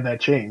be why that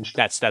changed.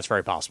 That's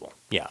very possible.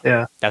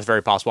 Yeah, that's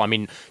very possible. I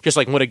mean, just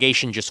like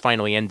litigation just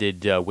finally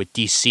ended with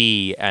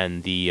DC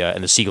and the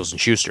Siegels and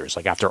Schusters.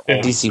 Like after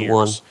all DC years,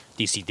 won.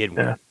 DC did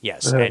win.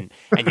 Yes, and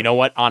you know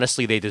what?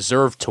 Honestly, they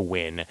deserved to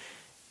win.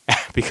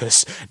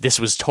 Because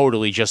this was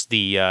totally just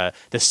the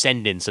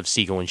descendants of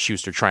Siegel and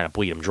Schuster trying to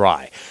bleed them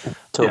dry.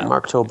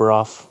 Mark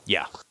Toberoff.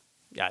 Yeah.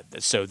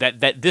 So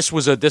that this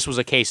was a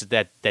case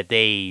that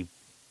they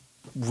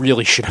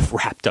really should have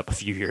wrapped up a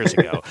few years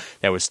ago.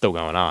 That was still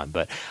going on,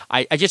 but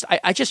I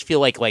just feel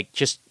like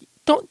just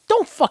don't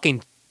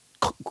fucking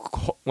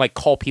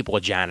call people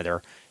a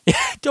janitor.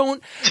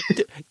 don't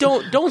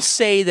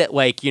say that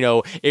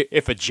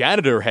if a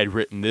janitor had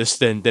written this,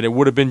 then it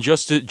would have been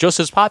just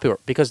as popular,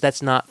 because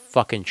that's not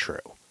fucking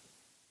true.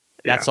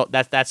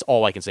 That's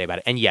all I can say about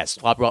it. And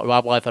yes, Rob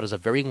Liefeld is a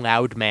very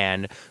loud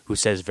man who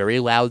says very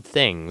loud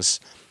things.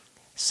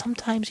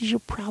 Sometimes he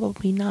should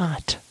probably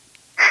not,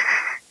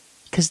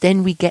 because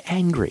then we get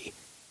angry.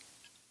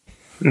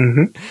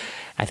 Mm-hmm.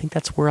 I think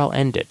that's where I'll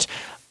end it.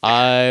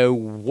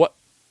 What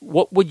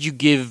would you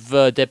give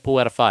Deadpool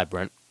out of 5,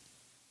 Brent?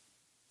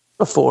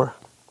 A 4.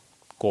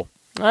 Cool.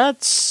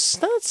 That's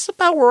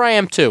about where I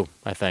am too,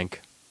 I think.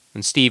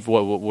 And Steve,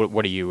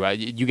 what are you?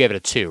 You gave it a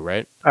 2,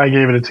 right? I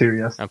gave it a 2.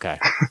 Yes. Okay.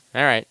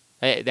 All right.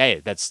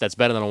 Hey, that's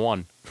better than a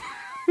 1.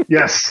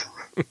 Yes.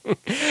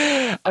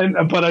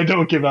 But I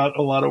don't give out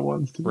a lot of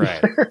 1s. To be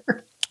fair.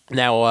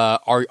 Now,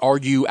 are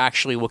you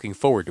actually looking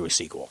forward to a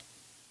sequel?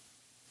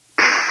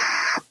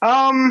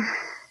 I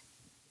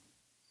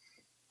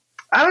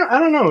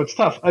don't know. It's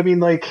tough. I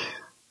mean, I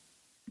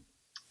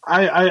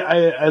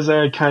as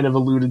I kind of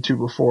alluded to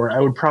before,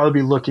 I would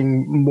probably be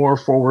looking more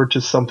forward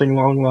to something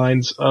along the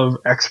lines of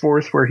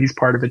X-Force, where he's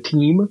part of a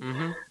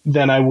team,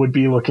 than I would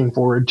be looking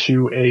forward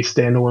to a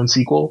standalone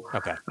sequel.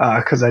 Okay.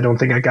 Because I don't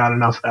think I got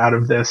enough out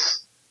of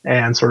this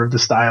and sort of the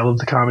style of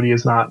the comedy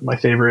is not my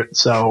favorite.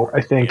 So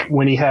I think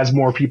when he has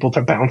more people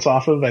to bounce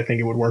off of, I think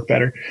it would work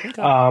better.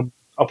 Okay.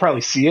 I'll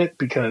probably see it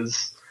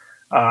because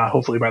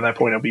hopefully by that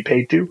point I'll be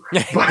paid to.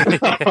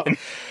 But,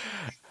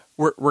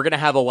 We're going to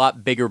have a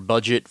lot bigger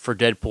budget for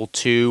Deadpool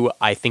 2.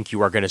 I think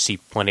you are going to see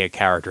plenty of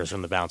characters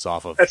from the bounce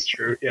off of. That's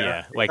true.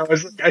 Yeah.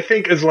 I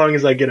think as long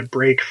as I get a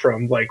break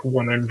from like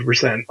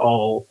 100%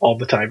 all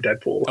the time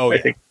Deadpool, I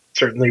think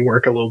certainly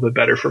work a little bit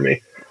better for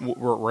me.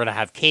 We're going to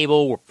have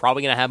Cable. We're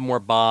probably going to have more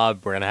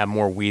Bob. We're going to have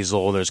more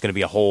Weasel. There's going to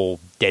be a whole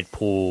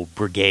Deadpool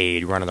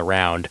brigade running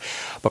around,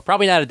 but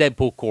probably not a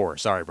Deadpool core.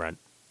 Sorry, Brent.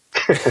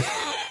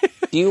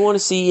 Do you want to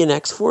see an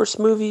X-Force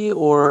movie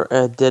or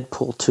a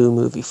Deadpool 2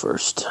 movie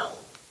first?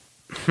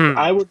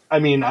 I would.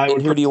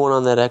 Who do you want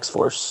on that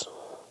X-Force?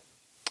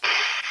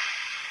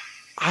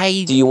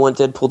 Do you want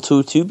Deadpool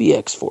 2 to be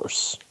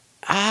X-Force?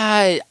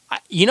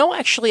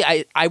 Actually,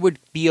 I would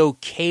be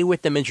okay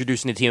with them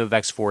introducing the team of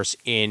X-Force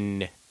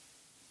in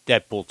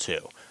Deadpool 2.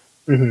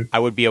 Mm-hmm. I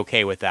would be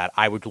okay with that.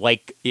 I would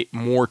like it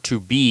more to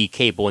be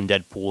Cable and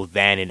Deadpool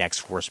than an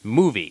X-Force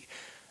movie.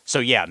 So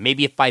yeah,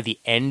 maybe if by the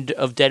end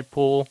of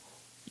Deadpool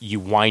you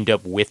wind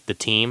up with the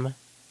team,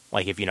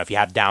 like if you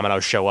have Domino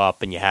show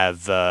up and you have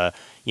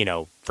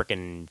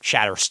freaking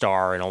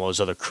Shatterstar and all those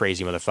other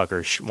crazy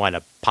motherfuckers wind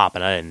up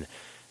popping in,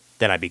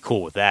 then I'd be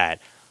cool with that.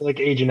 Like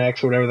Agent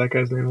X or whatever that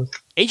guy's name is.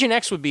 Agent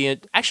X would be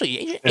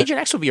Agent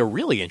X would be a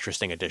really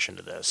interesting addition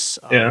to this.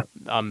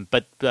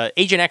 But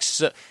Agent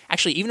X,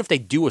 actually, even if they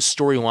do a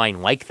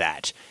storyline like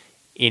that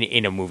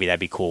in a movie, that'd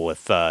be cool.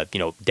 If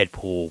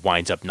Deadpool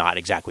winds up not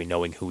exactly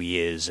knowing who he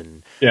is,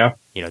 and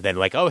then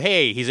like, oh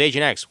hey, he's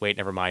Agent X. Wait,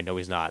 never mind. No,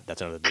 he's not.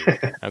 That's another movie.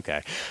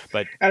 Okay,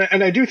 but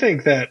and I do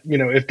think that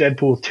if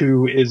Deadpool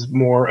 2 is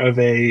more of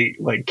a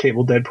like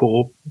Cable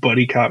Deadpool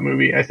buddy cop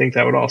movie, I think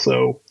that would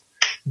also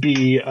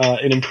be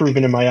an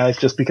improvement in my eyes,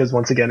 just because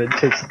once again it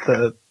takes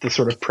the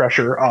sort of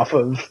pressure off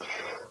of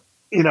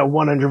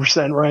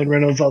 100% Ryan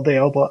Reynolds all day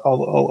all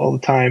the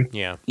time.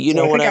 Yeah.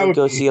 What I would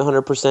go see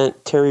 100%?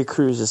 Terry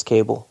Crews as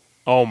Cable.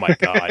 Oh my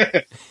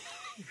god.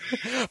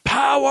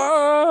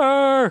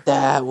 Power.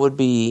 That would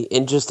be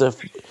in just a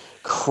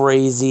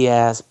crazy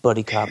ass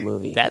buddy cop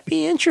movie. That'd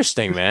be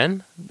interesting,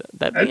 man.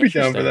 I'd be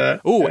down for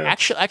that. Oh, yeah.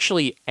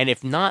 actually, and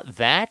if not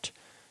that,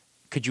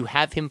 could you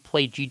have him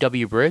play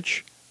G.W.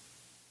 Bridge?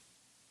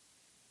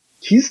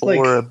 He's like,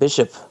 or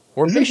Bishop.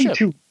 Or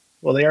Bishop.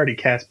 Well, they already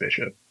cast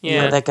Bishop.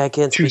 Yeah, that guy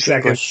can't speak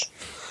English.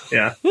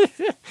 Yeah.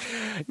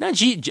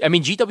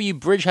 G.W.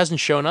 Bridge hasn't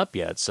shown up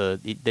yet, so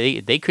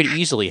they could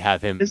easily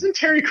have him. Isn't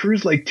Terry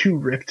Crews like too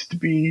ripped to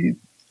be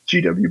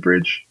G.W.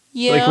 Bridge?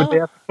 Yeah. Like, would they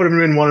have to put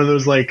him in one of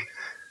those like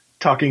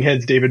Talking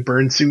Heads David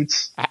Byrne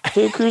suits?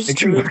 Terry Crews is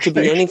too ripped to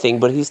be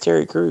anything, but he's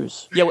Terry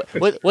Crews. Yeah.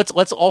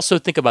 Let's also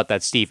think about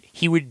that, Steve.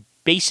 He would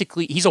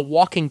he's a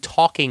walking,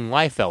 talking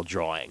Liefeld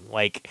drawing.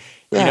 Like,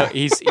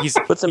 he's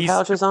put some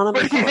pouches on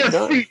him.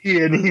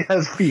 And he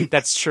has feet.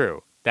 That's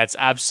true. That's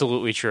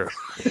absolutely true.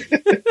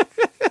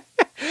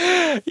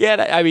 Yeah,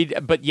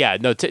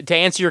 to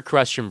answer your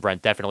question,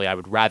 Brent, definitely I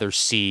would rather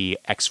see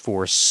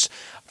X-Force,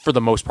 for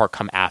the most part,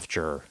 come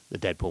after the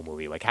Deadpool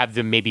movie. Like, have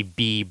them maybe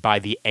be, by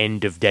the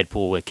end of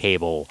Deadpool with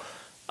Cable,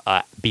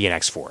 be an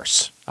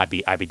X-Force. I'd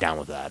be down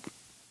with that.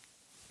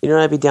 You know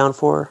what I'd be down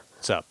for?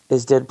 What's up?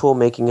 Is Deadpool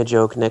making a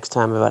joke next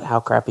time about how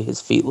crappy his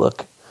feet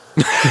look.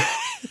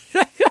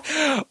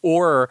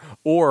 or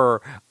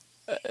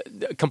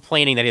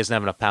complaining that he doesn't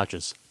have enough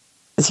pouches.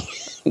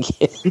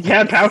 He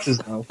had pouches,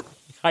 though.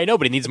 I know,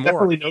 but he needs more.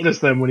 Definitely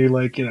noticed them when he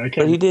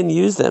But he didn't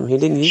use them. He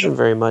didn't use them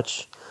very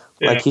much.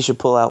 Yeah. Like, he should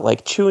pull out,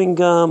 like, chewing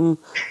gum,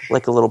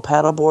 like a little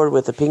paddleboard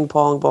with a ping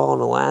pong ball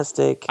and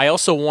elastic. I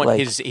also want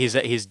his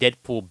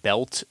Deadpool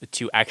belt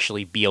to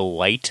actually be a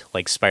light,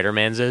 like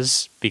Spider-Man's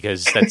is,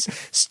 because that's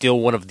still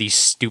one of the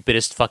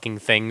stupidest fucking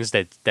things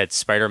that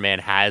Spider-Man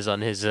has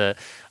on his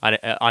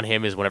on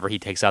him, is whenever he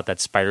takes out that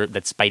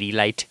Spidey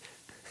light.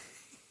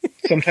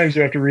 Sometimes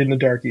you have to read in the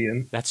dark,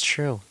 Ian. That's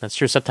true.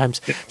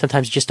 Sometimes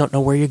you just don't know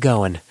where you're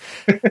going.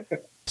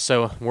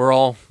 So we're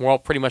all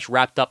pretty much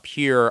wrapped up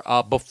here.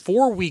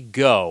 Before we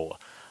go,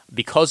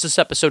 because this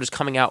episode is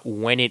coming out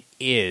when it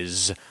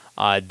is,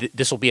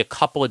 this will be a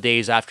couple of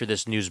days after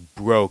this news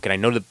broke, and I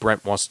know that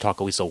Brent wants to talk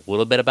at least a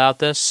little bit about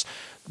this.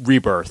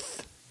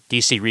 Rebirth,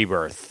 DC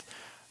Rebirth.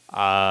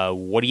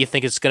 What do you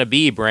think it's going to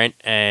be, Brent?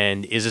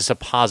 And is this a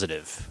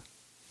positive?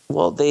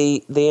 Well,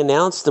 they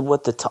announced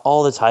what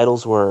all the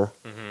titles were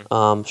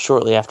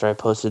shortly after I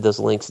posted those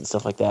links and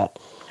stuff like that.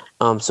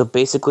 So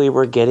basically,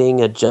 we're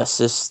getting a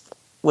Justice.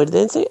 What did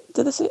they say?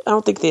 Did they say? I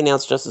don't think they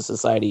announced Justice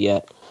Society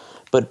yet,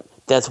 but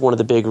that's one of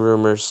the big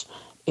rumors.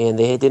 And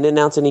they didn't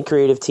announce any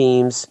creative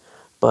teams,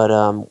 but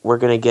we're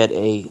gonna get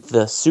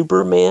the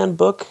Superman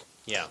book,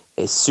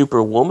 a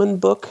Superwoman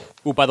book.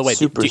 Oh, by the way,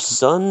 Super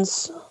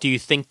Sons. Do you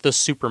think the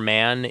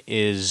Superman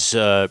is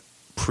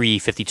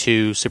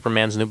pre-52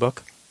 Superman's new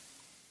book?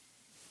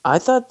 I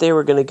thought they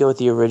were going to go with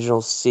the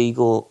original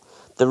Siegel.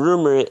 The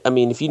rumor, I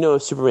mean, if you know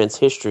Superman's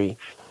history,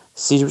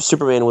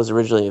 Superman was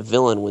originally a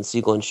villain when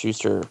Siegel and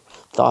Schuster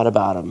thought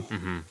about him.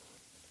 Mm-hmm.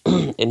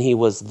 and he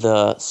was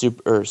the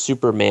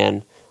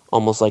Superman,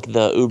 almost like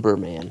the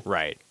Uberman,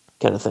 Right.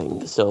 kind of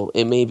thing. So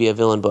it may be a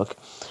villain book.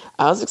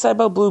 I was excited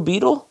about Blue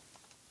Beetle,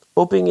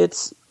 hoping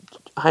it's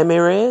Jaime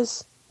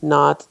Reyes,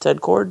 not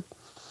Ted Cord.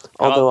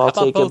 Although I'll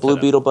take a Blue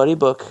Beetle buddy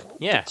book,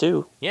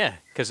 too. Yeah,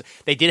 because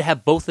they did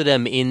have both of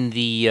them in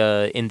the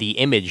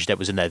image that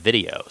was in that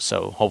video.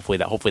 So hopefully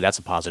that's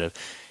a positive.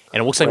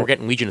 And it looks like we're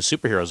getting Legion of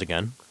Superheroes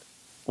again.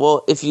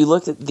 Well, if you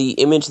looked at the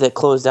image that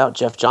closed out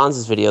Jeff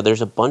Johns' video,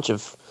 there's a bunch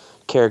of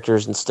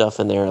characters and stuff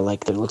in there.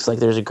 Like, it looks like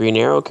there's a Green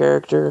Arrow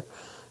character,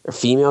 or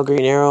female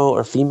Green Arrow,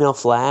 or female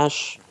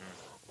Flash.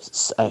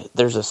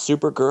 There's a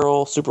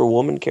Supergirl,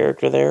 Superwoman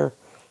character there.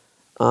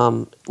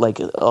 Like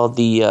all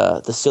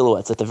the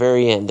silhouettes at the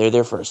very end, they're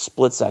there for a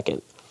split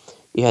second.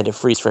 You had to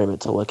freeze frame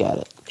it to look at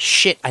it.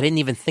 Shit, I didn't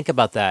even think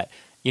about that.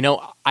 You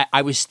know,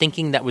 I was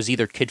thinking that was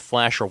either Kid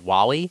Flash or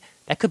Wally.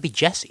 That could be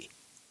Jesse.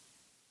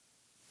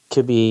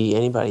 Could be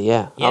anybody,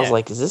 yeah. I was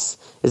like, is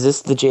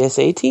this the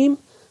JSA team?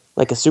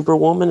 Like a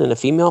Superwoman and a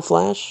female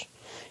Flash?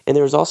 And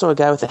there was also a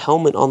guy with a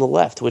helmet on the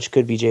left, which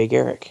could be Jay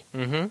Garrick.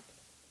 Mm-hmm.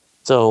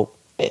 So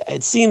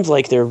it seems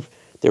like they're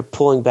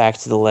pulling back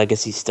to the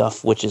legacy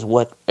stuff, which is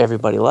what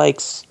everybody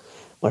likes,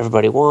 what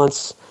everybody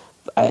wants.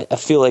 I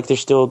feel like they're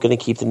still going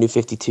to keep the New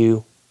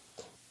 52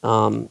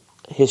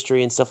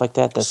 history and stuff like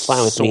that. That's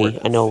fine with me.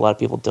 I know a lot of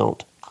people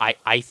don't.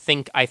 I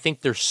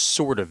think they're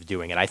sort of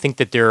doing it. I think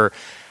that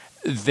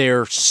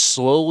they're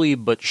slowly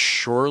but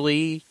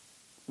surely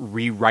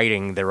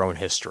rewriting their own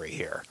history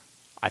here.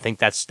 I think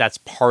that's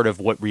part of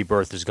what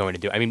Rebirth is going to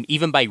do. I mean,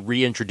 even by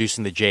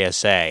reintroducing the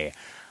JSA,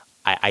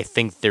 I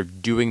think they're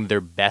doing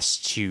their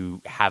best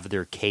to have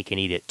their cake and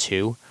eat it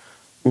too.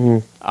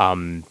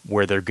 Mm-hmm.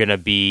 Where they're going to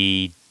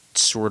be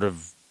sort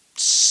of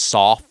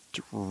soft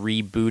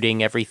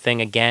rebooting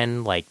everything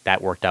again, like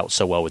that worked out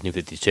so well with New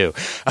 52.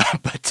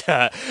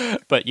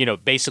 But you know,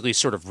 basically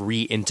sort of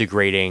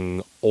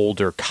reintegrating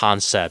older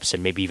concepts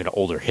and maybe even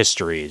older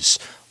histories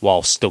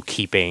while still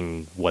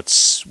keeping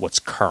what's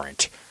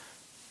current.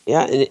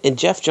 Yeah, and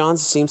Jeff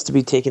Johns seems to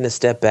be taking a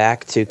step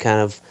back to kind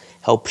of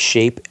help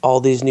shape all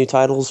these new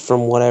titles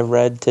from what I've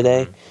read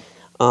today.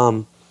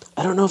 I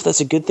don't know if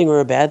that's a good thing or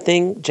a bad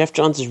thing. Jeff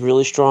Johns is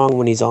really strong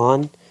when he's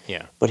on,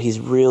 but he's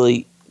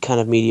really kind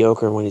of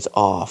mediocre when he's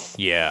off.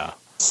 Yeah.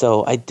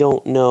 So I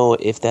don't know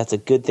if that's a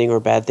good thing or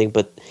a bad thing,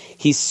 but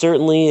he's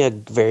certainly a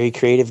very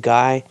creative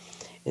guy.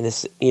 And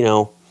this, you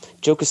know,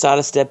 Joe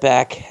Quesada step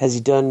back. Has he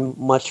done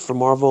much for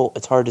Marvel?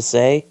 It's hard to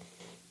say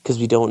because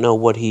we don't know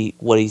what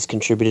he's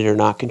contributed or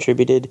not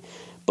contributed.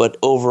 But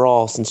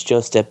overall, since Joe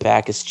stepped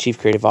back as chief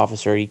creative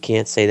officer, you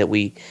can't say that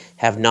we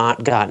have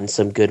not gotten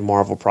some good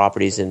Marvel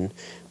properties in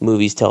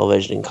movies,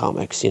 television, and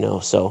comics, you know.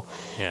 So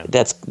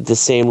that's the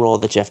same role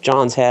that Jeff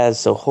Johns has.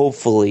 So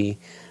hopefully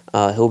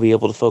he'll be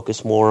able to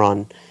focus more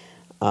on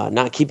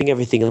not keeping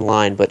everything in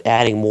line, but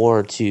adding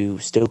more to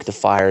stoke the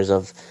fires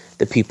of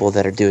the people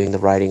that are doing the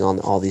writing on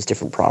all these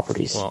different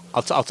properties. Well,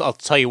 I'll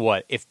tell you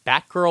what. If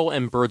Batgirl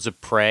and Birds of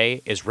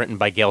Prey is written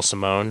by Gail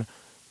Simone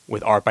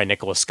with art by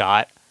Nicholas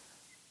Scott,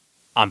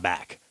 I'm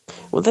back.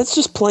 Well, that's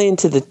just playing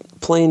to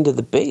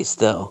the base,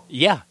 though.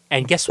 Yeah,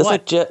 and guess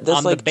what?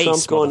 That's like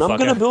Trump going, "I'm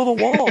going to build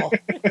a wall."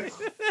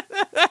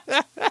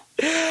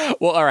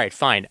 Well, all right,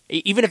 fine.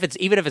 Even if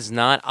it's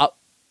not,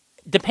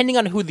 depending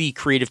on who the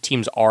creative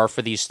teams are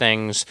for these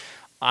things,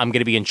 I'm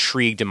going to be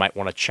intrigued and might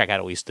want to check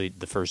out at least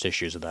the first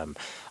issues of them.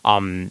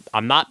 I'm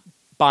not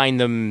buying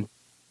them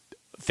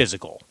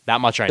physical. That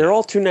much I know. They're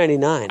all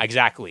 $2.99.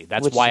 Exactly.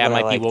 That's why I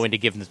might be willing to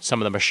give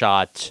some of them a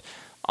shot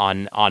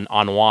on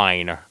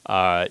online,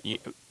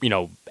 you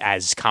know,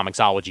 as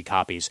Comixology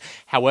copies.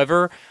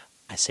 However,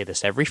 I say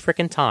this every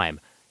freaking time: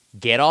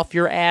 get off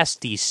your ass,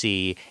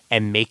 DC,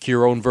 and make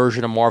your own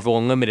version of Marvel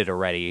Unlimited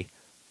already,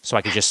 so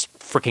I can just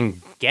freaking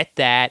get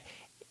that.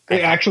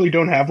 They actually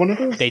don't have one of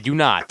those? They do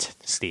not,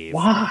 Steve.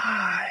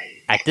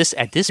 Why? At this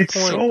it's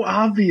point, so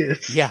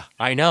obvious. Yeah,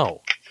 I know.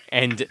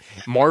 And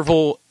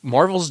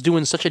Marvel's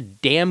doing such a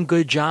damn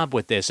good job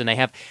with this, and they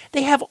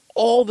have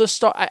all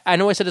the I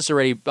know I said this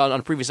already on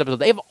a previous episode.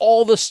 They have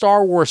all the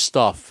Star Wars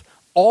stuff,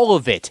 all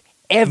of it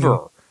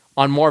ever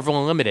on Marvel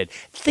Unlimited.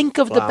 Think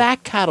of the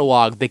back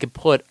catalog they could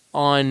put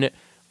on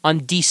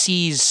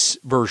DC's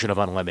version of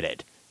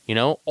Unlimited. You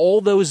know,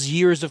 all those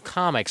years of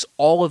comics,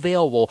 all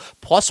available,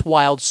 plus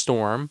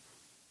Wildstorm.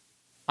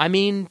 I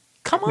mean,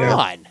 come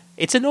on,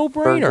 it's a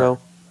no-brainer.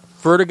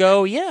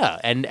 Vertigo, yeah,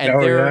 and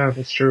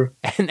that's true.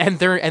 And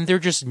they're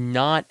just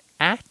not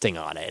acting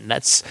on it,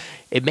 and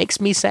it makes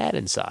me sad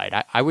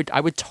inside. I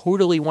would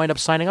totally wind up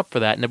signing up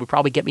for that, and it would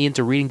probably get me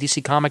into reading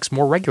DC Comics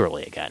more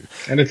regularly again.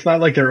 And it's not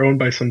like they're owned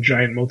by some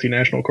giant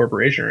multinational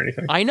corporation or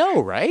anything. I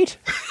know, right?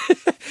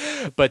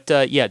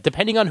 But yeah,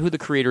 depending on who the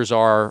creators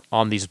are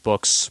on these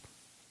books,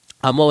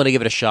 I'm willing to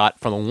give it a shot.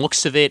 From the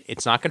looks of it,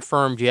 it's not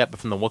confirmed yet, but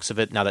from the looks of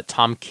it, now that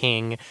Tom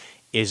King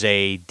is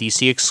a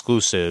DC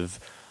exclusive,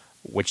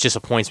 which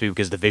disappoints me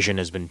because the vision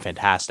has been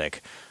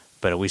fantastic,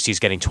 but at least he's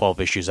getting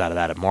 12 issues out of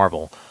that at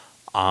Marvel.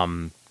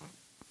 We're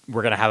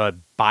going to have a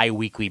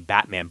bi-weekly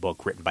Batman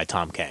book written by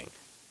Tom King.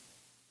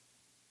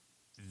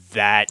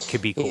 That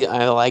could be cool.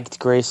 I liked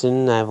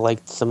Grayson. I've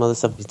liked some of the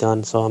stuff he's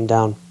done, so I'm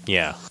down.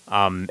 Yeah.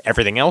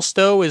 Everything else,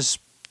 though, is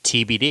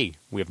TBD.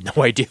 We have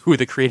no idea who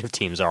the creative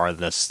teams are in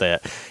this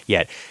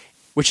yet,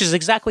 which is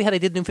exactly how they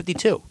did New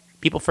 52.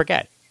 People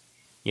forget.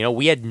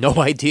 We had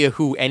no idea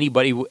who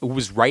anybody who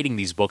was writing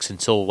these books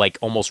until like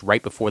almost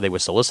right before they were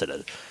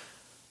solicited.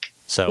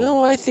 So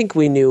no, I think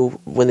we knew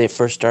when they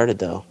first started,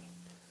 though.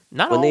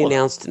 Not when all they of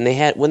announced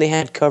and when they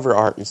had cover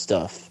art and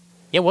stuff.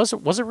 Yeah, was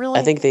it really?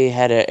 I think they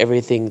had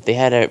everything. They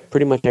had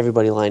pretty much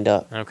everybody lined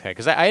up. Okay,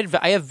 because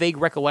I have vague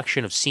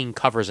recollection of seeing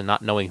covers and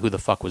not knowing who the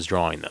fuck was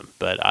drawing them.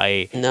 But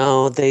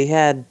no, they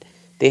had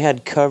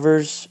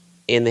covers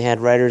and they had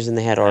writers and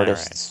they had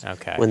artists. Right.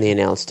 Okay. When they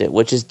announced it,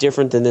 which is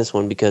different than this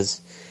one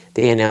because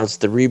they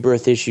announced the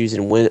Rebirth issues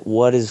and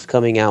what is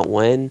coming out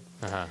when,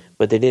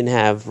 but they didn't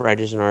have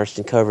writers and artists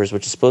and covers,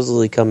 which is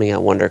supposedly coming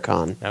out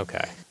WonderCon.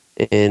 Okay.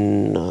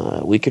 In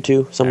a week or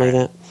two, something like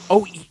that.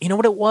 Oh, you know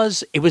what it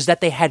was? It was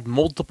that they had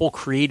multiple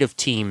creative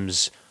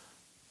teams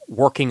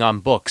working on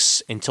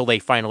books until they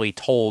finally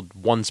told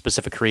one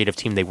specific creative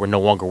team they were no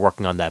longer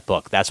working on that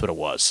book. That's what it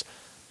was.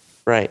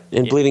 Right.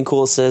 And Bleeding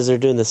Cool says they're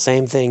doing the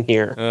same thing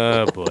here.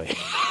 Oh, boy.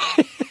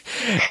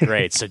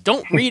 Great. So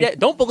don't read it.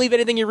 Don't believe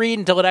anything you read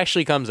until it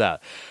actually comes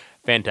out.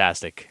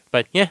 Fantastic.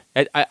 But yeah,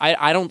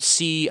 I don't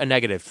see a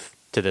negative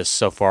to this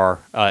so far.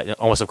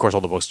 Almost, of course,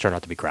 all the books turn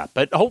out to be crap,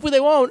 but hopefully they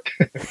won't.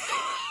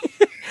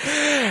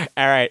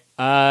 All right.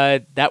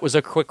 That was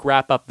a quick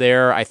wrap up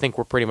there. I think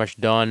we're pretty much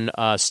done.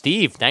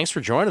 Steve, thanks for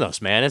joining us,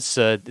 man. It's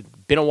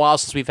been a while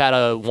since we've had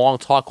a long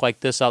talk like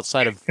this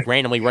outside of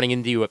randomly running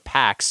into you at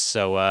PAX.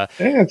 So yeah,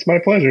 it's my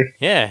pleasure.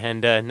 Yeah,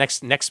 and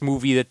next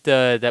movie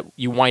that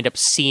you wind up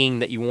seeing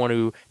that you want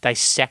to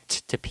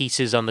dissect to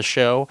pieces on the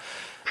show,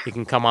 you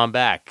can come on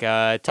back.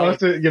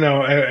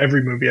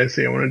 Every movie I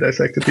see, I want to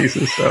dissect to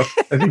pieces. So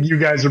I think you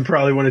guys would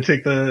probably want to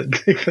take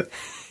the.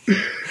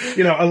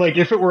 Like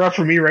if it were up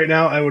for me right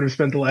now, I would have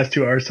spent the last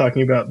 2 hours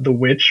talking about The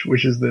Witch,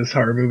 which is this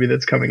horror movie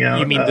that's coming out.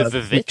 You mean The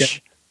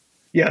Vivitch?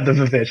 Yeah, The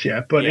Vivitch,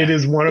 yeah. But it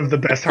is one of the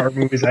best horror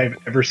movies I've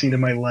ever seen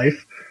in my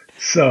life.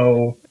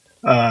 So,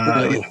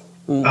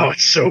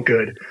 it's so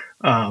good.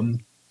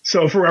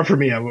 So if it were up for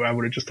me, I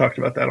would have just talked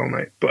about that all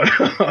night. But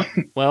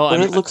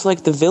it looks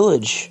like The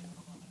Village.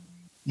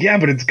 Yeah,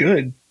 but it's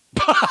good.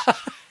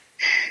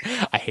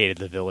 I hated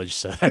The Village,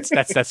 so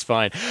that's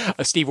fine.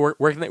 Steve,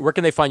 where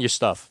can they find your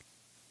stuff?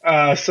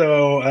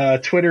 So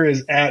Twitter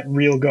is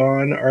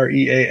 @RealGone,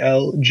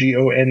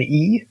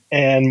 RealGone,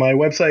 and my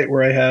website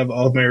where I have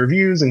all of my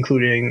reviews,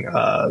 including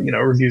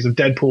reviews of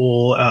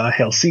Deadpool,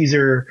 Hail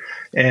Caesar,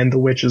 and The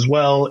Witch as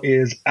well,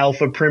 is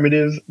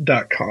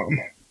alphaprimitive.com.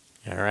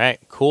 All right,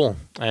 cool.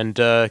 And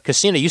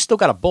Cassina, you still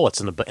got a bullets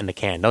in the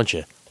can, don't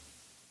you?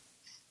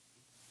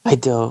 I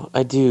do.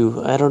 I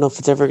don't know if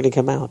it's ever going to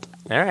come out.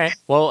 All right.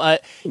 Well,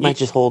 you might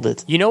just hold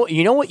it. You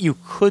know what you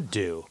could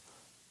do?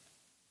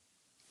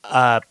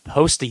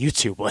 Post the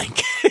YouTube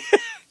link.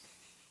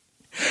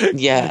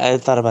 Yeah, I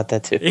thought about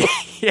that too.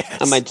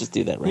 Yes. I might just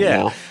do that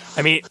now.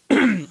 I mean,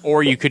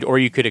 or you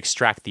could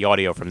extract the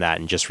audio from that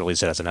and just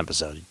release it as an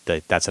episode.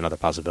 That's another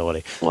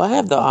possibility. Well, I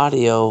have the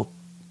audio,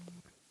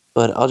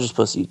 but I'll just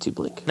post the YouTube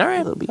link. All right,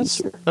 that'll be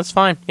easier. That's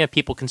fine. Yeah,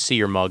 people can see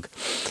your mug.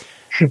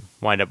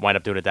 Wind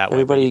up doing it that way.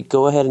 Everybody,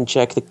 go ahead and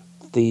check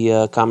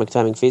the Comic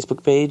Timing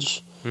Facebook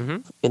page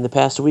in the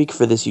past week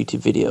for this YouTube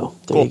video.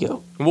 There you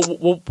go.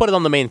 We'll put it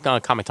on the main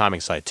Comic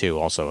Timing site too,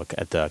 also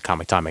at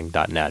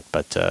comictiming.net.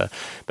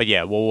 But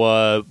yeah,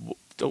 we'll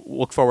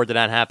look forward to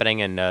that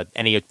happening, and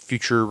any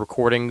future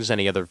recordings,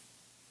 any other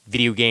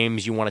video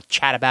games you want to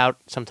chat about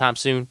sometime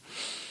soon.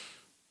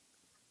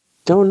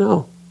 Don't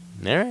know.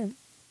 All right,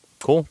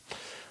 cool.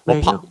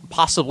 Well,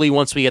 possibly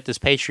once we get this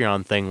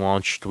Patreon thing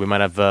launched, we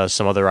might have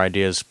some other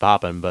ideas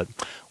popping, but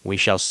we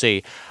shall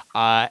see.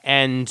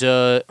 And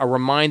a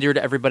reminder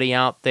to everybody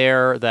out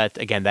there that,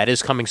 again, that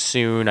is coming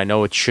soon. I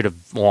know it should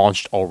have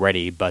launched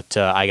already, but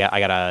I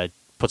got to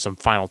put some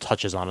final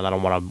touches on it. I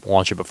don't want to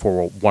launch it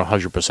before we're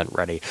 100%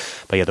 ready.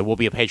 But yeah, there will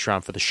be a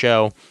Patreon for the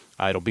show.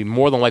 It'll be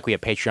more than likely at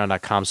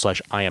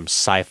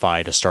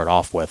patreon.com/IamSci-Fi to start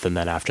off with, and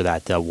then after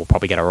that, we'll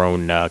probably get our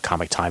own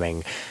Comic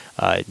Timing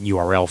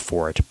URL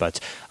for it. But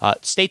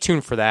stay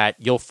tuned for that.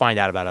 You'll find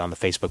out about it on the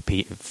Facebook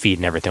feed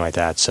and everything like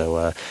that.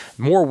 So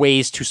more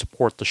ways to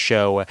support the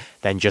show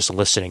than just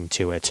listening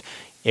to it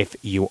if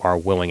you are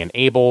willing and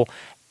able.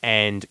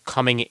 And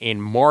coming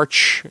in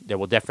March, there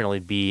will definitely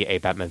be a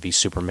Batman v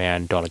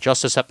Superman Dawn of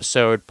Justice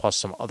episode, plus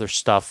some other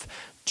stuff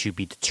to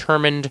be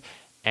determined.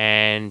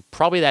 And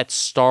probably that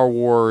Star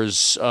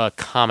Wars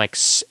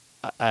comics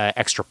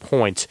extra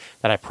point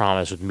that I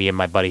promised with me and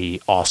my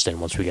buddy Austin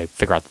once we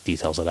figure out the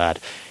details of that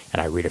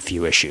and I read a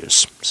few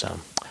issues. So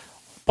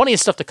plenty of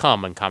stuff to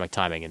come on Comic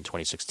Timing in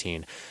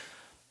 2016.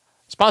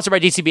 Sponsored by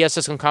DCBS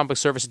Discount Comic Book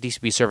Service at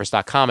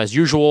DCBService.com. As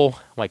usual,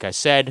 like I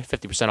said,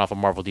 50% off of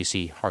Marvel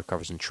DC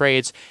hardcovers and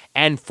trades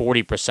and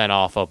 40%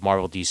 off of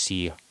Marvel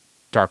DC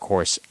Dark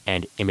Horse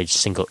and Image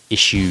single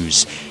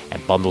issues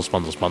and bundles.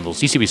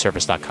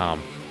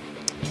 DCBService.com.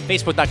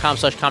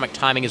 Facebook.com/Comic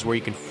Timing is where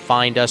you can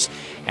find us.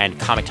 And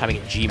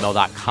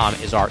comictiming@gmail.com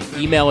is our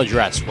email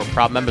address. We're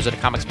proud members of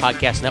the Comics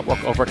Podcast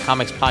Network over at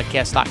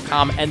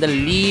comicspodcast.com and the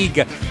League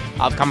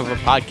of Comic Book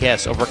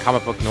Podcasts over at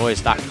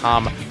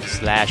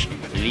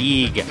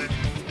comicbooknoise.com/league.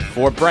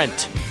 For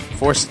Brent,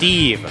 for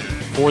Steve,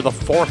 for the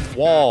fourth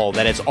wall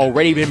that has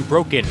already been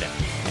broken,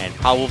 and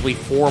probably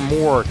 4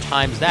 more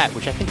times that,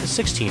 which I think is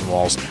 16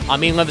 walls.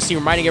 I'm Ian Levinstein,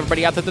 reminding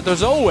everybody out there that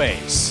there's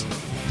always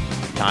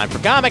time for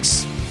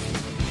comics.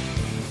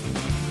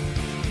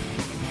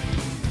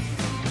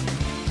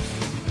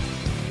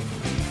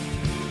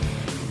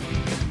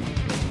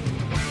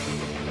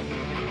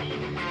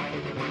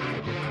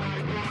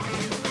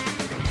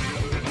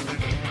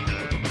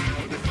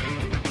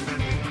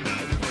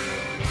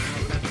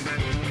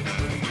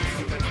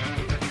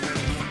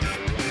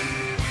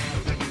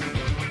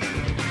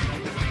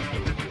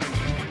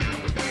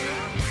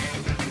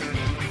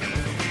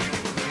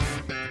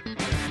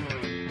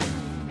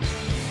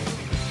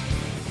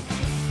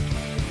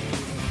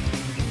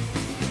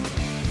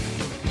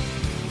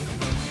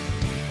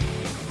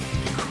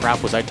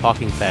 Crap, was I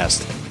talking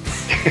fast?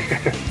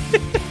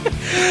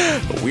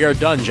 We are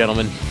done,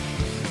 gentlemen.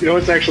 You know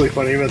what's actually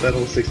funny about that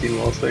whole 16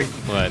 walls thing?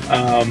 What?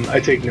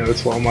 I take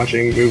notes while I'm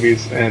watching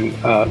movies, and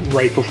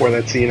right before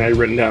that scene, I'd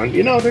written down,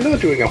 they're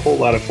not doing a whole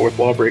lot of fourth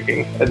wall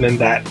breaking, and then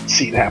that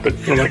scene happened.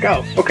 And I'm like,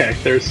 oh, okay,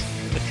 there's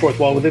fourth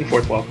wall within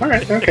fourth wall. All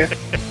right, okay.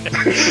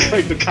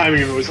 Like, the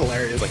timing of it was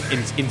hilarious. It's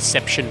like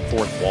Inception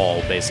fourth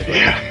wall, basically.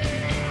 Yeah.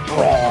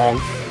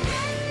 Wrong.